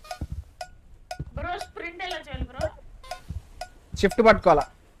 షిఫ్ట్ పట్టుకోవాలా.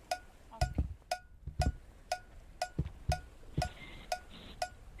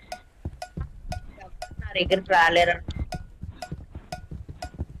 నా దగ్గరికి రాలేరు.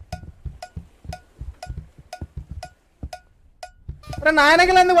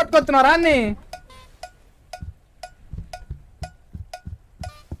 నాయనకలు ఎందుకు పట్టుకొస్తున్నారా అన్ని?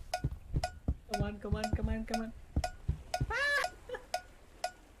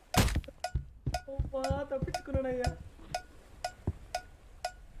 తప్పించుకున్నాడయ్యా.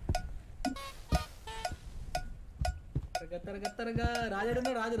 త్వరగా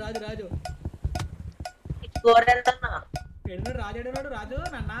రాజాడున్నాడు, రాజు స్కోర్ ఎంత అన్న? రాజాడున్నాడు, రాజు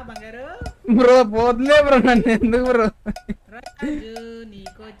నన్న బంగారు బ్రో. పోతులే బ్రో, నన్ను ఎందుకు బ్రో? రాజు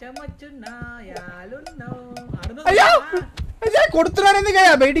నీకోచం వచ్చున్నా యాలున్నావు. అయ్యో కొడుతున్నారు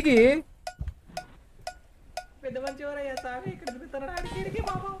ఎందుకయ్యా బయటికి? పెద్ద మంచి ఎవరయ్యా స్వామి, ఇక్కడ తిరుగుతున్నాడు ఆడికి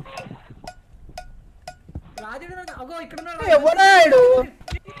బాబు. రాజుడు అగో ఇక్కడ ఎవరాడు?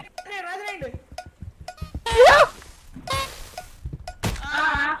 రాజురాయుడు.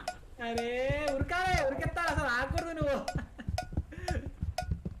 అరే ఉరకాలే, ఉరికెత్తా అసలు ఆకూడదు నువ్వు.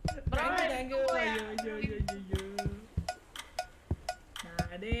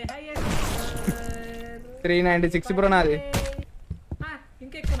 396 బ్రో నాది.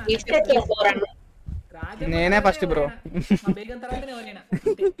 నేనే first bro.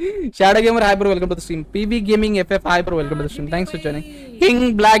 Shadow gamer hi bro, welcome to the stream. PV gaming FF hi bro, welcome to the stream, thanks for joining. King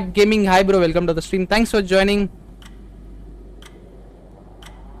black gaming hi bro, welcome to the stream, thanks for joining.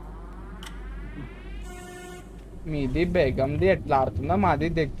 మీది బేగంది ఎట్లా ఆడుతుందా? మాది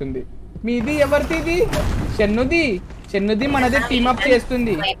దిగుతుంది. మీది ఎవరిది? ఇది చెన్నుది మనది team up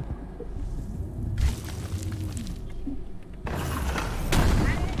చేస్తుంది.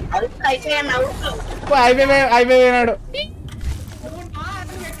 అయిపోయినాడు.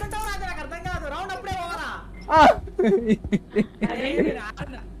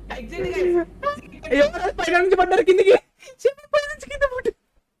 పైన నుంచి పడ్డారు కిందికి.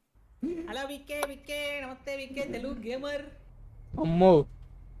 హలో వికే, నమస్తే వికే, తెలుగు గేమర్. అమ్మో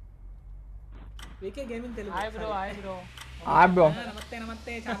VK gaming Telugu. Hi bro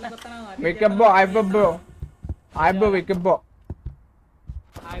నమస్తే చాలా కొత్తనా VK bro. Hi bro VK bro.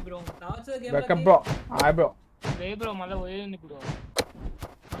 Hi bro, రావచ్చు game VK bro. Hi bro. రే బ్రో మళ్ళీ పోయేది ఇప్పుడు.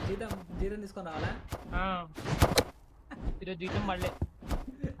 జీతం తీసుకొని రావాలా? ఈరోజు జీతం మళ్ళీ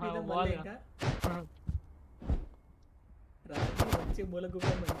ఇంకా రాజు మంచి మూల గుప్ప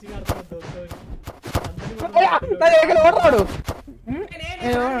మంచిగా ఆడుతున్నాడు దోస్తోని. ఓడతాడు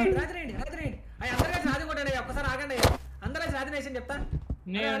రాజురేండి అందరూ కలిసి రాజు కొట్టండి ఒక్కసారి ఆగండి అందరూ కలిసి రాజు వేసి చెప్తా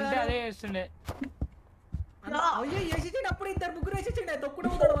నేనంటే అదే చేస్తుండే. అయ్యో వేసించండి అప్పుడు ఇద్దరు ముగ్గురు వేసించండి తొక్కుడు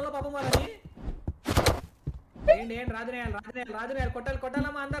పోతాడు వల్ల పాపం వాళ్ళని ఏంటి రాజునేయాలి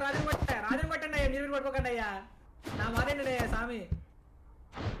కొట్టాలమ్మా అందరు రాజుని కొట్టండి అయ్యా మీరు కొట్టుకోకండి అయ్యా నా మారేండి అయ్యా స్వామి.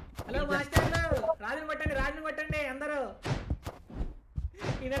 హలో మాస్టర్లు రాజుని కొట్టండి అందరూ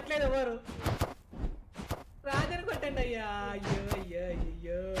వినట్లేదు ఎవరు రాజుని కొట్టండి అయ్యా.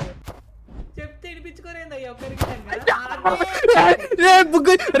 అయ్యో చెప్తే వినిపించుకోరేంది అయ్యా ఒక్కరికి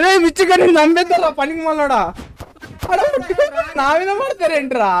రే మిచ్చిగా నమ్మేద్దరా పనికి మళ్ళా నా మీద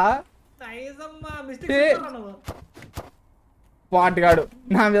పడతారేంట్రా వాటిగాడు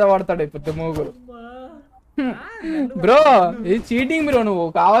నా మీద పడతాడు ఇప్పుడు మూగురు. బ్రో ఇది చీటింగ్ బ్రో, నువ్వు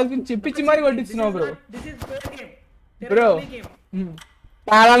కావాల్సింది చెప్పించి మరి కొట్టించినావు bro. Bro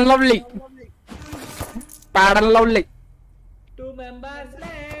ప్యాడన్ lovely 2 members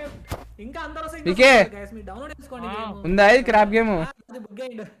left. ఇంకా అందరూ డౌన్లోడ్ చేసుకోండి. ఉందా ఇది క్రాప్ గేమ్?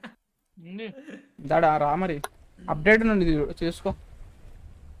 దాడా రా మరి అప్డేట్ నుండి చేసుకో.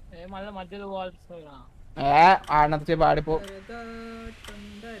 మళ్ళీ మధ్యలో పోవాల్సి ఆడినంతసేపు ఆడిపో.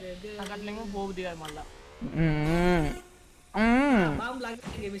 అట్లేమో పోపు దిగాలి మళ్ళా.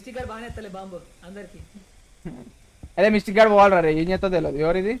 అదే మిస్టేక్ గారు పోవాలి రే. ఏం చేస్తావు తెలియదు.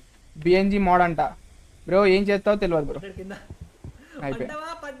 ఎవరిది బిఎన్జి మోడ్ అంట బ్రో. ఏం చేస్తావు తెలియదు బ్రో. అయిపోయి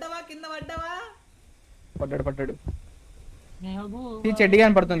పడ్డాడు చెడ్డి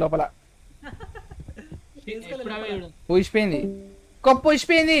కానీ పడుతుంది లోపల. ఊసిపోయింది కప్పు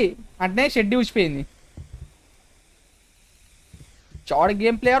ఊసిపోయింది అంటే షెడ్డి ఊసిపోయింది. చాడ్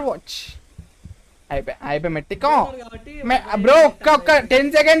గేమ్ ప్లేయర్ వాచ్ అయిపోయి మెట్టికో బ్రో. ఒక్క 10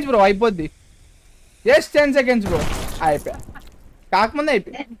 seconds బ్రో అయిపోద్ది. జస్ట్ 10 seconds బ్రో అయిపోయా. కాకముందే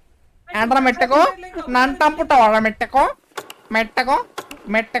అయిపోయి ఏంట్రా మెట్టకో నంటంపుటావా మెట్టకో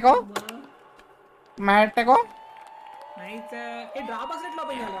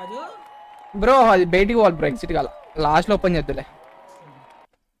బ్రో. అది బయటికి పోవాలి బ్రో. ఎగ్జిట్ కాల లాస్ట్ లో ఓపెన్ చేద్దులే.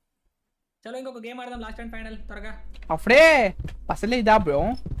 చలో ఇంకొక గేమ్ ఆడదాం లాస్ట్ అండ్ ఫైనల్ త్వరగా. అప్పుడే పసలు ఇదా బ్రో.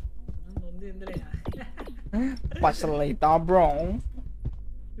 పసలు ఇదా బ్రో.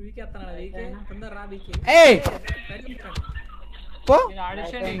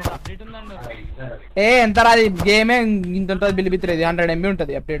 ఎంత రాది గేమే ఇంత ఉంటుంది. బిల్లు బిత్రేది 100 MB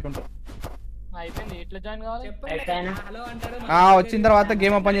ఉంటుంది. అప్డేట్ ఉంటుంది. వచ్చిన తర్వాత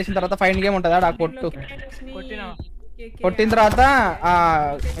గేమ్ ఓపెన్ చేసిన తర్వాత ఫైన్ గేమ్ ఉంటుంది. ఆ కొట్టిన తర్వాత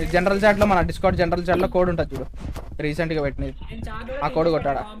జనరల్ చాట్ లో మన డిస్కౌంట్ జనరల్ చాట్ లో కోడ్ ఉంటుంది చూడు. రీసెంట్ గా పెట్టినది ఆ code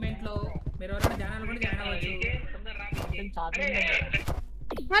కొట్టాడా.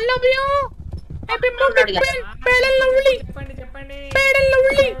 Hello bro happy birthday పేడల్ lovely. చెప్పండి పేడల్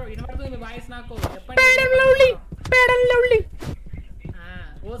లవ్లీ వినపడుతుంది మీ వాయిస్ నాకు. చెప్పండి పేడల్ లవ్లీ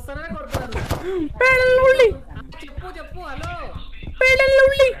వస్తనే కొడతారు. పేడల్ లవ్లీ చెప్పు హలో పేడల్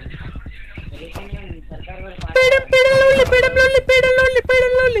లవ్లీ పేడల్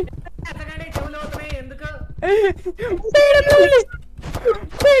లవ్లీ అతగానే చెవులు అవుతున్నాయి ఎందుకు? పేడల్ లవ్లీ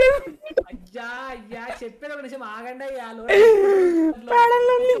అయ్యా చెప్పేది ఒక నిమిషం ఆగండి అయ్యా.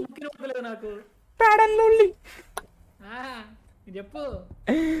 నాకు పేడల్ లవ్లీ చెప్పు.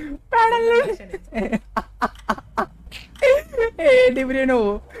 ఏంటి బ్రో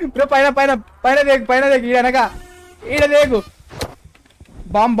నువ్వు బ్రో? పైన దేకు ఈడ దేకు.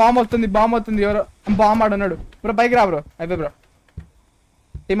 బాంబ్ వస్తుంది ఎవరో బాంబ్ ఆడున్నాడు బ్రో. పైకి రా బ్రో. అవే బ్రో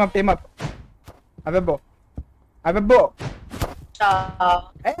టీమ్ అప్ అవే బ్రో.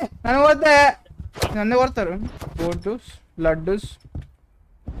 నన్ను కొడతారు. బోర్డుస్ లడ్డూస్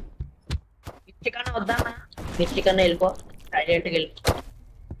వెళ్ళిపో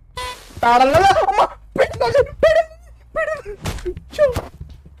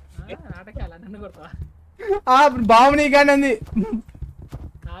బాంబు నీకానే ఉంది.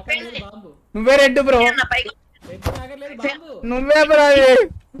 నువ్వే రెడ్డు బ్రో. నువ్వే బ్రో.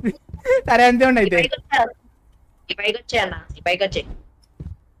 సరే అంతే ఉండి అయితే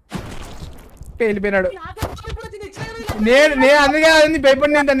వెళ్ళిపోయినాడు. నేను అందుకే అది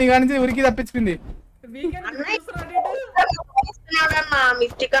భయపడిన నీ కానీ ఉరికి తప్పించుకుంది.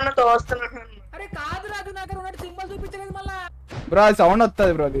 బ్రో అది సౌండ్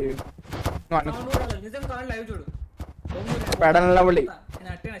వస్తుంది బ్రో. అది పేడన్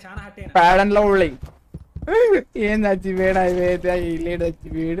లవ్లీ ఏం చచ్చి వేడు అయితే లేడు వచ్చి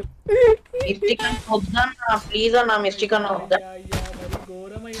వేడు.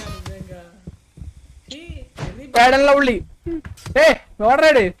 పేడన్ లవ్లీ ఏ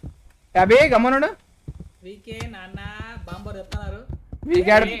నోడరాడు అబే గమ్మనుడు వీకే నాన్న బాంబర్ చెప్తున్నారు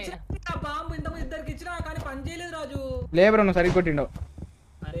వీకాడ్ ఆ బాంబు ఇంతకుముందు ఇద్దరికి ఇచ్చినా కానీ పని చేయలేదు రాజు. లే బ్రో నువ్వు సరిగ్గా కొట్టిండవు.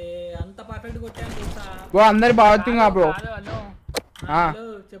 అరే అంత పర్ఫెక్ట్ కొట్టాను తెలుసా. బ్రో అందరి బాగా బ్రో. హలో హలో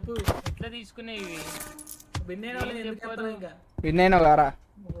చెప్పు. ఎట్లా తీసుకునేవి విన్నేన వాళ్ళు ఎందుకు చెప్తారు ఇంకా. విన్నైనా గారా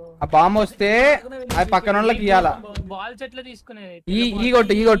ఆ బాంబు వస్తే అది పక్కన వాళ్ళకి ఇవ్వాలా. బాల్స్ ఎట్లా తీసుకునేది ఈ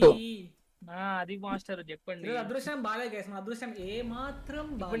కొట్టు అది మాస్టర్ చెప్పండి. ఈరోజు అదృష్టం బాలే గైస్, మన అదృష్టం ఏ మాత్రం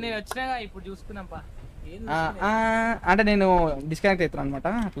ఇప్పుడు నేను వచ్చినాగా ఇప్పుడు చూసుకున్నాంపా. అంటే నేను డిస్కనెక్ట్ అవుతాను అనమాట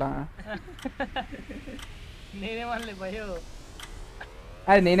అట్లా. నేనేమనలే భయో.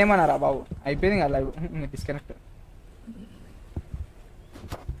 అది నేనేమన్నారా బాబు అయిపోయింది కదా లైవ్ డిస్కనెక్ట్.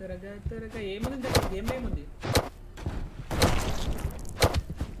 త్వరగా ఏముంది గేమ్ ఏముంది.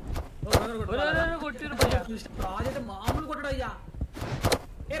 రాజు మామూలు కొట్టడు అయ్యా.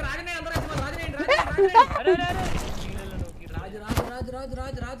 ఏ రాజునే అందరూ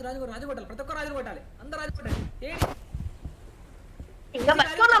రాజు కొట్టాలి. ప్రతి ఒక్క రాజు కొట్టాలి. అందరూ రాజు కొట్టాలి.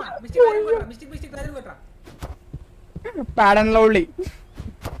 మిస్టిక్ రాజు కొట్టరా. ప్యాడన్ లవ్లీ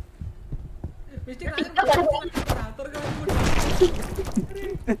మిస్టిక్ రాజు త్వరగా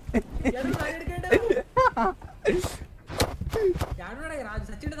రాజు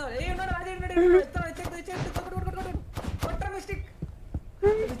సచిన్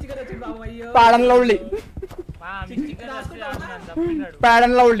ప్యాడన్ లవ్లీ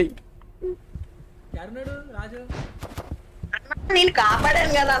ప్యాడన్ లవ్లీ ఎవరున్నాడు రాజు. నేను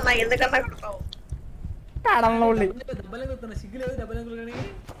కాపాడాను కదా అన్న, ఎందుకన్నా కొడతావు. ప్యాడన్ లవ్లీ దెబ్బలే కొడుతున్నా, సిగ్గులేదు దెబ్బలు కానీ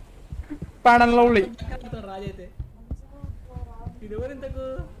ప్యాడన్ లవ్లీ రాజు అయితే. ఇది ఎవరు ఇంతకు.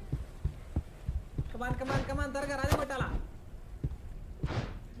 కమాన్ త్వరగా రాజు కొట్టాలా.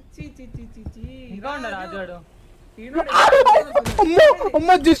 అమ్మ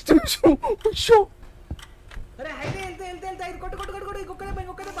just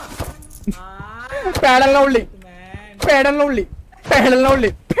Pedana lovely Pedana lovely Pedana lovely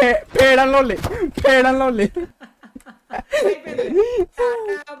Pedana lovely Pedana lovely.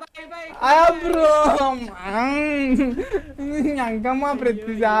 Bro Ankamma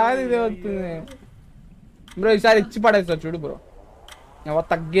ప్రతిసారి ఇదే వస్తుంది బ్రో. ఈసారి ఇచ్చి పడేస్తా చూడు బ్రో, ఎవరు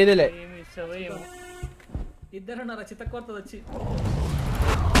తగ్గేదిలే. ఇద్దరున్నారా చిత్తకొత్తది వచ్చి.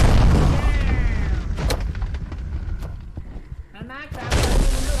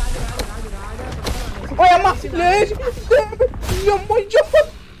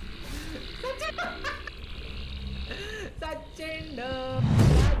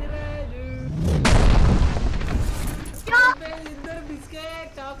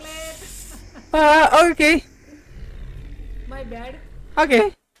 Okay my bad. ఓకే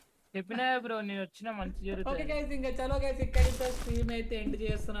చెప్పినా బ్రో నేను వచ్చిన మంచి జరుగుతుంది. ఓకే గైస్ ఇంకా చలో గైస్ ఇక్కడితో స్ట్రీమ్ అయితే ఎండ్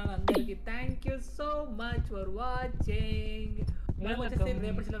చేస్తున్నాను. అందరికి thank you so much for watching. మనం వచ్చేసి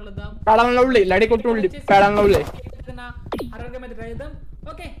రేపటి సిలో కలుద్దాం. పేడన్ లవ్లీ లడి కొట్టుల్లి పేడన్ లవ్లీ ఆరోగ్య మీద ట్రైదాం.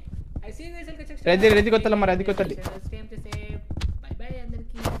 Okay I see you guys. రెది కొత్తల మరి అది కొత్తది. స్టేమ్ టు సే బై బై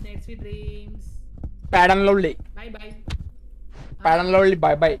అందరికి. Night sweet dreams. Pedana lovely by by. Pedana lovely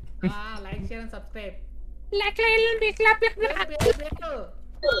by by. Like share and subscribe. Like చేయండి క్లాప్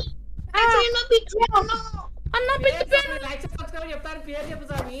అన్న బిగ్ లైక్ సబ్స్క్రైబ్ చెప్తాను. పేరు చెప్పు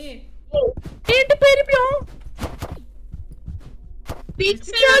స్వామి. ఏంటి పేరు బ్రో.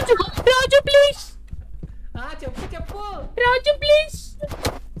 Raju Raju please. చెప్పు రాజు ప్లీజ్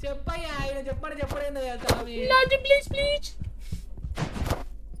చెప్పయ్యా. ఆయన చెప్పండి స్వామి. రాజు ప్లీజ్ ప్లీజ్.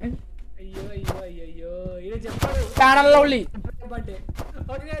 అయ్యో ఈయన చెప్పాడు. Pedana lovely birthday.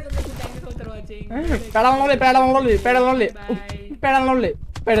 Okay guys thank you so much for watching. Pedana lovely Pedana lovely Pedana lovely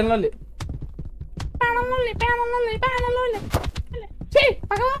Pedana lovely Pedana lovely Pedana lovely Pedana lovely. ఛీ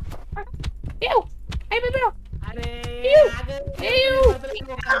పగవా ఏవ్ ఐ బేబీ. అరే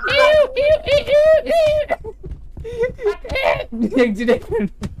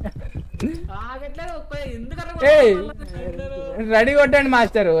రెడీ కొట్టండి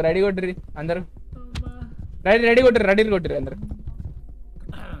మాస్టర్. రెడీ కొట్టరు అందరు. రెడీ కొట్టరు అందరు.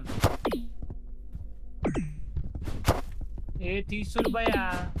 ఏ తీసుడు భయా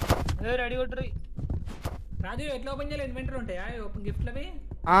రెడీ కొట్టరు. రాజు ఎట్లా ఓపెన్ చేయాలి. ఇన్వెంటరీ ఉంటాయా ఓపెన్ గిఫ్ట్ లవి.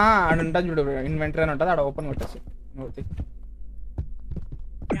 ఆడ ఉంటుంది చూడు ఇన్వెంటరీ అని ఉంటుంది. ఆడ ఓపెన్ కొట్టేసి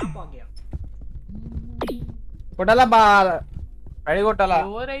కొట్టాలా బా రెడీ కొట్టాలా.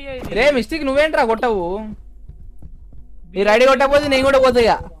 రే మిస్టేక్ నువ్వేంట్రా కొట్టవు. నీ రెడీ కొట్టకపోతే నేను కూడా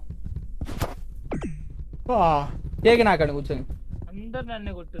పోతాయా. కేక్ నాకండి కూర్చొని. అందరు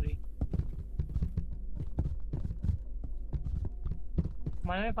నన్నే కొట్టుర్రి.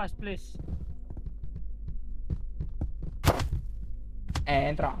 మనమే ఫస్ట్ ప్లేస్.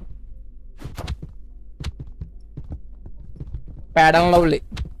 ఏంట్రా పేడన్ లవ్లీ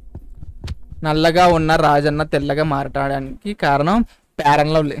నల్లగా ఉన్న రాజన్న తెల్లగా మారటానికి కారణం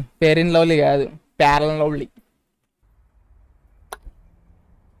పేరన్ లవ్లీ. పేరిన్ లవ్లీ కాదు, పేరన్ లవ్లీ.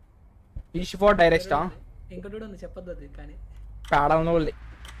 ఈష్ ఫోర్ డైరెక్టా ఇంకోటి కూడా ఉంది చెప్పొద్దు అది కానీ పేడన్ లవ్లీ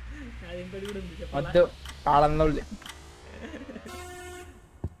అది ఇంకోటి కూడా ఉంది చెప్పాలా? వద్దు. Pedana lovely,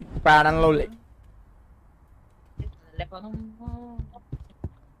 Pedana lovely.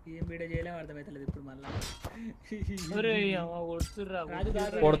 ఏం వీడియో చేయలేము అర్థమవుతలేదు ఇప్పుడు మళ్ళా. ఒరే అమ్మ కొడుతుర్రా. రాజు దా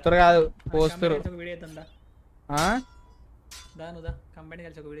కొడుతురు కాదు, పోస్తురు. ఒక వీడియో చేద్దాం దా కంపెనీ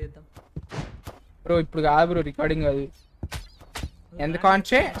కలిసి ఒక వీడియో చేద్దాం బ్రో. ఇప్పుడు కాదు బ్రో, రికార్డింగ్ అది.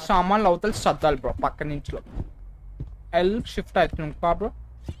 ఎందుకంటే సామాన్లు అవతల సర్దాలి బ్రో పక్క నుంచి. ఎల్ షిఫ్ట్ అవుతున్నాం బ్రో.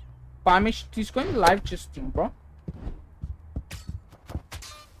 పర్మిషన్ తీసుకొని లైవ్ చేస్తున్నాం బ్రో.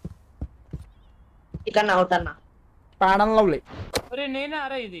 ఇక్కడ అవుతాన్నా పేడన్ లవ్లీ ఒరే నేనే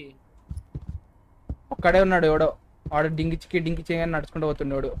అరా ఇది. ఒక్కడే ఉన్నాడు ఎవడో. వాడు డింకి చేయని నడుచుకుంటూ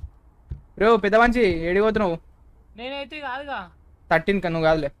పోతున్నాడు. బ్రో పెద్ద మంచి ఏడికి పోతున్నావు? నేనైతే కాదుగా. 13 నువ్వు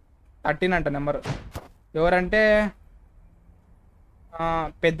కాదులే, 13 అంట నెంబర్. ఎవరంటే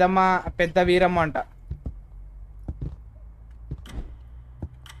పెద్దమ్మ, పెద్ద వీరమ్మ అంట.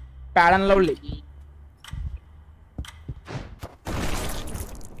 Pedana lovely.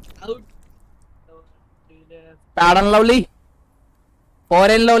 Pedana lovely,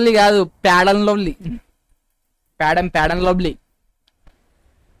 foreign lovely కాదు, పేడన్ లవ్లీ. పేడన్ లవ్లీ.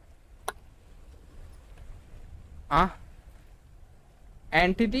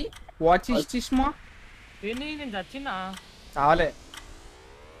 ఏంటిది? వాచ్ ఇస్టిస్మా? ఏంది నేను చచ్చినా? చావలే,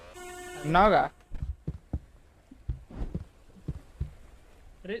 ఉన్నావుగా.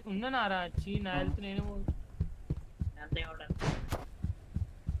 రే ఉన్నానారా చీ నా హెల్త్ నేను.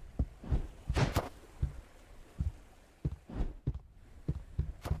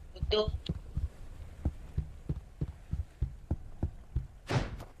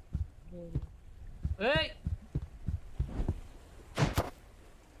 ఏయ్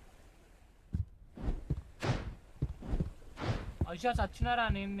ఐషా చచ్చినారా?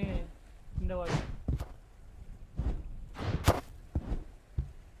 నేను ఉండేవాడు.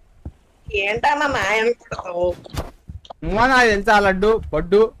 ఏంటన్నా న్యాయం పడతావు? నువ్వా నాకు తెలుసా? లడ్డు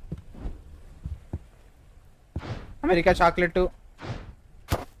బొడ్డు అమెరికా చాక్లెట్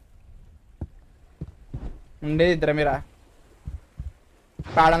ఉండేది ఇద్దరు మీరా.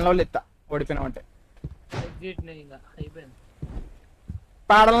 పాడంలో ఎత్తా ఓడిపోయినామంటే. ఎగ్జిట్ నే ఇంకా అయిపోయింది.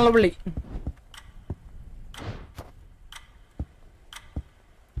 పాడంలో బుల్లి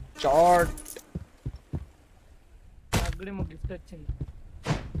షార్ట్. నాకు కూడా ఏమో గిఫ్ట్ వచ్చింది.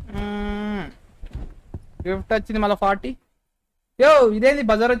 గిఫ్ట్ వచ్చింది మళ్ళీ 40. యో ఇదేంది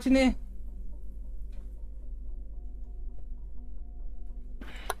బజార్ వచ్చింది?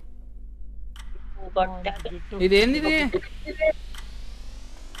 ఇదేంది ఇది?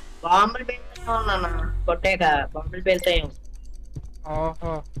 బాంబులు పేలుతాయి కొట్టాక, బాంబులు పేలుతాయి.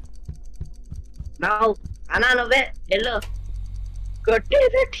 ఓహో అన్నా నువ్వే ఎల్లు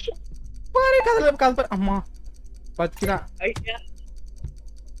కొట్టేదటి కదలే కదప. అమ్మా బతికినా.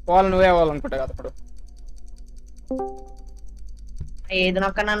 వాళ్ళు నువ్వే అవ్వాలనుకుంటా కదా ఇప్పుడు. ఏది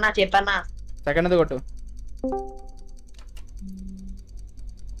నొక్కనన్నా చెప్పన్నా. సెకండ్ కొట్టు.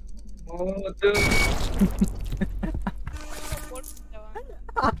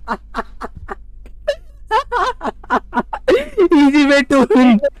 ఈజీ పెట్టు.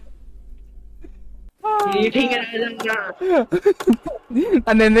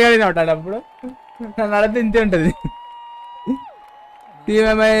 నన్ను ఎందుకు అడిగిన ఉంటాడు అప్పుడు? నన్ను అడిగితే ఇంతే ఉంటది.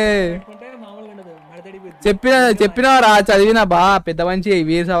 చెప్పినవరా? చదివినా బా పెద్ద మంచి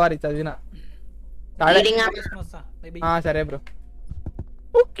వీర సవారి చదివినా. సరే బ్రో.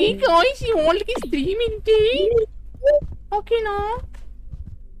 ఓకే గాయ్స్, ఈ ఓన్లీ స్ట్రీమ్ ఇంతే. ఓకేనా?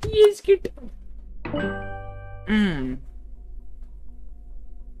 yes kit.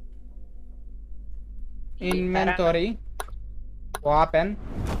 ఇన్వెంటరీ వాపెన్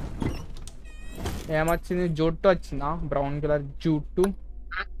ఏమొచ్చింది? జుట్టు వచ్చిందా? బ్రౌన్ కలర్ జుట్టు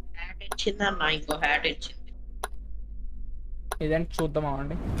ఇచ్చిందన్నా, ఇంకో హ్యాట్ ఇచ్చింది. ఇదేంటి చూద్దామా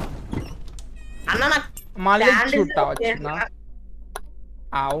అండి? అన్న నాకు మళ్ళీ జుట్టు వచ్చిందా?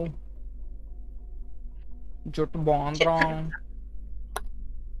 ఆవు జుట్టు బాగుందిరా.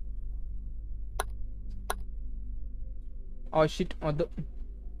 ఓ షిట్ వద్దు.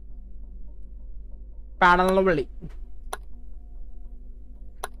 ప్యానల్లో వెళ్ళి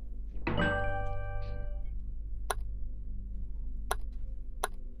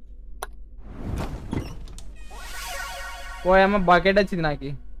ఓ ఏమో బకెట్ వచ్చింది నాకు.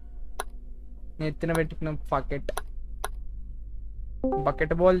 నెత్తిన పెట్టుకున్న బకెట్.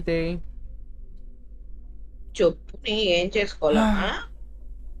 బకెట్ బోల్తే చెప్పు ఏం చేసుకోవాలా?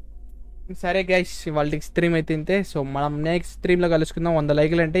 సరే గైస్ వాళ్ళకి స్ట్రీమ్ అయితే ఇంతే. సో మనం నెక్స్ట్ స్ట్రీమ్లో కలుసుకుందాం. 100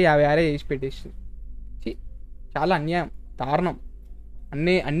 లైకులు అంటే 50 చేసి పెట్టేసి చాలా అన్యాయం, దారుణం.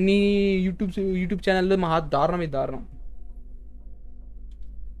 అన్ని యూట్యూబ్ ఛానల్లో మహా దారుణం, ఇది దారుణం.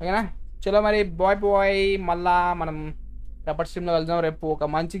 ఓకేనా, చలో మరి బాయ్. మళ్ళా మనం రేపటి స్ట్రీమ్లో కలుద్దాం. రేపు ఒక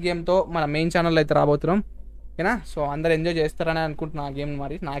మంచి గేమ్తో మన మెయిన్ ఛానల్లో అయితే రాబోతున్నాం. ఓకేనా, సో అందరు ఎంజాయ్ చేస్తారని అనుకుంటున్నా ఆ గేమ్.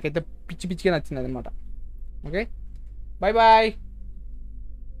 మరి నాకైతే పిచ్చిగా నచ్చింది అనమాట. Okay bye.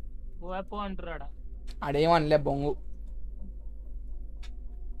 ఓపో అంటున్నాడా? ఆడేమనలే బొంగు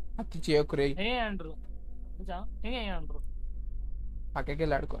అతి చేయకురే ఏ అంటారు? ఏ అంటారు? పక్కకి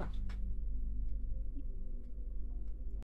వెళ్ళి ఆడుకోరా.